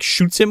and, like,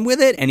 shoots him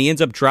with it, and he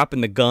ends up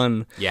dropping the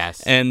gun.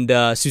 Yes. And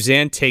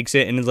Suzanne takes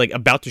it and is, like,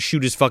 about to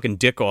shoot his fucking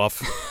dick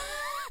off.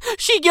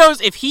 She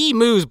goes, if he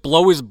moves,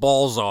 blow his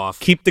balls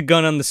off. Keep the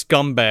gun on the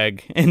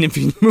scumbag. And if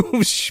he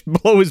moves,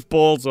 blow his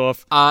balls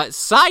off.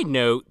 Side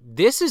note,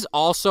 this is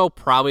also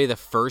probably the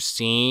first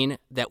scene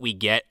that we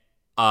get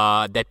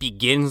that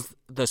begins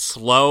the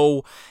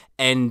slow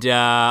and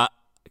kind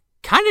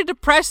of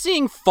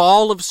depressing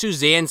fall of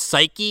Suzanne's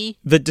psyche.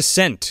 The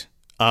descent.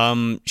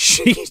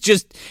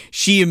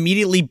 She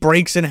immediately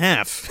breaks in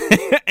half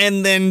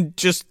and then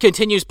just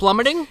continues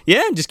plummeting.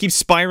 Yeah, just keeps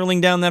spiraling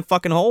down that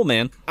fucking hole,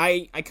 man.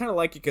 I kind of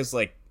like it because,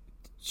 like,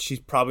 she's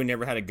probably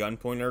never had a gun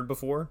pointed at her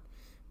before.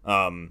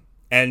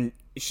 And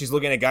she's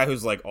looking at a guy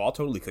who's like, oh, I'll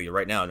totally kill you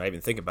right now and not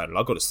even think about it.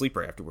 I'll go to sleep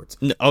right afterwards.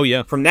 Oh,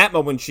 yeah. From that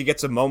moment, she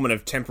gets a moment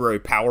of temporary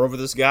power over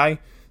this guy.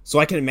 So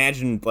I can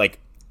imagine, like,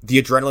 the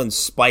adrenaline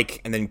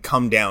spike and then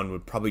come down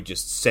would probably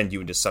just send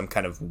you into some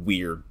kind of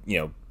weird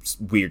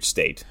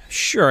state.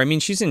 Sure, I mean,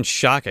 she's in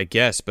shock, I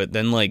guess, but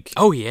then, like...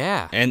 Oh,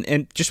 yeah.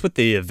 And just with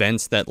the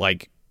events that,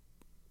 like...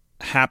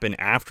 happen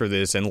after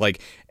this. And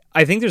like,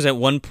 I think there's at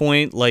one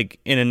point, like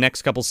in the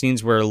next couple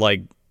scenes where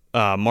like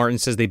Martin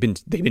says they've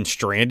been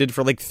stranded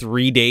for like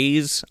 3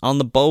 days on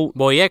the boat.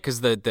 Well, yeah,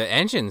 because the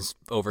engine's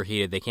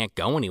overheated. They can't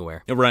go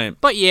anywhere. Right.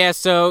 But yeah,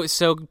 so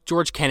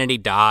George Kennedy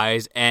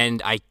dies, and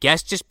I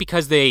guess just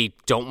because they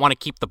don't want to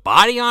keep the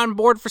body on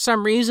board for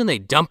some reason, they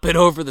dump it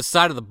over the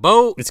side of the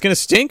boat. It's gonna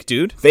stink,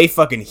 dude. They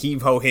fucking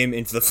heave-ho him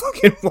into the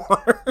fucking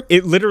water.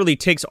 It literally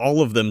takes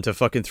all of them to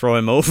fucking throw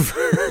him over.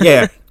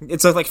 Yeah,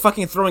 it's like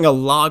fucking throwing a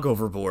log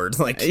overboard.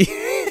 Like,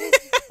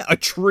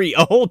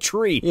 a whole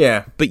tree.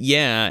 yeah. But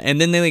yeah, and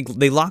then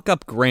they lock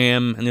up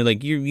Graham, and they're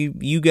like,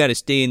 you got to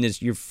stay in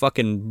your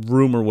fucking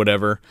room or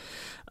whatever.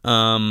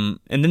 And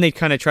then they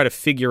kind of try to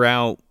figure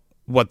out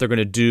what they're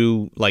gonna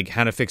do, like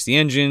how to fix the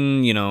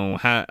engine,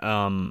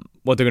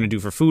 what they're gonna do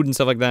for food and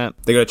stuff like that.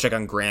 They gotta check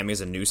on Graham. He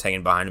has a noose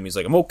hanging behind him. He's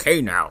like, I'm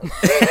okay now.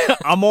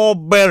 I'm all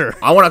better.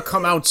 I want to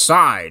come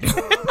outside.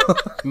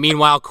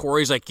 Meanwhile,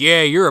 Corey's like,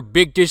 yeah, you're a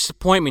big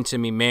disappointment to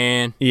me,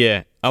 man.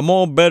 Yeah, I'm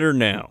all better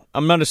now.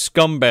 I'm not a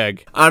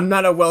scumbag. I'm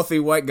not a wealthy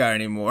white guy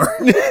anymore.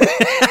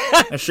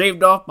 I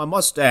shaved off my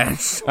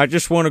mustache. I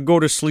just want to go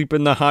to sleep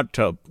in the hot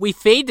tub. We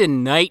fade to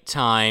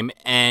nighttime,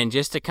 and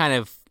just to kind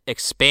of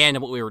expand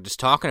on what we were just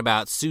talking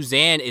about,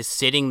 Suzanne is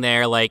sitting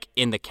there, like,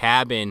 in the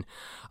cabin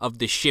of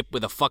the ship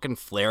with a fucking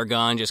flare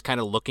gun, just kind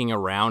of looking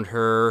around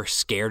her,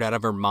 scared out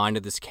of her mind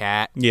of this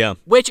cat. Yeah.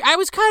 Which I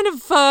was kind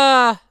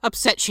of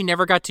upset she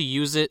never got to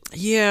use it.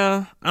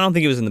 Yeah, I don't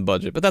think it was in the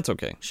budget, but that's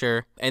okay.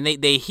 Sure. And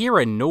they hear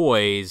a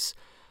noise.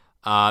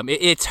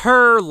 It's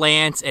her,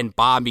 Lance, and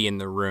Bobby in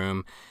the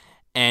room.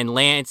 And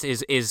Lance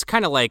is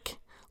kind of like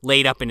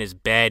laid up in his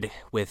bed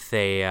with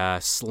a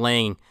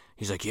sling.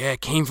 He's like, yeah, it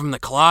came from the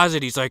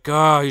closet. He's like,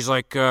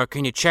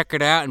 can you check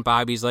it out? And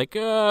Bobby's like,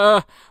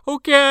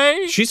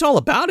 okay. She's all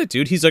about it,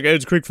 dude. He's like,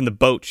 it's Creek from the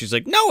boat. She's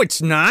like, no,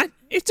 it's not.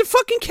 It's a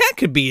fucking cat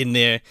could be in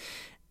there.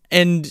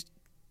 And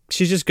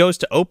she just goes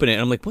to open it.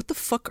 And I'm like, what the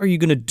fuck are you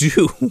going to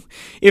do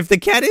if the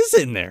cat is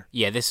in there?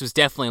 Yeah, this was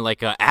definitely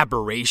like a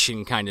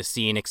aberration kind of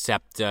scene,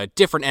 except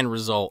different end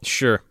result.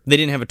 Sure. They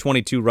didn't have a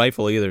 .22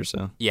 rifle either,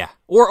 so. Yeah.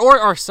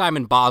 Or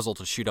Simon Basel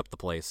to shoot up the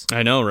place.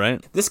 I know,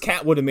 right? This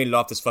cat would have made it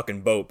off this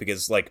fucking boat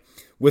because, like,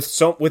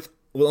 with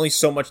only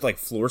so much, like,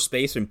 floor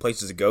space and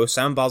places to go,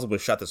 Simon Basel would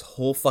have shot this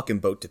whole fucking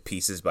boat to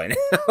pieces by now.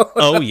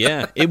 Oh,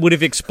 yeah. It would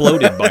have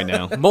exploded by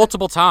now.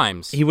 Multiple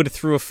times. He would have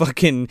threw a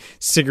fucking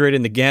cigarette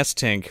in the gas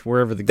tank,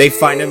 wherever They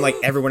find him, like,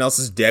 everyone else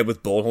is dead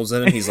with bullet holes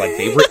in him. He's like,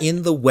 they were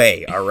in the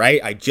way, all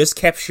right? I just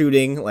kept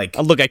shooting, like...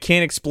 Look, I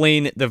can't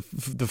explain the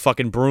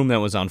fucking broom that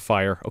was on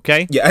fire,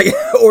 okay? Yeah,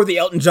 or the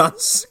Elton John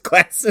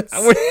glasses.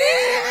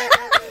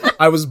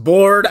 I was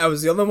bored. I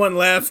was the only one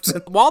left.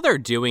 While they're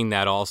doing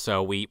that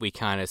also, we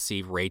kind of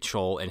see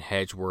Rachel and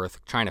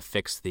Hedgeworth trying to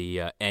fix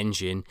the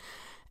engine.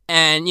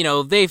 And, you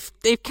know, they've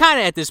kind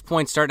of at this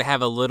point started to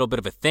have a little bit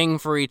of a thing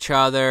for each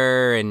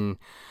other and,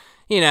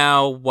 you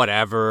know,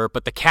 whatever.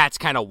 But the cat's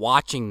kind of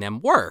watching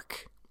them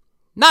work.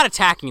 Not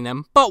attacking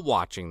them, but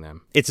watching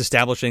them. It's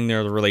establishing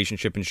their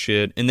relationship and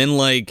shit. And then,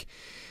 like,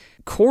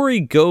 Corey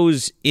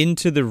goes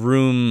into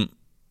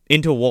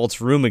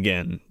Walt's room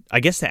again, I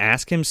guess to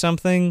ask him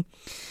something.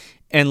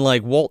 And,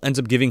 like, Walt ends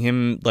up giving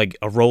him, like,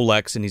 a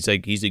Rolex, and he's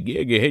like,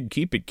 yeah, go ahead,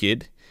 keep it,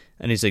 kid.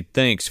 And he's like,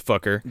 thanks,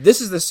 fucker.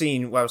 This is the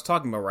scene where I was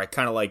talking about where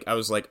I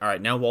was like, all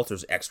right, now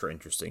Walter's extra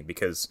interesting,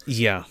 because...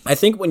 Yeah. I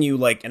think when you,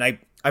 like, and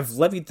I've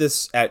levied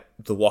this at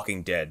The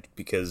Walking Dead,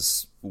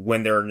 because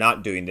when they're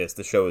not doing this,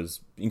 the show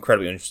is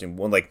incredibly interesting.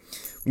 When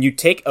you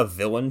take a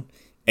villain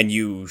and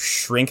you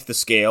shrink the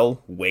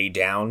scale way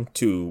down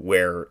to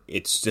where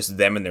it's just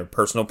them and their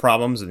personal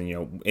problems, and, you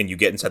know, and you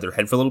get inside their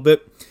head for a little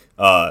bit...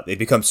 it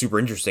becomes super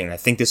interesting, and I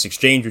think this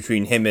exchange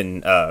between him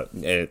and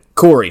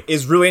Corey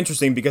is really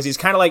interesting because he's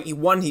kind of like,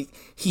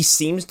 he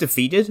seems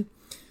defeated,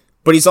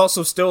 but he's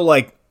also still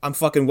like, I'm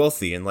fucking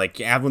wealthy, and like,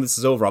 yeah, when this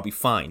is over, I'll be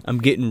fine. I'm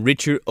getting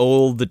richer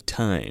all the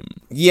time.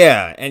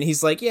 Yeah, and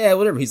he's like, yeah,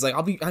 whatever. He's like,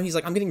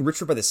 I'm getting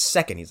richer by the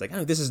second. He's like,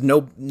 oh, this is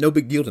no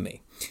big deal to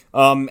me.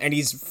 And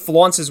he's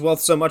flaunts his wealth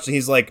so much that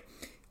he's like,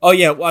 oh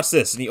yeah, watch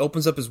this. And he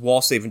opens up his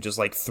wall safe and just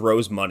like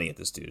throws money at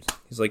this dude.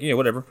 He's like, yeah,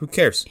 whatever. Who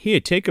cares? Here,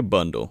 take a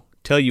bundle.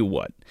 Tell you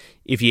what,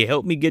 if you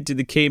help me get to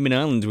the Cayman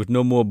Islands with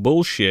no more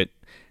bullshit,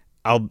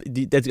 I'm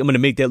going to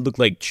make that look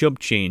like chump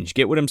change.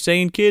 Get what I'm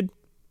saying, kid?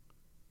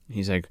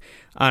 He's like,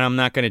 I'm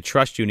not going to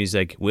trust you. And he's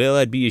like, well,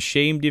 I'd be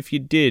ashamed if you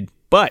did.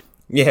 But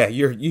yeah,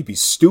 you'd be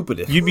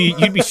stupid. You'd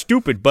be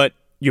stupid, but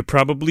you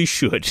probably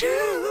should.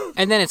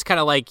 And then it's kind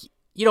of like,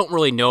 you don't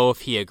really know if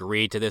he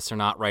agreed to this or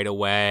not right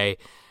away.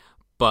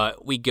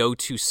 But we go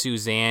to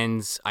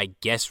Suzanne's, I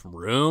guess,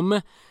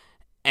 room,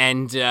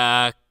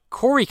 and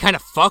Corey kind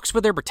of fucks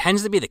with her,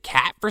 pretends to be the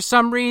cat for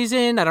some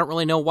reason. I don't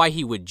really know why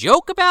he would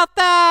joke about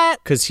that.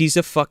 Because he's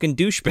a fucking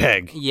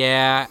douchebag.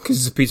 Yeah. Because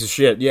he's a piece of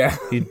shit, yeah.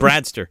 He's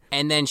Bradster.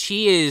 And then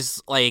she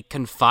is, like,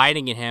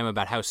 confiding in him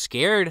about how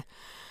scared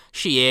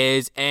She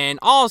is, and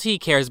all he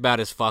cares about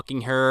is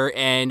fucking her,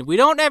 and we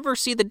don't ever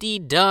see the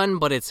deed done,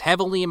 but it's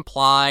heavily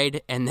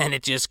implied, and then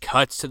it just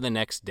cuts to the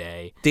next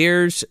day.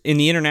 There's, in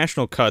the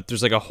international cut,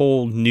 there's like a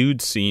whole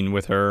nude scene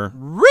with her.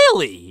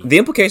 Really? The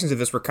implications of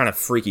this were kind of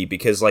freaky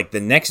because, like, the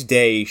next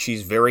day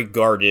she's very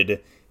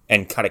guarded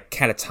and kind of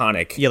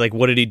catatonic. Yeah, like,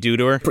 what did he do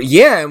to her?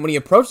 Yeah, and when he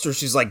approached her,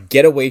 she's like,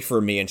 "Get away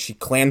from me," and she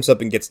clams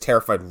up and gets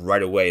terrified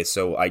right away.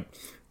 So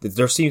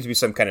there seems to be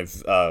some kind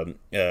of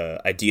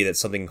idea that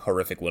something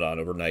horrific went on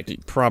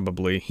overnight.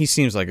 Probably. He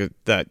seems like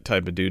that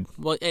type of dude.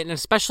 Well, and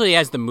especially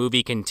as the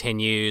movie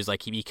continues,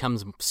 like, he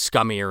becomes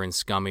scummier and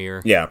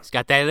scummier. Yeah. He's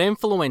got that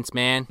influence,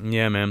 man.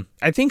 Yeah, man.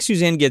 I think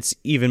Suzanne gets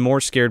even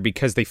more scared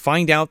because they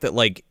find out that,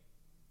 like,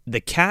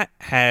 the cat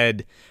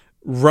had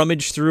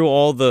rummaged through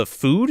all the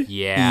food.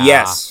 Yeah.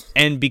 Yes.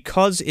 And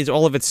because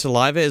all of its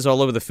saliva is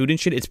all over the food and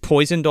shit, it's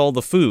poisoned all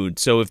the food.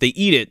 So if they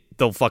eat it,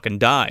 they'll fucking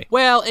die.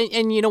 Well,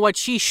 and you know what?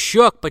 She's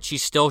shook, but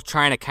she's still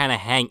trying to kind of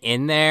hang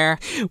in there.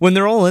 When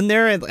they're all in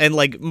there and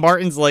like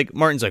Martin's like,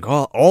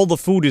 oh, all the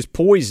food is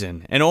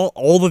poison. And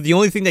the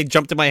only thing that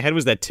jumped in my head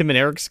was that Tim and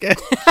Eric sketch.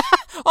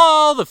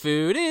 All the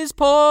food is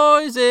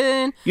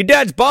poison. Your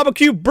dad's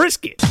barbecue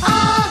brisket.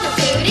 All the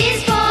food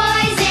is poison.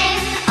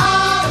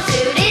 All the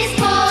food is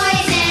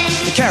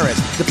poison. The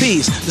carrots, the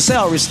peas, the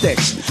celery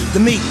sticks, the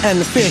meat and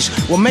the fish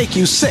will make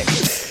you sick.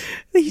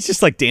 He's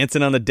just like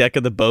dancing on the deck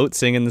of the boat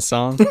singing the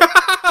song.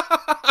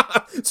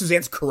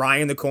 Suzanne's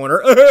crying in the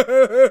corner.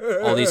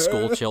 All these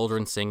school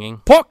children singing.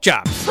 Pork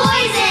chops.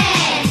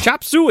 Poison.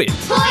 Chop suey.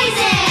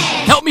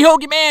 Poison. Help me,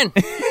 Hoagie Man!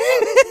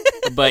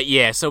 But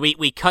yeah, so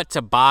we cut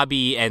to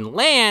Bobby and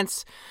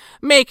Lance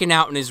making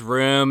out in his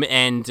room,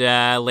 and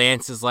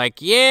Lance is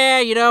like, yeah,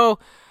 you know,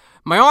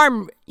 my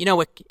arm, you know,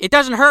 it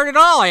doesn't hurt at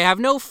all. I have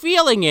no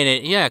feeling in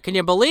it. Yeah, can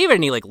you believe it?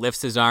 And he, like,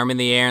 lifts his arm in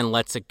the air and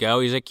lets it go.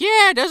 He's like,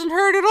 yeah, it doesn't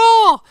hurt at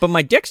all. But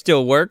my dick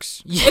still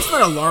works. It's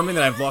not alarming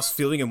that I've lost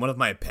feeling in one of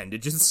my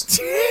appendages.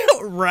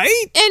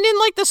 Right? And in,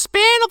 like, the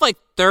span of, like,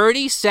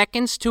 30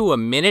 seconds to a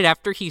minute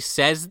after he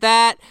says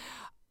that,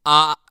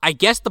 I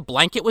guess the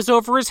blanket was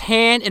over his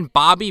hand, and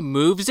Bobby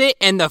moves it,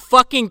 and the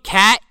fucking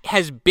cat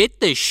has bit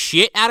the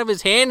shit out of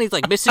his hand, and he's,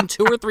 like, missing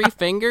 2 or 3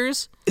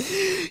 fingers.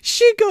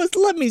 She goes,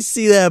 let me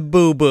see that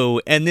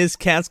boo-boo. And this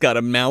cat's got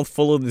a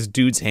mouthful of this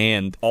dude's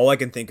hand. All I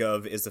can think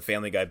of is the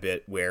Family Guy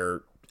bit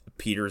where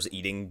Peter's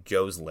eating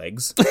Joe's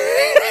legs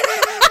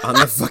on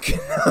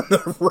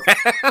the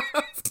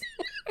raft.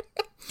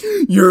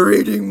 You're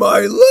eating my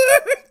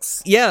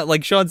legs. Yeah,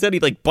 like Sean said, he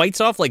like bites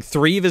off like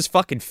 3 of his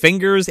fucking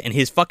fingers and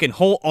his fucking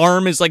whole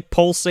arm is like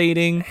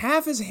pulsating.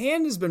 Half his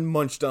hand has been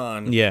munched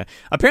on. Yeah.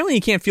 Apparently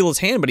he can't feel his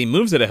hand, but he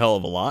moves it a hell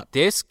of a lot.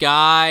 This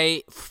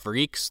guy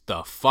freaks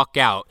the fuck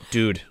out.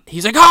 Dude.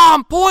 He's like, oh,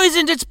 I'm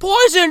poisoned. It's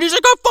poisoned. He's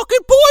like, I'm fucking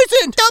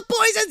poisoned. The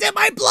poison's in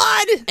my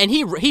blood. And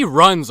he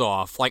runs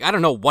off. Like, I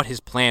don't know what his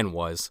plan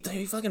was.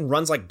 He fucking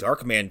runs like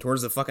Darkman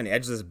towards the fucking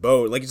edge of this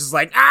boat. Like, he's just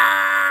like,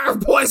 ah,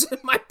 poison in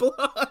my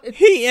blood.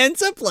 He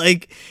ends up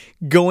like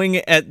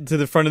going to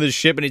the front of the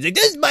ship and he's like,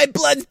 this is my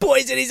blood's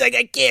poison. He's like,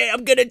 I can't,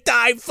 I'm gonna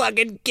die,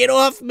 fucking get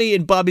off me.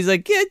 And Bobby's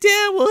like, yeah,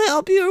 Dad, we'll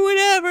help you or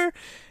whatever.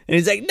 And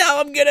he's like, no,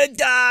 I'm gonna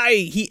die.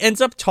 He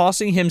ends up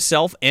tossing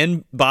himself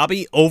and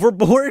Bobby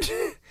overboard.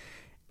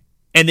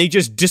 And they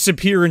just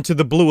disappear into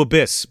the blue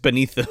abyss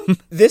beneath them.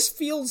 This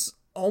feels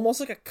almost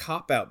like a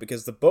cop-out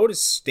because the boat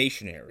is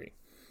stationary.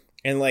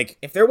 And, like,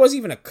 if there was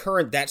even a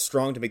current that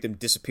strong to make them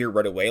disappear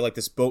right away, like,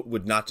 this boat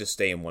would not just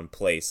stay in one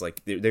place.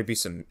 Like, there'd be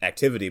some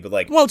activity, but,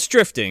 like... Well, it's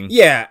drifting.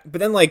 Yeah, but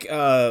then, like,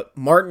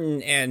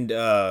 Martin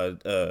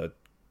and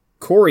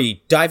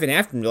Corey dive in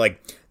after them. They're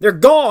like, they're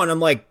gone! I'm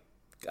like,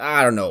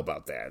 I don't know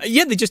about that.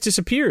 Yeah, they just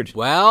disappeared.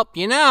 Well,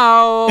 you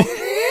know...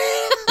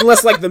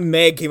 Unless, like, the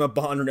Meg came up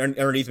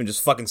underneath him and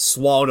just fucking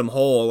swallowed him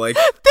whole, like...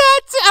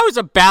 I was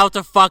about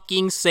to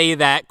fucking say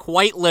that,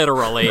 quite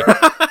literally.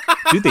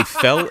 Dude, they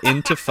fell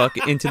into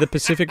the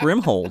Pacific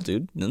Rim hole,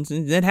 dude.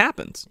 That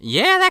happens.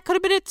 Yeah, that could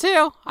have been it,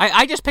 too.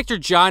 I just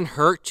pictured John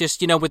Hurt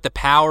just, with the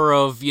power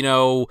of,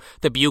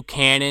 the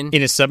Buchanan.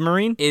 In a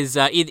submarine? Is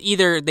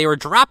either they were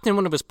dropped in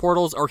one of his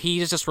portals or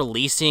he's just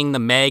releasing the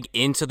Meg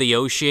into the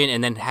ocean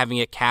and then having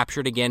it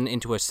captured again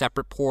into a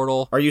separate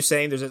portal. Are you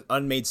saying there's an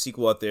unmade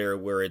sequel out there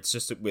where it's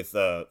just with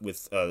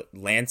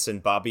Lance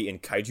and Bobby in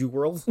Kaiju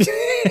World?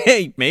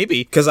 Hey,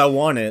 maybe. Because I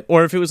want it.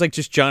 Or if it was like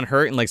just John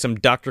Hurt and like some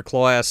Dr.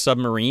 Claw-ass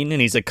submarine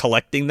and he's like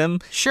collecting them.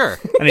 Sure.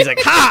 And he's like,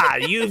 ha,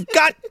 you've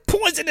got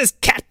poisonous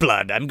cat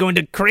blood. I'm going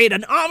to create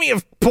an army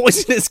of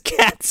poisonous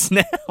cats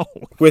now.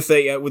 With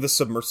a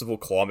submersible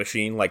claw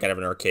machine, like out of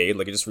an arcade.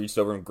 Like it just reached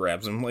over and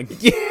grabs him.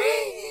 Like, yeah.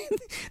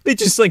 They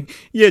just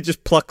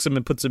just plucks him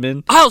and puts him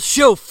in. I'll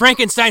show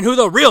Frankenstein who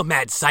the real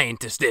mad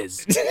scientist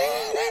is.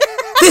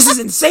 This is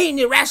insane,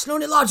 irrational,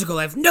 and illogical.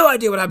 I have no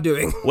idea what I'm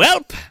doing.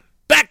 Welp.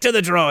 Back to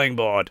the drawing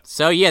board.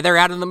 So, yeah, they're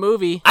out of the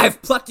movie.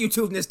 I've plucked you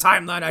two in this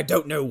timeline. I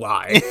don't know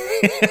why.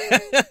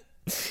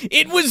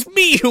 It was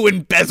me who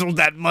embezzled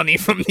that money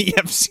from the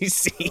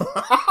FCC.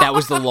 That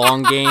was the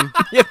long game.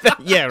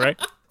 Yeah, right.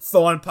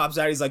 Thawne pops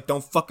out. He's like,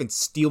 "Don't fucking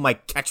steal my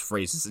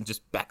catchphrases," and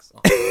just backs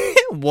off.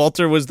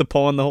 Walter was the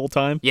pawn the whole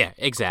time. Yeah,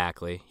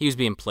 exactly. He was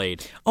being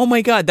played. Oh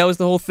my god, that was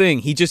the whole thing.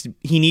 He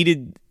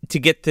needed to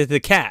get to the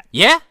cat.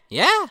 Yeah.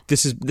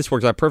 This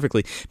works out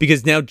perfectly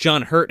because now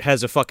John Hurt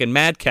has a fucking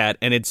mad cat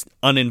and it's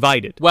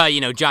uninvited. Well,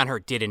 John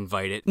Hurt did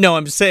invite it. No,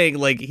 I'm saying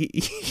like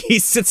he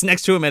sits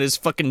next to him at his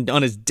fucking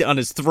on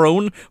his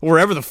throne,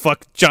 wherever the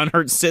fuck John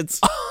Hurt sits.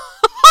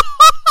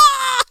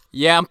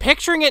 Yeah, I'm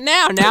picturing it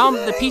now. Now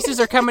the pieces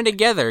are coming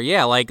together.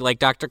 Yeah, like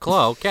Dr.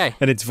 Claw. Okay.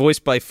 And it's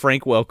voiced by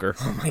Frank Welker.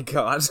 Oh my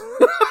god.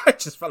 I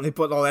just finally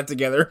put all that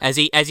together. As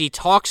he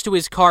talks to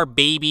his car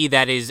baby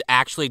that is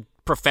actually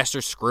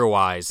Professor Screw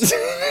Eyes.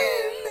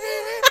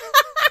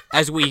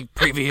 As we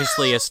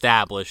previously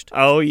established.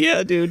 Oh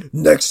yeah, dude.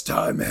 Next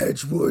time,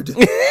 Hedgewood.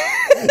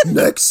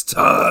 Next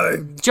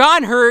time.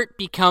 John Hurt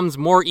becomes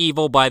more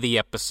evil by the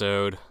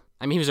episode.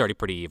 I mean, he was already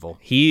pretty evil.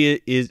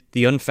 He is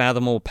the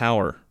unfathomable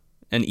power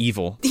and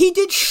evil. He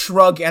did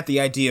shrug at the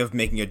idea of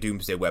making a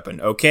doomsday weapon,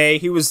 okay?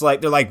 He was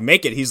like, they're like,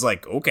 make it. He's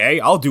like,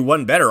 okay, I'll do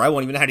one better. I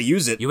won't even know how to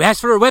use it. You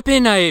asked for a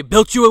weapon, I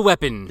built you a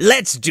weapon.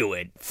 Let's do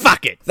it.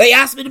 Fuck it. They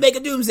asked me to make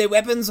a doomsday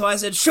weapon, so I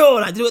said, sure,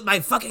 and I did it with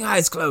my fucking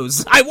eyes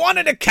closed. I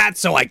wanted a cat,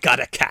 so I got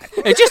a cat.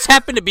 It just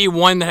happened to be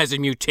one that has a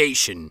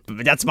mutation.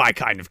 But that's my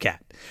kind of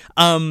cat.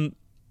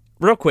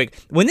 Real quick,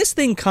 when this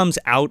thing comes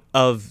out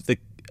of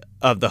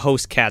the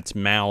host cat's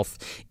mouth,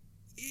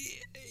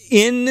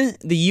 in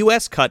the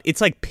U.S. cut,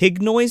 it's like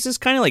pig noises,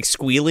 kind of like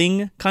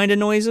squealing kind of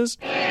noises.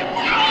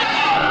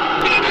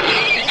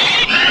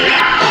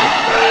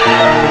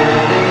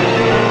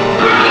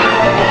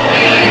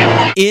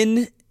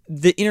 In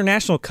the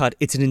international cut,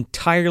 it's an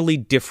entirely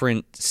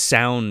different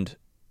sound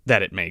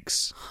that it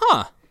makes.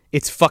 Huh.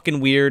 It's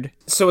fucking weird.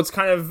 So it's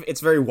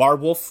very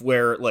werewolf,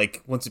 where,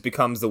 like, once it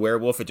becomes the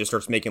werewolf, it just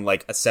starts making,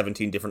 like,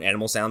 17 different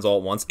animal sounds all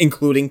at once,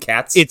 including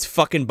cats. It's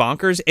fucking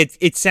bonkers.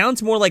 It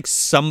sounds more like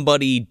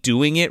somebody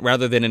doing it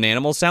rather than an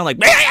animal sound, like...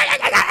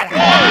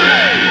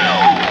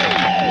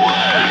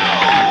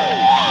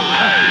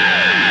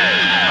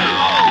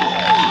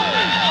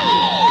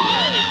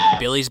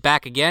 Billy's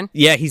back again?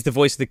 Yeah, he's the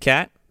voice of the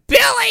cat.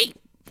 Billy!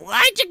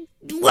 What did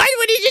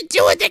you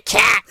do with the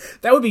cat?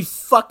 That would be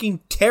fucking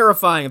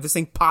terrifying if this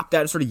thing popped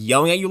out and started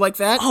yelling at you like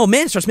that. Oh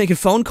man, it starts making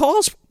phone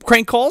calls?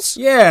 Crank calls?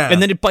 Yeah.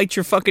 And then it bites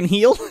your fucking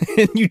heel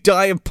and you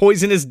die of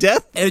poisonous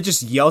death? And it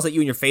just yells at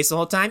you in your face the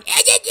whole time.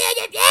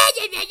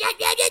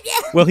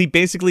 Well, he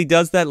basically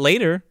does that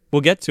later.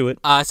 We'll get to it.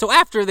 So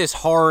after this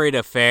horrid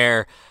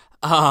affair,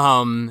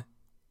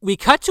 we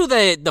cut to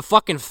the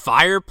fucking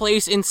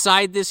fireplace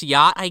inside this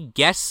yacht, I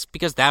guess,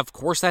 because of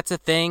course that's a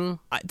thing.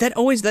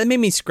 That made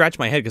me scratch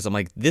my head because I'm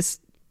like, this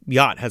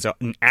yacht has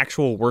an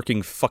actual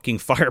working fucking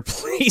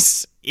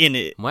fireplace in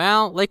it.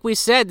 Well, like we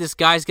said, this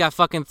guy's got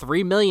fucking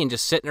 $3 million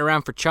just sitting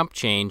around for chump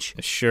change.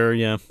 Sure,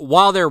 yeah.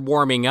 While they're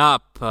warming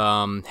up,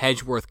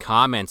 Hedgeworth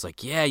comments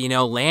like, yeah,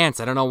 Lance,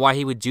 I don't know why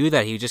he would do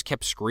that. He just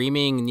kept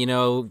screaming,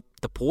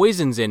 the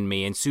poison's in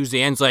me. And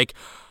Suzanne's like,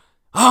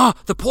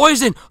 the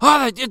poison!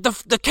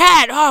 The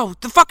cat!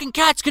 The fucking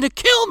cat's gonna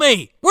kill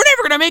me! We're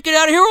never gonna make it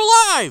out of here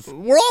alive!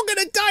 We're all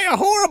gonna die a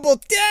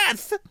horrible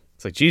death!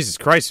 It's like, Jesus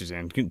Christ,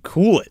 Suzanne,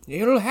 cool it.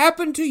 It'll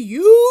happen to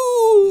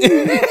you!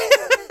 Then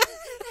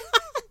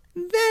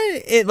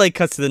it,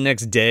 cuts to the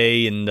next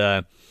day, and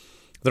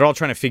they're all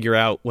trying to figure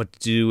out what to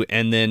do,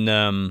 and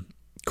then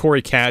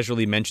Corey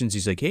casually mentions,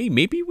 he's like, hey,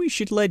 maybe we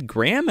should let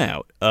Graham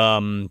out,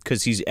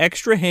 because he's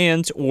extra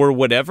hands or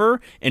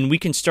whatever, and we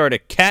can start a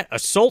cat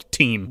assault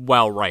team.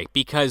 Well, right,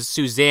 because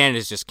Suzanne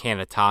is just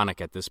catatonic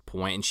at this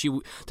point,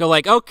 and they're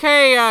like,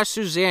 okay,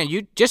 Suzanne,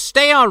 you just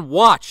stay on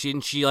watch,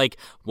 and she,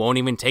 won't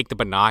even take the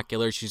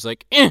binoculars. She's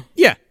like, eh.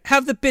 Yeah,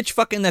 have the bitch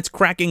fucking that's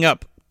cracking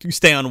up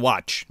stay on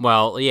watch.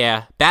 Well,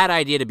 yeah, bad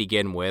idea to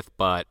begin with,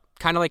 but...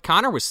 kind of like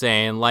Connor was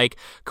saying,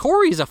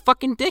 Corey's a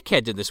fucking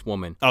dickhead to this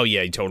woman. Oh,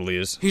 yeah, he totally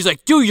is. He's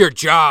like, do your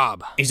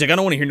job. He's like, I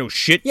don't want to hear no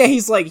shit. Yeah,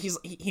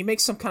 he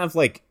makes some kind of,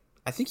 I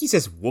think he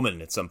says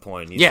woman at some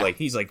point.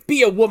 He's like,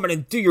 be a woman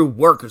and do your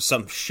work or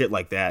some shit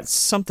like that.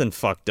 Something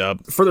fucked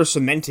up. Further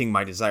cementing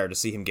my desire to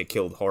see him get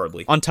killed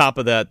horribly. On top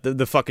of that,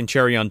 the fucking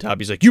cherry on top,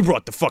 he's like, you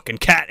brought the fucking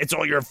cat. It's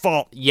all your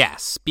fault.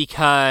 Yes,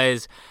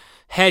 because...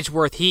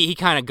 Hedgeworth, he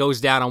kind of goes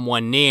down on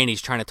one knee and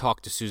he's trying to talk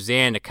to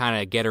Suzanne to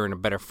kind of get her in a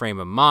better frame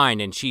of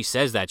mind, and she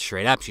says that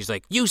straight up. She's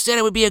like, you said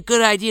it would be a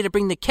good idea to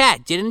bring the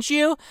cat, didn't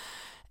you?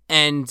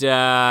 And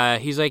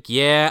he's like,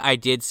 yeah, I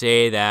did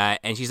say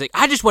that. And she's like,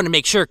 I just want to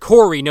make sure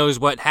Corey knows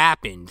what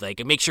happened,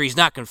 make sure he's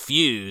not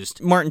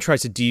confused. Martin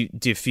tries to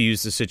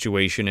diffuse the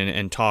situation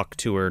and talk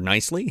to her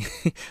nicely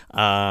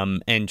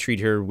and treat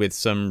her with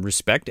some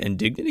respect and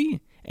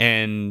dignity.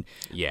 And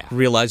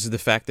realizes the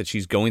fact that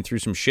she's going through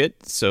some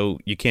shit, so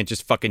you can't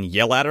just fucking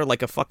yell at her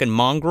like a fucking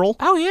mongrel.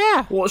 Oh,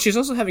 yeah. Well, she's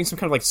also having some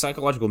kind of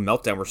psychological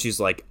meltdown where she's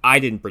like, I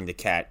didn't bring the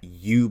cat,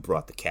 you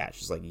brought the cat.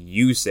 She's like,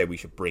 you said we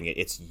should bring it,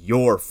 it's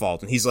your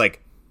fault. And he's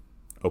like,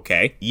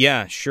 okay.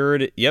 Yeah, sure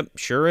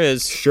sure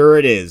is. Sure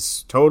it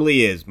is.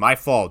 Totally is. My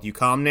fault. You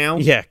calm now?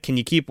 Yeah, can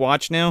you keep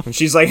watch now? And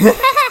she's like, no.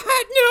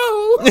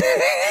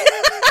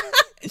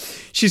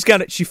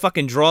 She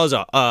fucking draws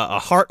a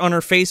heart on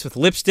her face with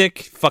lipstick,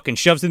 fucking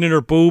shoves it in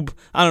her boob.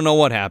 I don't know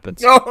what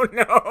happens. Oh,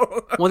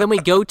 no. Well, then we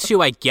go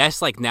to, I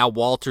guess, like, now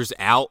Walter's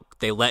out.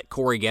 They let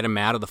Corey get him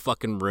out of the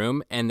fucking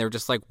room, and they're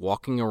just, like,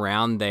 walking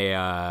around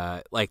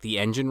the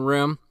engine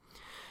room.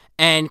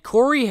 And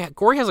Corey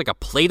has, like, a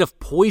plate of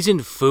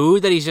poisoned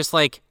food that he's just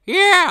like,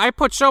 yeah, I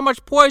put so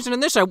much poison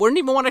in this, I wouldn't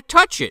even want to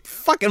touch it.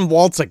 Fucking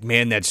Walt's like,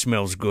 man, that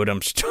smells good.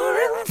 I'm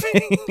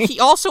starving. He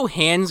also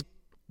hands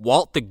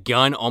Walt the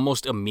gun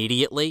almost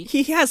immediately.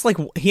 He has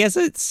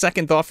a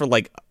second thought for,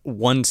 like,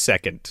 1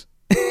 second.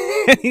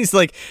 And he's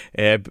like,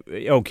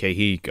 okay,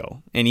 here you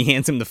go. And he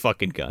hands him the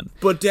fucking gun.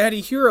 But Daddy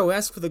Hero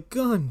asked for the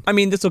gun. I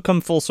mean, this will come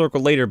full circle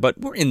later, but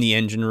we're in the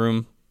engine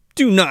room.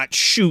 Do not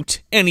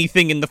shoot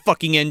anything in the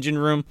fucking engine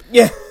room.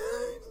 Yeah.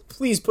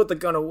 Please put the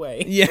gun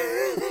away. Yeah.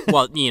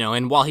 Well,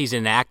 and while he's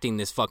enacting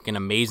this fucking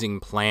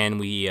amazing plan,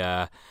 we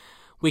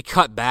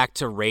cut back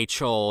to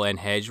Rachel and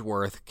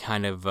Hedgeworth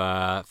kind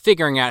of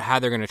figuring out how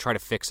they're going to try to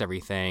fix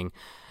everything.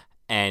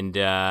 And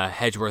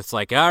Hedgeworth's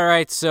like, all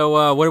right,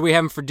 so what are we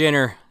having for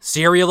dinner?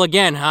 Cereal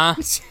again, huh?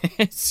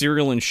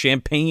 Cereal and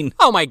champagne.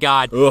 Oh, my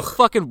God. Ugh.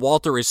 Fucking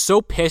Walter is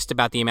so pissed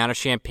about the amount of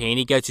champagne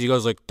he gets. He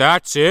goes like,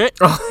 that's it?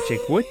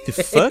 Jake, what the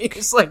fuck?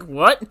 He's like,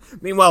 what?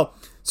 Meanwhile,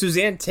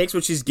 Suzanne takes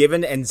what she's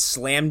given and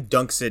slam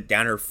dunks it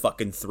down her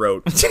fucking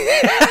throat.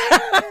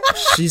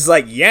 She's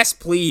like, yes,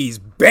 please.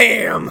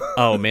 Bam!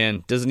 Oh,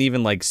 man. Doesn't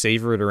even, like,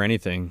 savor it or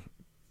anything.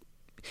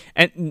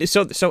 And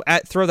so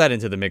throw that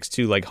into the mix,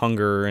 too, like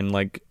hunger and,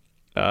 like,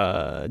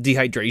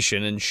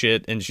 dehydration and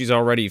shit, and she's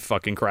already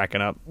fucking cracking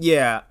up.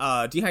 Yeah,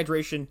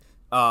 dehydration,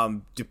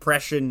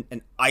 depression,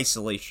 and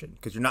isolation,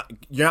 because you're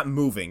not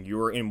moving. You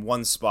were in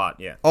one spot,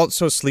 yeah.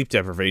 Also sleep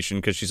deprivation,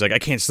 because she's like, I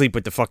can't sleep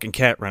with the fucking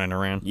cat running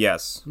around.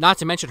 Yes. Not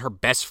to mention her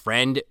best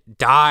friend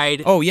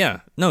died. Oh,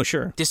 yeah. No,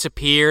 sure.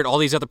 Disappeared. All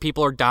these other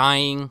people are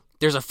dying.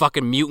 There's a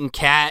fucking mutant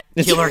cat,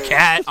 killer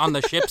cat on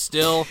the ship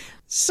still.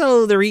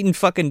 So they're eating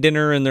fucking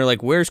dinner, and they're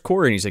like, where's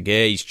Corey? And he's like,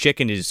 yeah, he's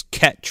checking his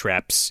cat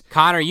traps.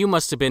 Connor, you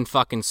must have been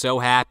fucking so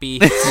happy.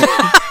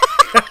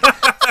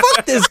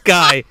 Fuck this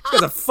guy. This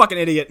guy's a fucking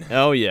idiot.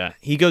 Oh, yeah.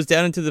 He goes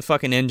down into the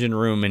fucking engine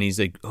room, and he's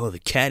like, oh, the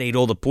cat ate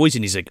all the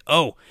poison. He's like,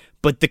 oh,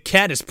 but the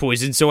cat is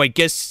poisoned, so I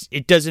guess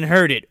it doesn't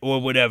hurt it,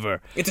 or whatever.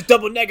 It's a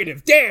double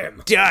negative.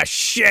 Damn! Ah,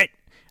 shit.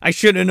 I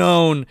should have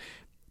known.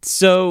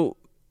 So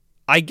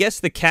I guess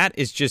the cat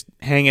is just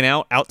hanging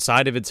out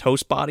outside of its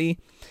host body,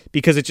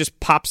 because it just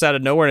pops out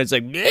of nowhere and it's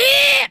like,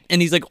 bleh! And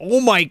he's like,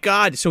 oh my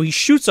God. So he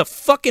shoots a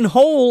fucking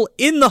hole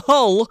in the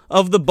hull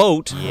of the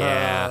boat.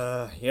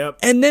 Yeah. Yep.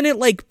 And then it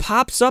like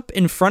pops up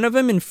in front of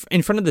him, in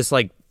front of this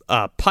like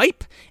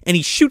pipe, and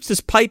he shoots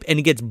this pipe and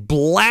he gets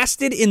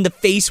blasted in the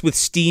face with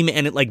steam,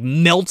 and it like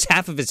melts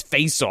half of his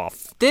face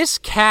off. This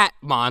cat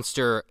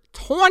monster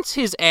taunts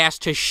his ass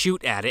to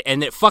shoot at it,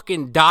 and it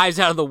fucking dives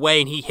out of the way,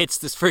 and he hits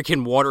this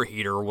freaking water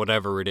heater or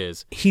whatever it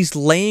is. He's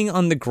laying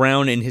on the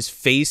ground, and his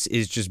face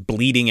is just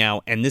bleeding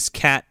out, and this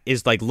cat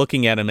is like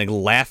looking at him like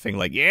laughing,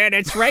 like, yeah,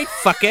 that's right,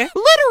 fucker.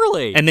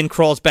 Literally. And then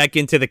crawls back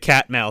into the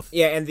cat mouth.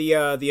 Yeah, and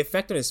the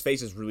effect on his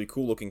face is really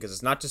cool looking, because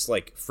it's not just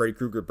like Freddy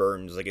Krueger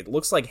burns. Like, it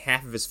looks like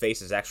half of his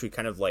face is actually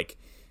kind of like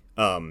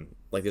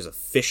there's a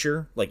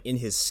fissure like in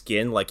his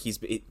skin, like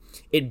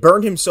it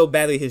burned him so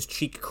badly his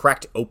cheek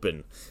cracked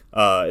open,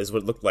 is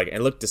what it looked like, and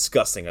it looked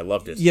disgusting. I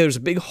loved it. Yeah, there's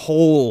a big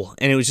hole,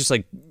 and it was just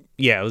like,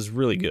 yeah, it was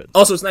really good.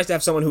 Also, it's nice to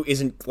have someone who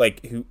isn't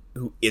like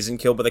who isn't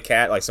killed by the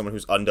cat, like someone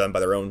who's undone by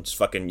their own just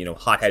fucking,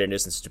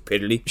 hot-headedness and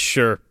stupidity.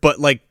 Sure, but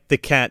like the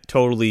cat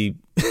totally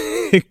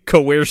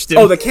coerced him.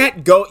 Oh, the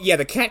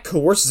cat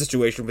coerced the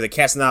situation, but the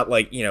cat's not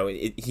like,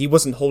 he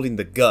wasn't holding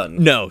the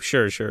gun. No,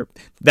 sure.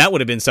 That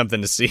would have been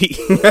something to see.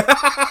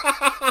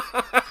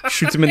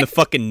 Shoots him in the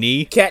fucking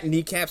knee. Cat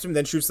kneecaps him,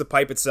 then shoots the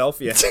pipe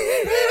itself, yeah.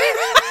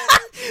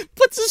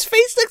 Puts his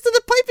face next to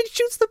the pipe and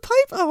shoots the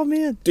pipe. Oh,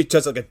 man. It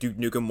does like a Duke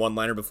Nukem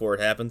one-liner before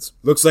it happens.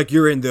 Looks like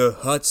you're in the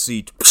hot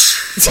seat.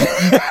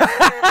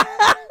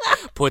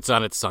 Puts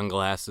on its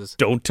sunglasses.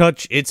 Don't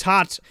touch, it's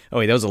hot. Oh,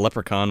 wait, that was a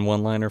Leprechaun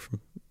one-liner from...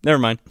 Never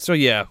mind. So,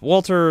 yeah,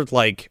 Walter,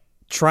 like,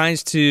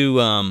 tries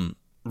to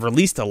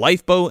release the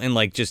lifeboat and,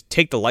 like, just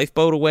take the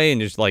lifeboat away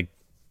and just, like,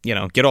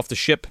 get off the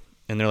ship.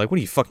 And they're like, what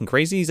are you, fucking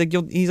crazy? He's like,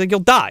 you'll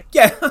die.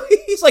 Yeah,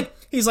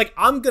 he's like,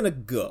 I'm gonna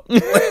go.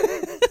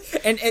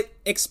 And it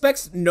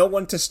expects no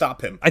one to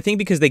stop him. I think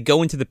because they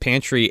go into the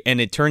pantry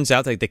and it turns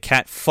out like the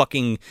cat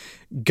fucking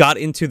got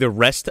into the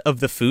rest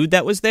of the food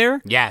that was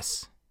there.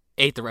 Yes.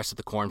 Ate the rest of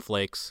the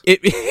cornflakes. It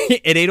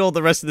ate all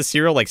the rest of the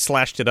cereal, like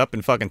slashed it up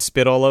and fucking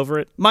spit all over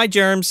it. My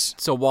germs.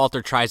 So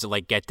Walter tries to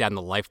like get down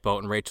the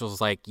lifeboat, and Rachel's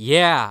like,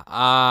 yeah,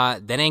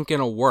 that ain't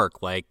gonna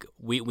work. Like,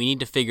 we need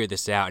to figure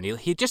this out. And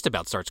he just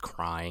about starts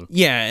crying.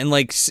 Yeah,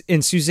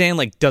 and Suzanne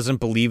like doesn't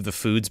believe the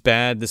food's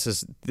bad. This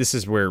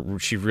is where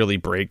she really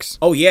breaks.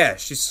 Oh yeah,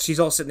 she's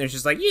all sitting there.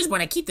 She's like, you just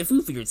want to keep the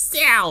food for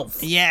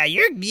yourself. Yeah,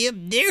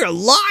 you're a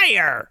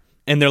liar.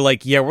 And they're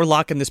like, yeah, we're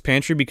locking this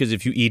pantry because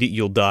if you eat it,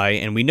 you'll die.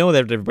 And we know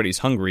that everybody's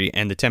hungry,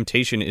 and the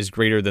temptation is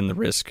greater than the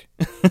risk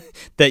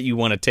that you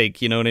want to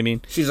take. You know what I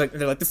mean? She's like,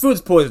 they're like, the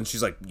food's poison.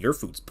 She's like, your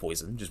food's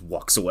poison. Just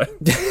walks away.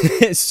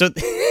 So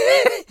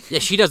Yeah,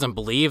 she doesn't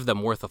believe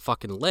them worth a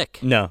fucking lick.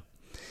 no.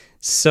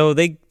 So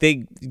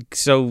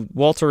so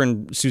Walter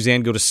and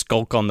Suzanne go to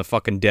skulk on the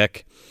fucking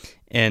deck,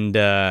 and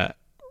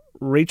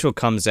Rachel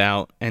comes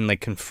out and like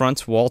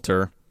confronts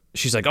Walter.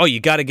 She's like, oh, you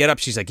got to get up.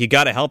 She's like, you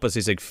got to help us.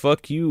 He's like,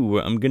 fuck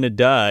you. I'm going to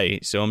die.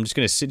 So I'm just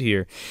going to sit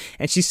here.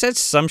 And she says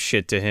some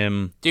shit to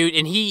him. Dude,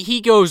 and he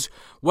goes,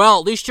 well,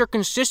 at least you're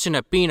consistent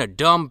at being a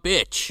dumb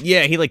bitch.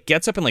 Yeah, he like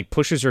gets up and like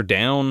pushes her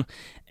down.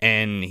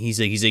 And he's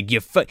like,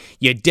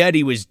 your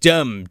daddy was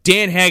dumb.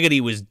 Dan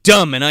Haggerty was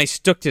dumb, and I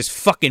took this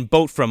fucking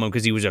boat from him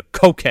because he was a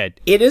cokehead.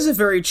 It is a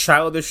very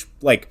childish,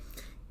 like,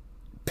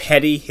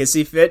 petty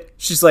hissy fit.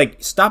 She's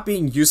like, stop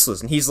being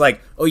useless. And he's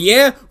like, oh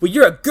yeah? Well,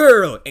 you're a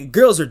girl, and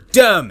girls are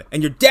dumb,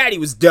 and your daddy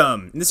was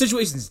dumb, and the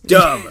situation's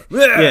dumb.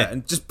 Yeah.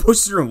 And just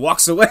pushes her and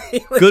walks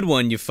away. Good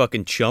one, you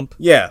fucking chump.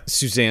 Yeah.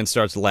 Suzanne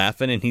starts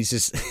laughing, and he's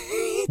just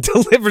he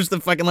delivers the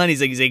fucking line.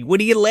 He's like,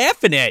 what are you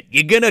laughing at?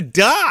 You're gonna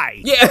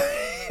die. Yeah.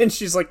 And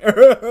she's like,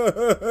 Well,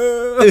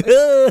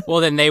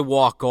 then they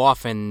walk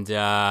off, and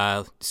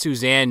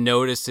Suzanne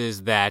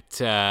notices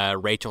that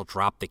Rachel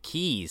dropped the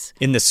keys.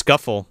 In the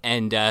scuffle.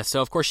 And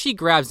so, of course, she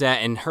grabs that,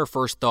 and her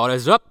first thought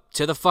is, up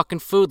to the fucking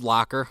food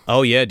locker.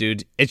 Oh, yeah,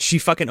 dude. And she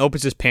fucking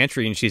opens this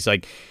pantry, and she's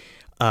like,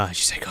 oh,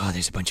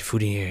 there's a bunch of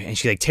food in here. And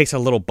she, like, takes a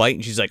little bite,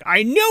 and she's like,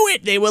 I knew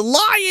it! They were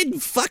lying!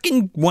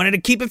 Fucking wanted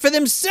to keep it for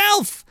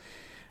themselves!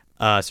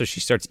 So she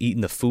starts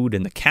eating the food,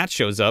 and the cat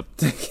shows up.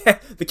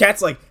 the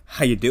cat's like,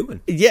 how you doing?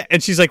 Yeah,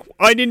 and she's like,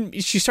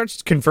 she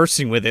starts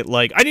conversing with it,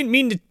 like, I didn't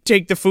mean to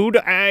take the food,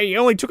 I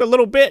only took a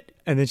little bit.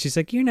 And then she's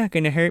like, you're not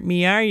going to hurt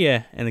me, are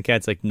you? And the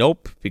cat's like,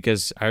 nope,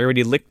 because I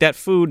already licked that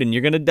food, and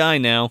you're going to die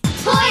now.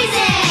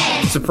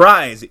 Poison!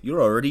 Surprise,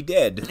 you're already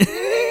dead.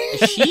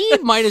 She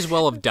might as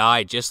well have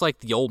died, just like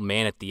the old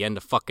man at the end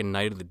of fucking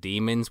Night of the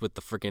Demons with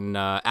the freaking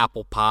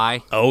apple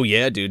pie. Oh,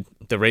 yeah, dude.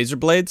 The razor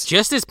blades?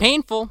 Just as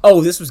painful.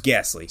 Oh, this was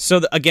ghastly. So,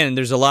 again,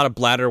 there's a lot of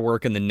bladder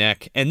work in the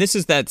neck. And this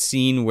is that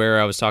scene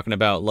where I was talking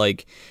about,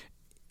 like,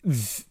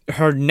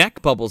 her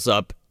neck bubbles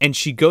up, and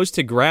she goes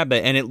to grab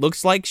it, and it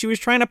looks like she was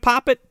trying to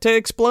pop it to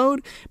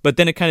explode, but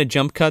then it kind of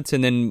jump cuts,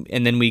 and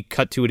then we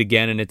cut to it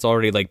again, and it's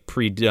already, like,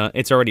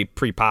 it's already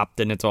pre-popped,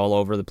 and it's all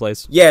over the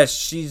place. Yeah,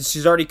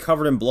 she's already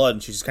covered in blood,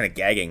 and she's just kind of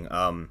gagging.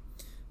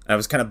 I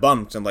was kind of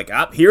bummed. I'm like,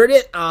 here it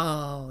is.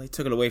 Oh, they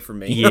took it away from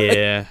me.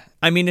 Yeah.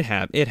 I mean,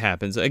 it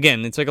happens.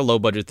 Again, it's like a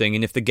low-budget thing,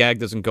 and if the gag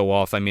doesn't go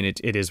off, I mean,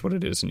 it is what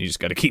it is, and you just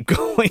got to keep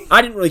going.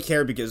 I didn't really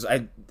care because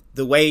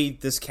the way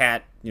this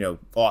cat,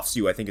 offs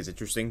you, I think is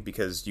interesting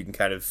because you can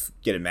kind of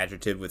get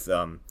imaginative with,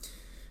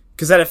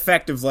 because that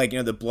effect of, like,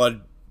 the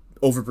blood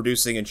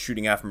overproducing and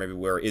shooting out from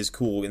everywhere is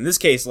cool. In this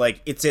case,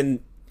 like, it's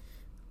in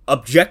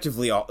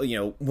objectively,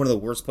 one of the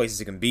worst places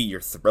it can be,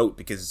 your throat,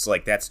 because it's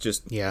like, that's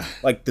just,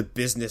 like, the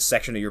business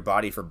section of your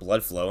body for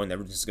blood flow, and they're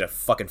just gonna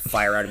fucking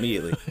fire out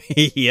immediately.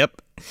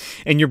 Yep.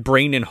 And your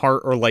brain and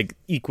heart are, like,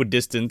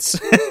 equidistance.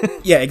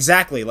 Yeah,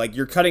 exactly. Like,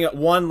 you're cutting up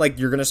one, like,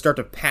 you're gonna start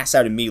to pass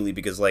out immediately,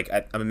 because, like,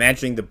 I'm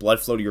imagining the blood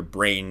flow to your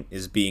brain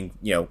is being,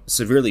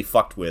 severely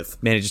fucked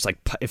with. Man, it just, like,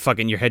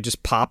 fucking your head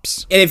just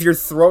pops. And if your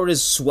throat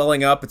is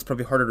swelling up, it's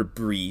probably harder to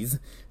breathe.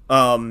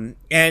 And,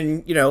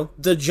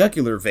 the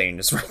jugular vein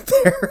is right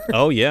there.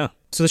 Oh, yeah.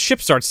 So the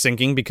ship starts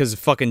sinking because a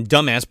fucking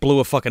dumbass blew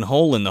a fucking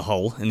hole in the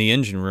hull in the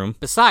engine room.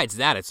 Besides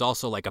that, it's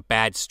also like a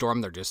bad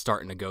storm they're just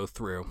starting to go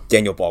through.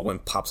 Daniel Baldwin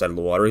pops out of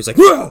the water. He's like,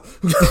 whoa!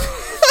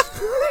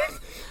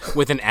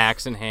 With an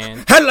axe in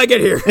hand. How did I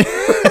get here?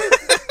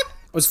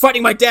 I was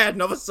fighting my dad,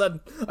 and all of a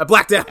sudden, I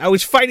blacked out. I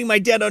was fighting my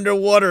dad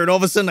underwater, and all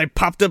of a sudden I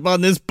popped up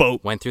on this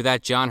boat. Went through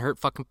that John Hurt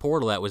fucking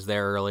portal that was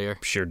there earlier.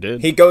 Sure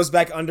did. He goes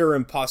back under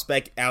and pops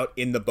back out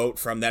in the boat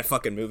from that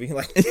fucking movie.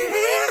 Like,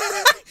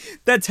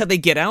 that's how they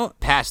get out?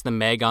 Past the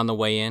Meg on the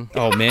way in.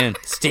 Oh, man.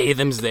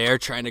 Statham's there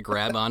trying to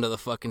grab onto the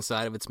fucking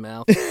side of its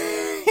mouth.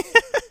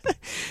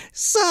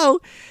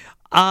 So,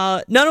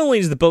 not only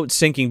is the boat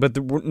sinking, but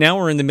now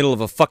we're in the middle of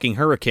a fucking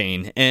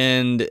hurricane,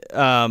 and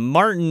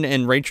Martin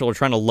and Rachel are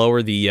trying to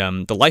lower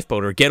the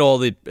lifeboat or get all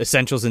the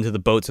essentials into the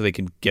boat so they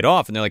can get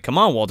off. And they're like, "Come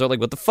on, Walter!" Like,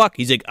 what the fuck?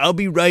 He's like, "I'll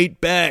be right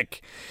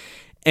back."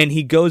 And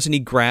he goes and he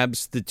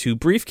grabs the two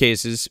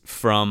briefcases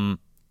from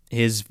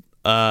his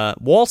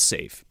wall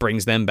safe,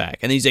 brings them back,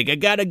 and he's like, "I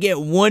gotta get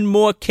one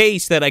more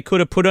case that I could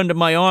have put under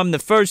my arm the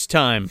first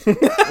time."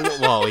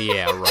 Well,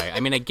 yeah, right. I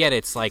mean, I get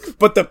it's like,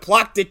 but the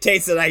plot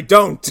dictates that I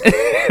don't.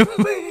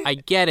 I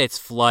get it's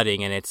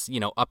flooding and it's,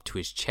 up to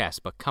his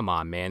chest, but come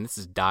on, man, this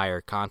is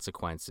dire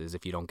consequences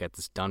if you don't get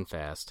this done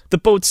fast. The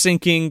boat's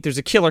sinking. There's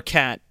a killer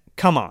cat.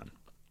 Come on.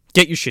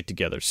 Get your shit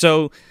together.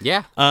 So,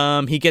 yeah.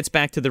 He gets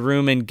back to the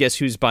room, and guess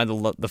who's by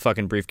the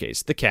fucking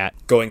briefcase? The cat.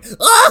 Going,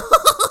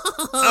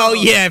 oh,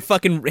 yeah,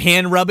 fucking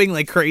hand rubbing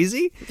like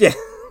crazy? Yeah.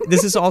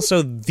 This is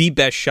also the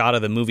best shot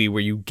of the movie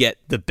where you get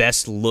the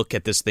best look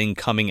at this thing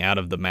coming out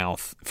of the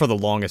mouth for the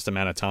longest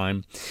amount of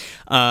time.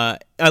 I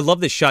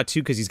love this shot,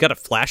 too, because he's got a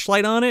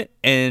flashlight on it,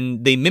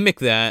 and they mimic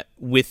that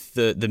with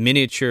the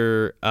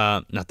miniature,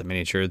 not the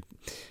miniature,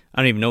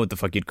 I don't even know what the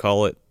fuck you'd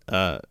call it,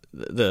 the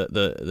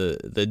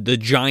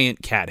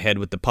giant cat head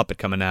with the puppet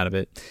coming out of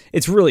it.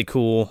 It's really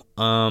cool.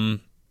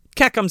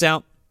 Cat comes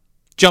out,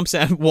 jumps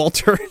at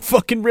Walter, and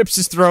fucking rips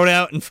his throat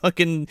out and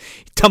fucking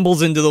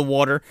tumbles into the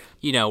water.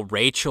 You know,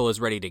 Rachel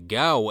is ready to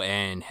go,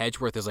 and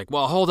Hedgeworth is like,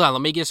 well, hold on,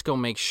 let me just go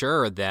make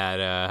sure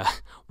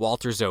that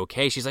Walter's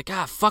okay. She's like,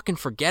 fucking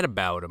forget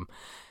about him.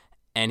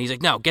 And he's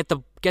like, no, get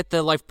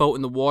the lifeboat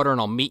in the water,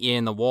 and I'll meet you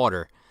in the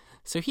water.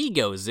 So he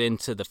goes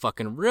into the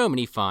fucking room and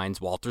he finds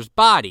Walter's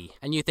body.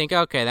 And you think,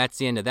 okay, that's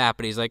the end of that.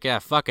 But he's like,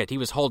 fuck it. He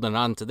was holding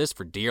on to this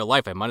for dear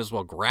life. I might as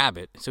well grab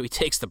it. So he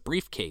takes the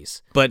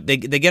briefcase. But they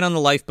get on the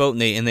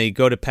lifeboat and they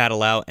go to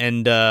paddle out.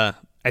 And I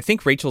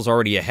think Rachel's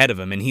already ahead of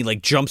him. And he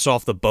like jumps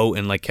off the boat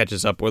and like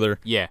catches up with her.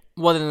 Yeah.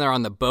 Well, then they're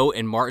on the boat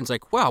and Martin's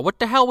like, wow, what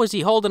the hell was he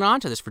holding on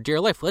to this for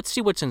dear life? Let's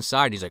see what's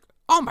inside. He's like,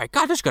 oh my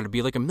God, there's got to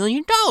be like $1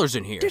 million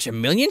in here. There's $1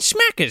 million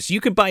smackers. You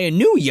could buy a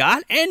new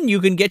yacht and you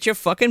can get your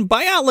fucking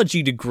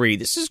biology degree.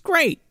 This is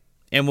great.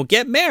 And we'll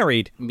get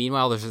married.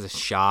 Meanwhile, there's a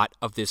shot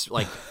of this,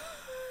 like,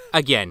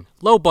 again,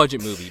 low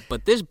budget movie,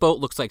 but this boat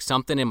looks like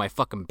something in my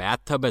fucking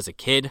bathtub as a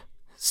kid.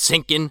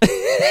 Sinking.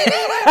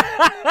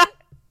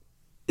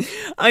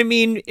 I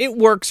mean, it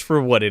works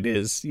for what it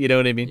is. You know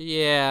what I mean?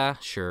 Yeah,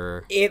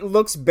 sure. It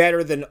looks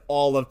better than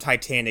all of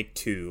Titanic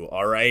 2,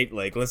 all right?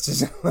 Like,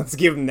 let's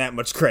give him that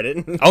much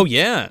credit. Oh,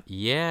 yeah.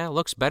 Yeah,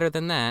 looks better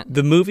than that.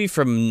 The movie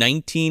from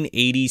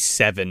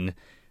 1987,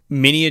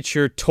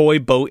 miniature toy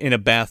boat in a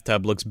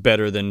bathtub, looks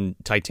better than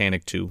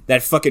Titanic 2.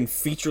 That fucking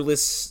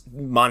featureless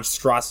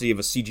monstrosity of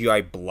a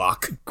CGI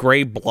block.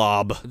 Gray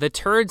blob. The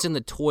turds in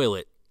the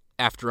toilet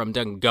after I'm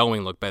done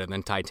going look better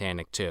than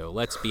Titanic 2.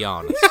 Let's be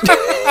honest.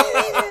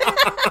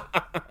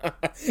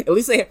 At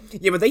least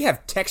but they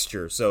have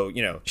texture, so,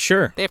 you know.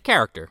 Sure. They have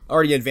character.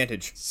 Already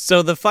advantage.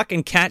 So the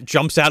fucking cat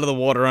jumps out of the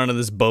water onto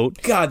this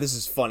boat. God, this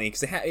is funny,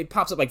 because it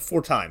pops up like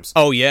 4 times.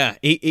 Oh, yeah.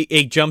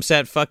 It jumps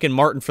at fucking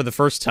Martin for the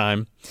first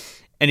time.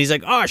 And he's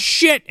like, oh,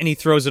 shit! And he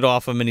throws it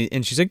off him,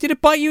 and she's like, did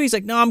it bite you? He's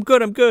like, no, I'm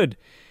good.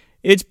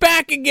 It's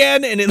back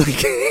again, and it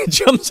like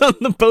jumps on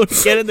the boat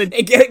again, and then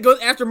it goes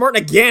after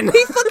Martin again.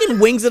 He fucking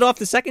wings it off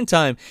the second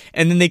time,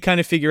 and then they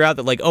kind of figure out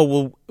that like, oh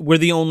well, we're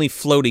the only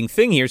floating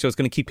thing here, so it's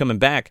going to keep coming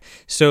back.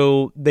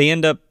 So they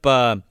end up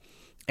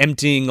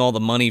emptying all the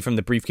money from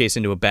the briefcase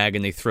into a bag,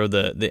 and they throw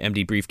the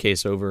empty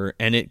briefcase over,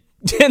 and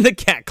the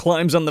cat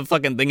climbs on the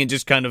fucking thing and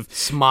just kind of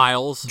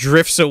smiles,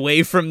 drifts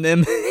away from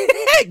them.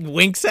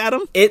 Winks at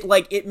him.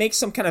 It makes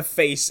some kind of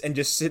face and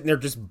just sitting there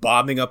just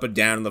bobbing up and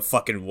down in the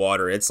fucking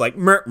water. It's like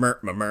mer mer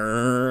mer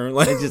mer.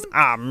 Like it's just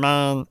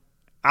man,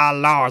 I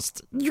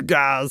lost you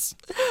guys.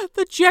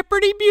 The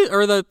Jeopardy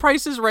or the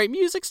Price is Right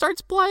music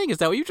starts playing. Is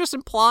that what you just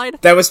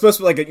implied? That was supposed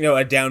to be like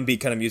a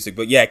downbeat kind of music,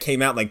 but yeah, it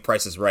came out like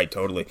Price is Right,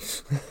 totally.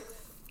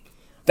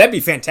 That'd be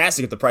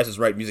fantastic if the Price is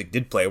Right music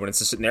did play when it's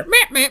just sitting there.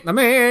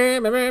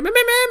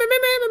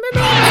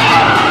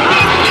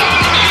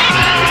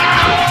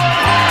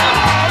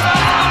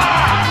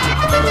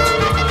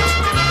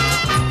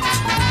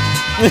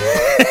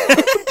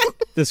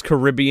 This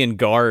Caribbean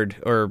guard,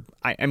 or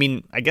I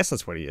mean, I guess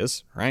that's what he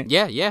is, right?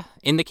 Yeah,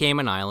 in the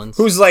Cayman Islands.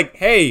 Who's like,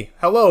 hey,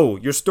 hello,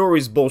 your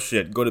story's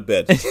bullshit, go to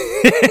bed.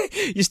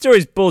 Your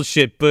story's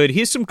bullshit, but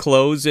here's some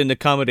clothes and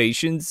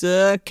accommodations,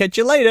 catch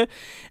you later.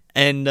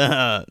 And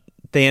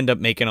they end up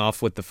making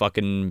off with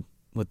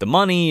the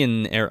money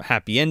and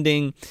happy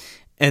ending.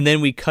 And then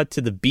we cut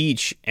to the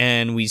beach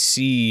and we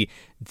see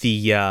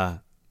the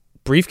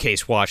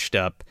briefcase washed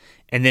up,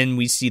 and then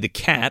we see the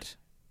cat.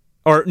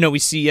 Or no, we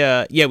see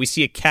a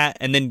cat,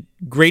 and then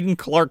Graydon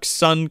Clark's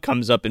son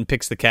comes up and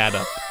picks the cat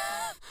up.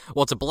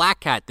 Well, it's a black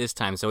cat this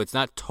time, so it's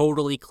not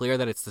totally clear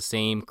that it's the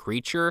same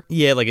creature.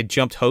 Yeah, like it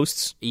jumped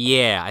hosts.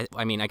 Yeah,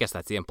 I mean, I guess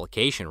that's the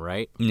implication,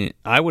 right? Yeah,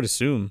 I would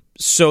assume.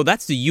 So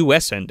that's the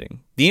U.S. ending.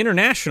 The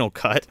international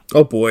cut.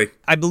 Oh boy.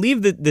 I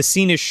believe that the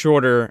scene is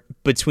shorter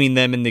between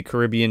them and the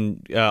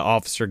Caribbean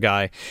officer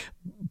guy,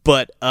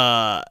 but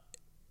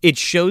it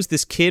shows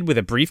this kid with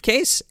a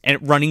briefcase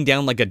and running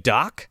down like a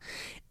dock.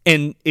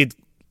 And it's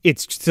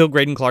still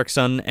Graydon Clark's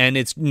son, and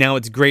it's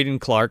Graydon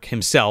Clark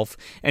himself,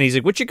 and he's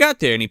like, what you got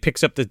there? And he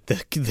picks up the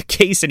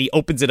case, and he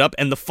opens it up,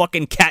 and the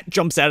fucking cat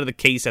jumps out of the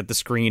case at the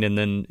screen, and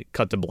then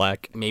cut to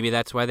black. Maybe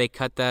that's why they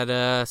cut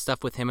that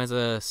stuff with him as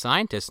a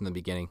scientist in the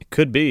beginning. It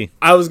could be.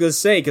 I was going to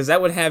say, because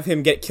that would have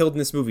him get killed in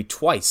this movie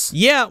twice.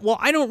 Yeah, well,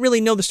 I don't really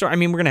know the story. I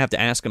mean, we're going to have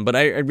to ask him, but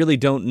I really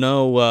don't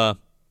know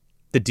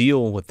the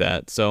deal with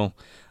that, so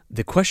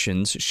the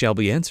questions shall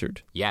be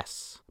answered.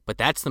 Yes. But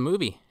that's the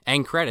movie.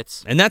 And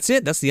credits. And that's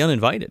it. That's The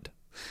Uninvited.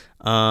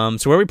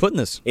 So where are we putting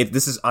this? If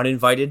this is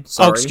Uninvited,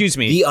 sorry. Oh, excuse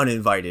me. The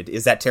Uninvited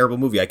is that terrible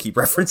movie I keep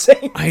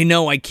referencing. I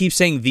know, I keep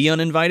saying The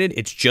Uninvited.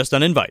 It's just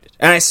Uninvited.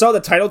 And I saw the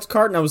title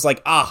card and I was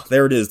like,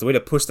 there it is. The way to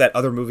push that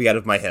other movie out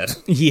of my head.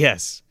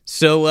 Yes.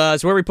 So where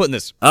are we putting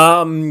this?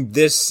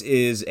 This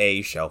is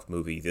a shelf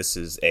movie. This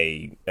is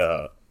a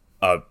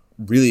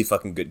really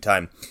fucking good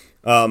time.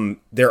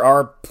 There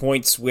are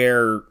points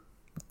where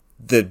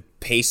the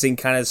pacing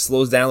kind of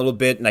slows down a little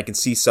bit, and I can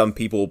see some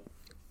people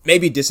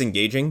maybe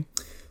disengaging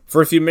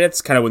for a few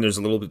minutes, kind of when there's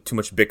a little bit too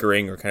much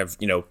bickering or kind of,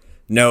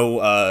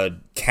 no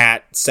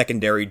cat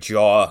secondary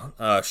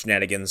jaw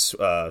shenanigans,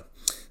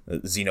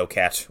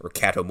 xenocat or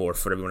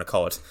catomorph, whatever you want to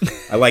call it.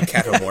 I like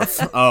catomorph.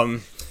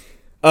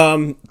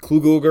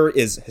 Clu Gulager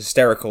is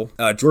hysterical.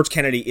 George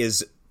Kennedy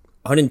is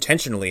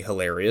unintentionally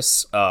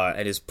hilarious,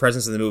 and his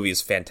presence in the movie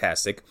is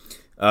fantastic.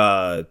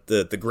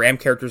 The Graham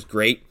character is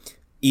great.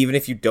 Even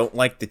if you don't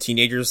like the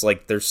teenagers,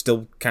 like, there's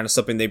still kind of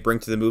something they bring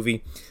to the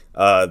movie.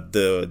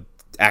 The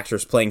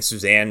actress playing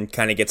Suzanne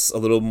kind of gets a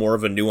little more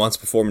of a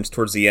nuanced performance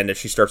towards the end as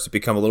she starts to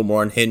become a little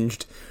more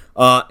unhinged.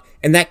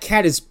 And that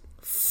cat is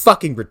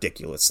fucking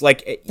ridiculous.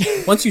 Like,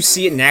 once you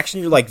see it in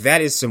action, you're like,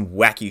 that is some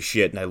wacky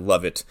shit, and I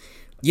love it.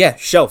 Yeah,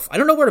 shelf. I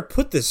don't know where to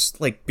put this,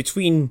 like,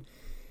 between...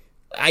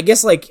 I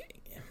guess, like...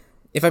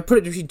 If I put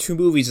it between two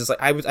movies, it's like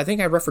I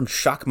think I referenced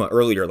Shakma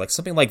earlier, like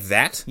something like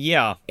that.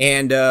 Yeah.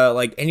 And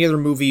like any other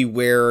movie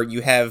where you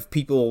have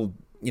people,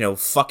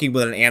 fucking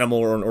with an animal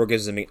or an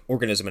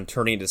organism and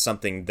turning into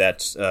something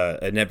that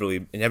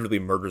inevitably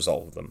murders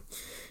all of them.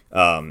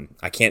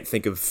 I can't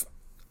think of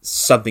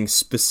something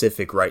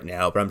specific right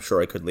now, but I'm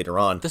sure I could later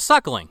on. The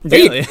Suckling.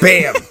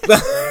 Bam!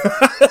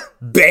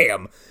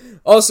 Bam!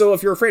 Also,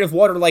 if you're afraid of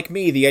water like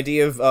me, the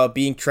idea of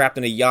being trapped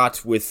in a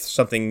yacht with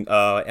something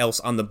else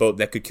on the boat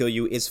that could kill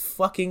you is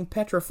fucking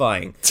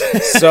petrifying.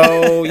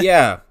 So,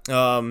 yeah.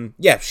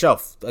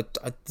 Shelf. This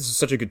is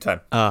such a good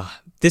time.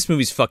 This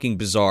movie's fucking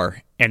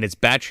bizarre, and it's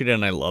batshit,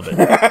 and I love it.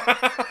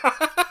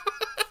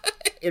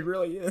 It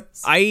really is.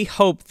 I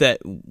hope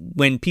that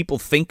when people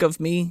think of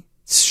me,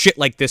 shit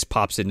like this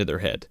pops into their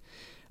head.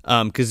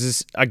 Because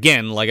this,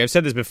 again, like I've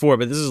said this before,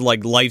 but this is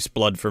like life's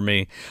blood for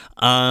me.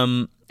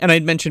 And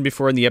I'd mentioned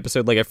before in the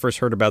episode, like I first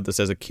heard about this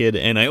as a kid,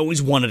 and I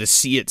always wanted to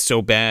see it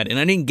so bad, and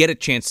I didn't get a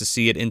chance to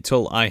see it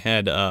until I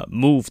had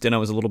moved and I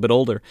was a little bit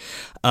older.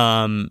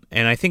 And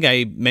I think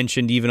I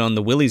mentioned even on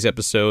the Willy's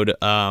episode,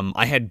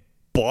 I had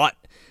bought.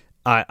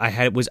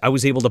 I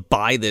was able to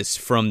buy this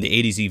from the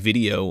A to Z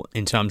Video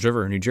in Toms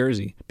River, New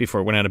Jersey,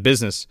 before it went out of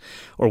business,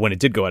 or when it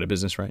did go out of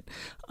business, right?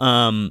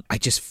 I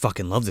just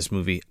fucking love this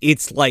movie.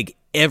 It's like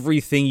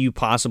everything you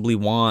possibly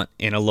want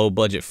in a low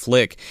budget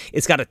flick.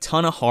 It's got a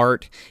ton of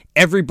heart.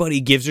 Everybody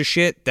gives a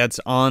shit that's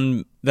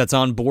on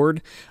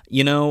board.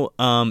 You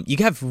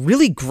have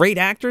really great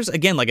actors.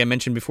 Again, like I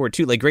mentioned before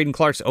too, like Graydon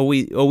Clark's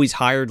always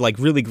hired like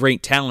really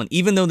great talent,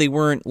 even though they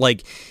weren't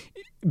like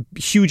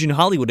huge in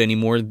Hollywood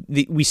anymore.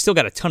 We still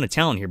got a ton of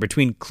talent here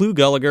between Clu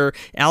Gulager,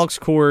 Alex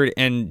Cord,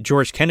 and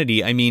George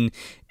Kennedy. I mean,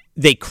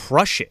 they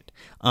crush it.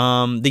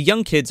 The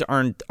young kids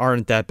aren't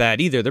that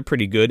bad either. They're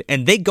pretty good,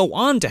 and they go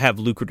on to have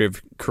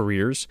lucrative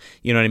careers.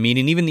 You know what I mean?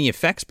 And even the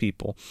effects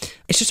people.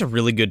 It's just a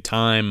really good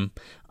time.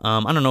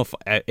 I don't know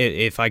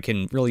if I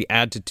can really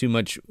add to too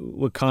much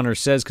what Connor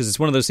says, because it's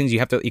one of those things you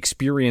have to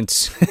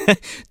experience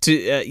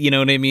to you know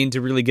what I mean, to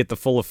really get the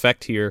full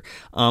effect here.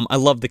 I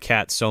love the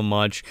cat so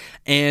much,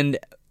 and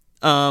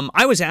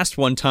I was asked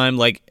one time,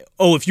 like,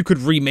 oh, if you could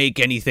remake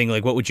anything,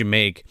 like, what would you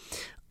make?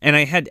 And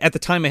at the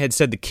time I had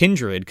said The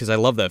Kindred, because I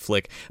love that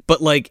flick,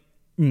 but like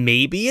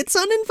maybe it's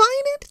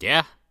Uninvited.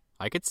 Yeah,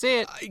 I could see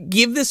it.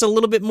 Give this a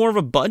little bit more of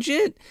a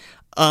budget.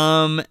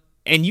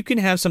 And you can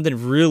have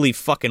something really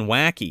fucking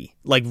wacky.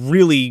 Like,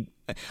 really,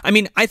 I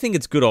mean, I think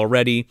it's good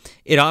already.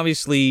 It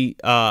obviously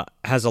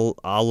has a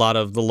lot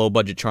of the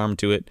low-budget charm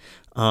to it.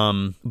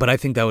 But I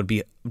think that would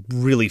be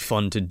really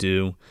fun to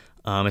do,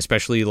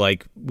 especially,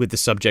 like, with the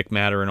subject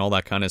matter and all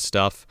that kind of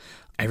stuff.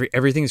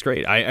 Everything's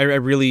great. I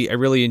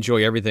really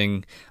enjoy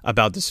everything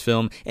about this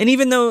film. And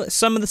even though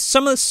some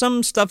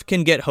stuff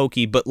can get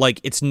hokey, but,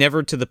 like, it's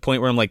never to the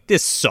point where I'm like,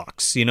 this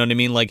sucks. You know what I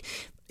mean? Like,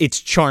 it's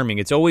charming.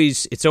 It's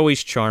always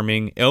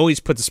charming. It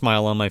always puts a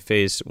smile on my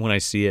face when I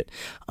see it.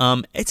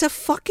 It's a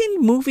fucking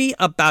movie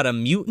about a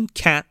mutant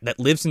cat that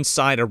lives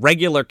inside a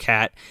regular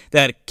cat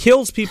that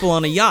kills people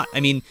on a yacht. I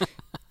mean,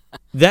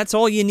 that's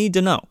all you need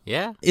to know.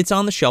 Yeah. It's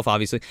on the shelf,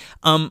 obviously.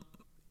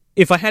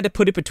 If I had to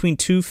put it between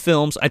two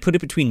films, I'd put it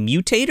between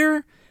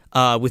Mutator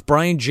with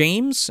Brian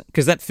James,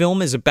 because that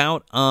film is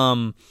about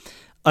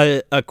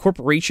a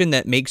corporation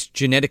that makes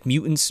genetic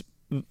mutants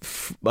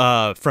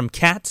from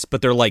cats,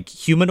 but they're like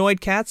humanoid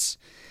cats.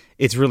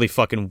 It's really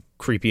fucking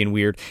creepy and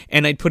weird.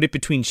 And I'd put it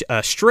between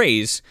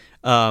Strays,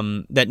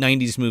 that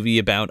 90s movie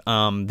about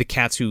the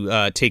cats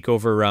who take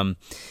over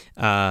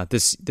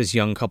this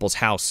young couple's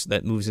house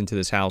that moves into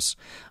this house.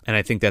 And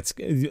I think that's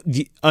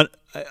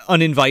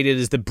Uninvited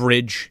is the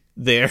bridge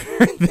there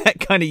that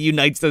kind of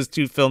unites those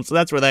two films. So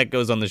that's where that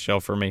goes on the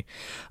shelf for me.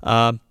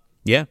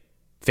 Yeah.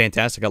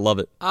 Fantastic. I love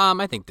it.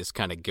 I think this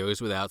kind of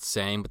goes without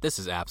saying, but this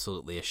is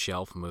absolutely a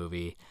shelf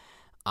movie.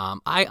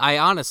 I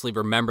honestly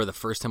remember the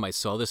first time I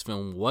saw this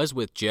film was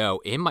with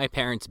Joe in my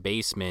parents'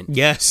 basement.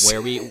 Yes.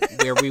 Where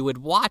we would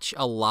watch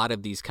a lot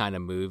of these kind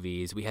of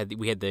movies. We had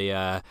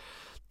the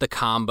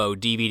combo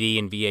DVD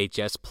and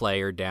VHS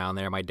player down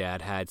there my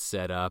dad had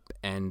set up,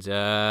 and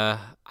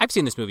I've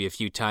seen this movie a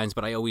few times,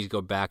 but I always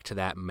go back to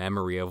that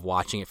memory of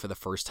watching it for the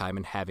first time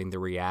and having the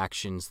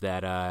reactions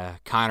that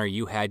Connor,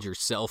 you had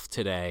yourself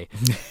today.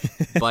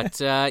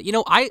 But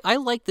I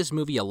like this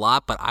movie a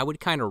lot, but I would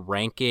kind of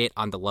rank it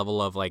on the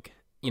level of like,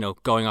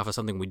 going off of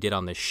something we did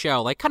on this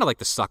show, like kind of like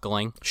The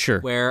Suckling.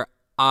 Sure. Where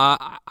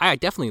I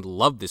definitely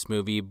love this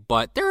movie,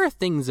 but there are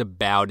things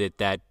about it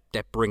that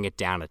bring it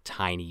down a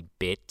tiny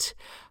bit.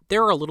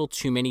 There are a little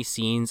too many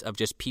scenes of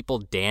just people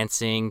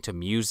dancing to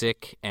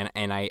music, and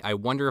I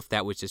wonder if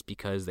that was just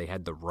because they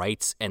had the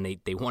rights and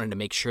they wanted to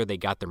make sure they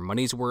got their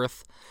money's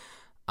worth.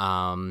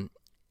 And,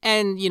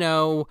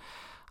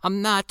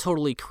 I'm not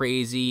totally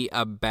crazy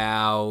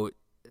about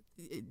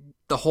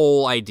the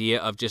whole idea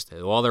of just,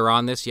 well, they're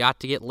on this yacht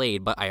to get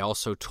laid, but I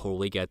also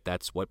totally get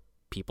that's what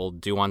people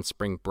do on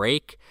spring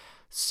break.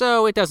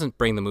 So it doesn't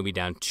bring the movie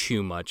down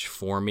too much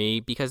for me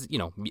because,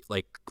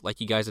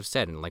 like you guys have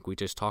said and like we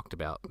just talked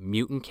about,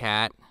 Mutant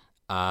Cat,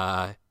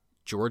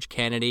 George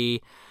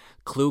Kennedy,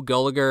 Clu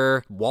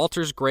Gulager,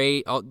 Walter's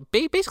great.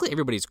 Basically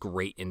everybody's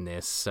great in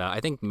this. I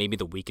think maybe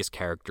the weakest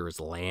character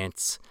is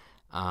Lance.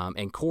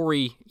 And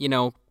Corey,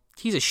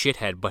 he's a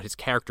shithead, but his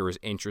character is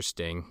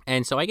interesting.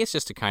 And so I guess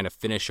just to kind of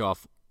finish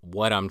off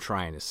what I'm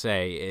trying to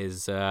say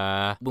is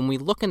when we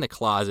look in the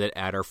closet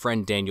at our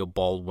friend Daniel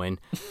Baldwin,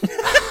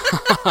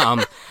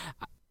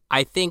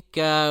 I think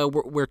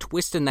we're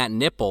twisting that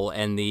nipple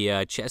and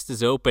the chest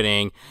is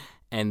opening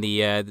and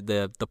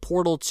the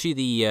portal to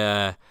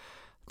the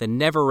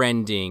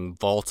never-ending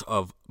vault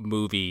of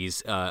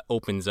movies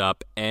opens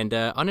up and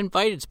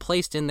Uninvited's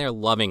placed in there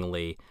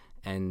lovingly.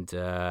 And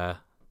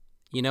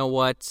you know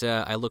what?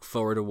 I look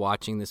forward to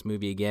watching this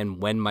movie again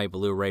when my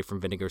Blu-ray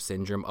from Vinegar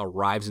Syndrome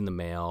arrives in the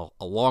mail,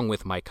 along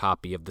with my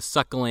copy of The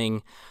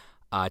Suckling,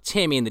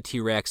 Tammy and the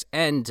T-Rex,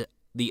 and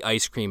The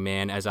Ice Cream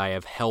Man, as I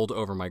have held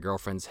over my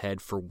girlfriend's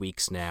head for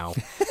weeks now.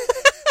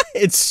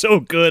 It's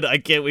so good. I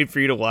can't wait for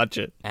you to watch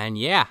it. And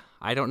yeah,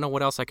 I don't know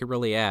what else I could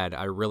really add.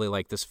 I really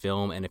like this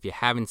film, and if you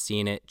haven't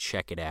seen it,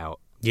 check it out.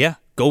 Yeah,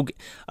 go get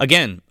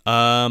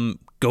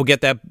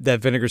that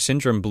Vinegar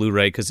Syndrome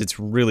Blu-ray because it's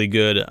really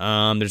good.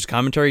 There's a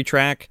commentary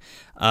track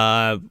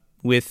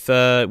with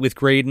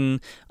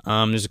Graydon.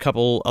 There's a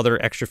couple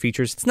other extra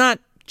features. It's not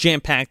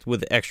jam-packed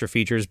with extra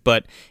features,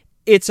 but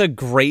it's a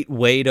great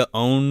way to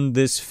own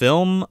this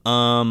film,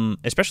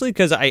 especially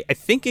because I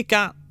think it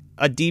got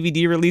a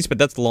DVD release, but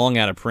that's long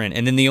out of print.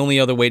 And then the only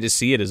other way to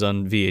see it is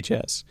on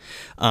VHS.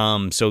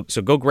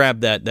 So go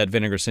grab that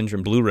Vinegar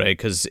Syndrome Blu-ray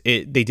because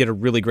they did a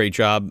really great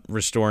job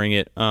restoring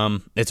it.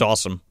 It's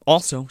awesome.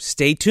 Also,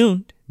 stay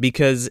tuned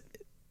because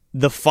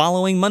the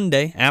following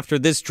Monday after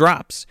this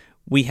drops,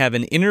 we have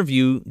an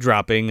interview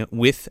dropping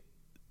with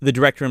the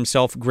director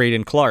himself,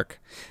 Graydon Clark,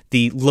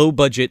 the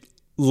low-budget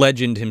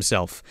legend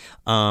himself.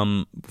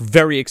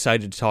 Very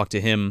excited to talk to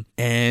him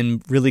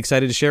and really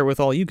excited to share it with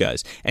all you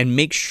guys. And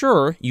make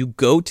sure you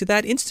go to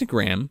that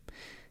Instagram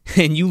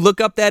and you look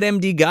up that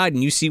MD guide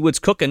and you see what's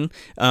cooking.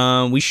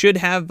 We should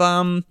have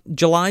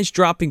July's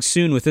dropping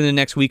soon within the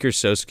next week or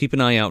so keep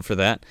an eye out for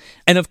that.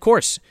 And of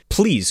course,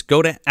 please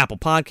go to Apple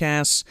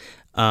Podcasts,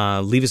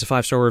 leave us a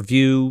 5-star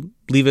review,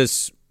 leave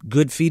us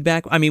good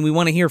feedback. I mean, we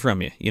want to hear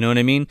from you. You know what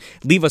I mean?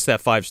 Leave us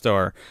that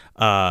 5-star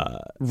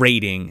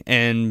rating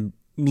and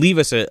leave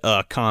us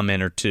a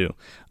comment or two.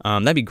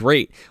 That'd be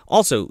great.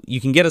 Also, you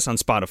can get us on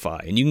Spotify,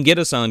 and you can get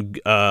us on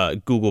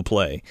Google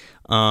Play,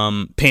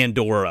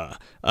 Pandora.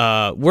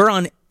 We're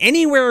on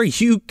anywhere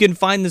you can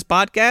find this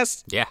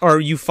podcast, or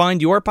you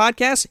find your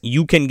podcast,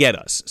 you can get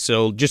us.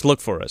 So just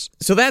look for us.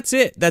 So that's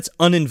it. That's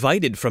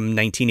Uninvited from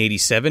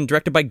 1987,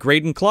 directed by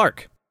Graydon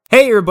Clark.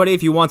 Hey everybody,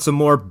 if you want some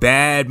more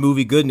bad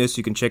movie goodness,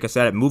 you can check us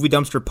out at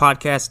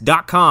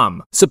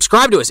MovieDumpsterPodcast.com.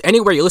 Subscribe to us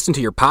anywhere you listen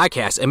to your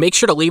podcast, and make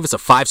sure to leave us a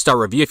 5-star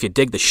review if you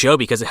dig the show,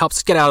 because it helps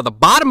us get out of the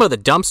bottom of the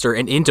dumpster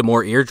and into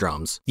more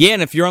eardrums. Yeah,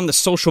 and if you're on the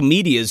social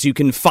medias, you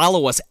can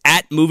follow us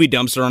at Movie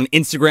Dumpster on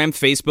Instagram,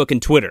 Facebook,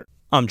 and Twitter.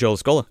 I'm Joel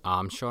Scola.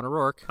 I'm Sean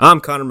O'Rourke. I'm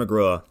Connor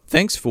McGraw.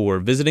 Thanks for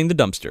visiting the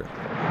dumpster.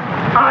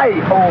 I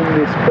own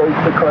this boat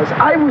because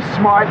I was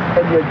smart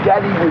and your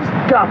daddy was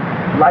dumb,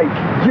 like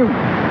you.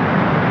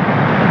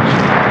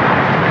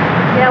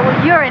 Yeah,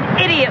 well, you're an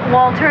idiot,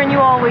 Walter, and you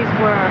always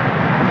were.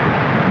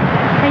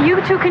 And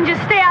you two can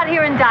just stay out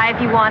here and die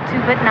if you want to,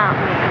 but not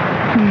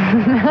me.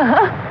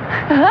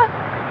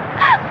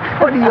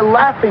 What are you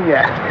laughing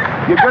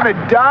at? You're gonna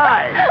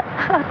die.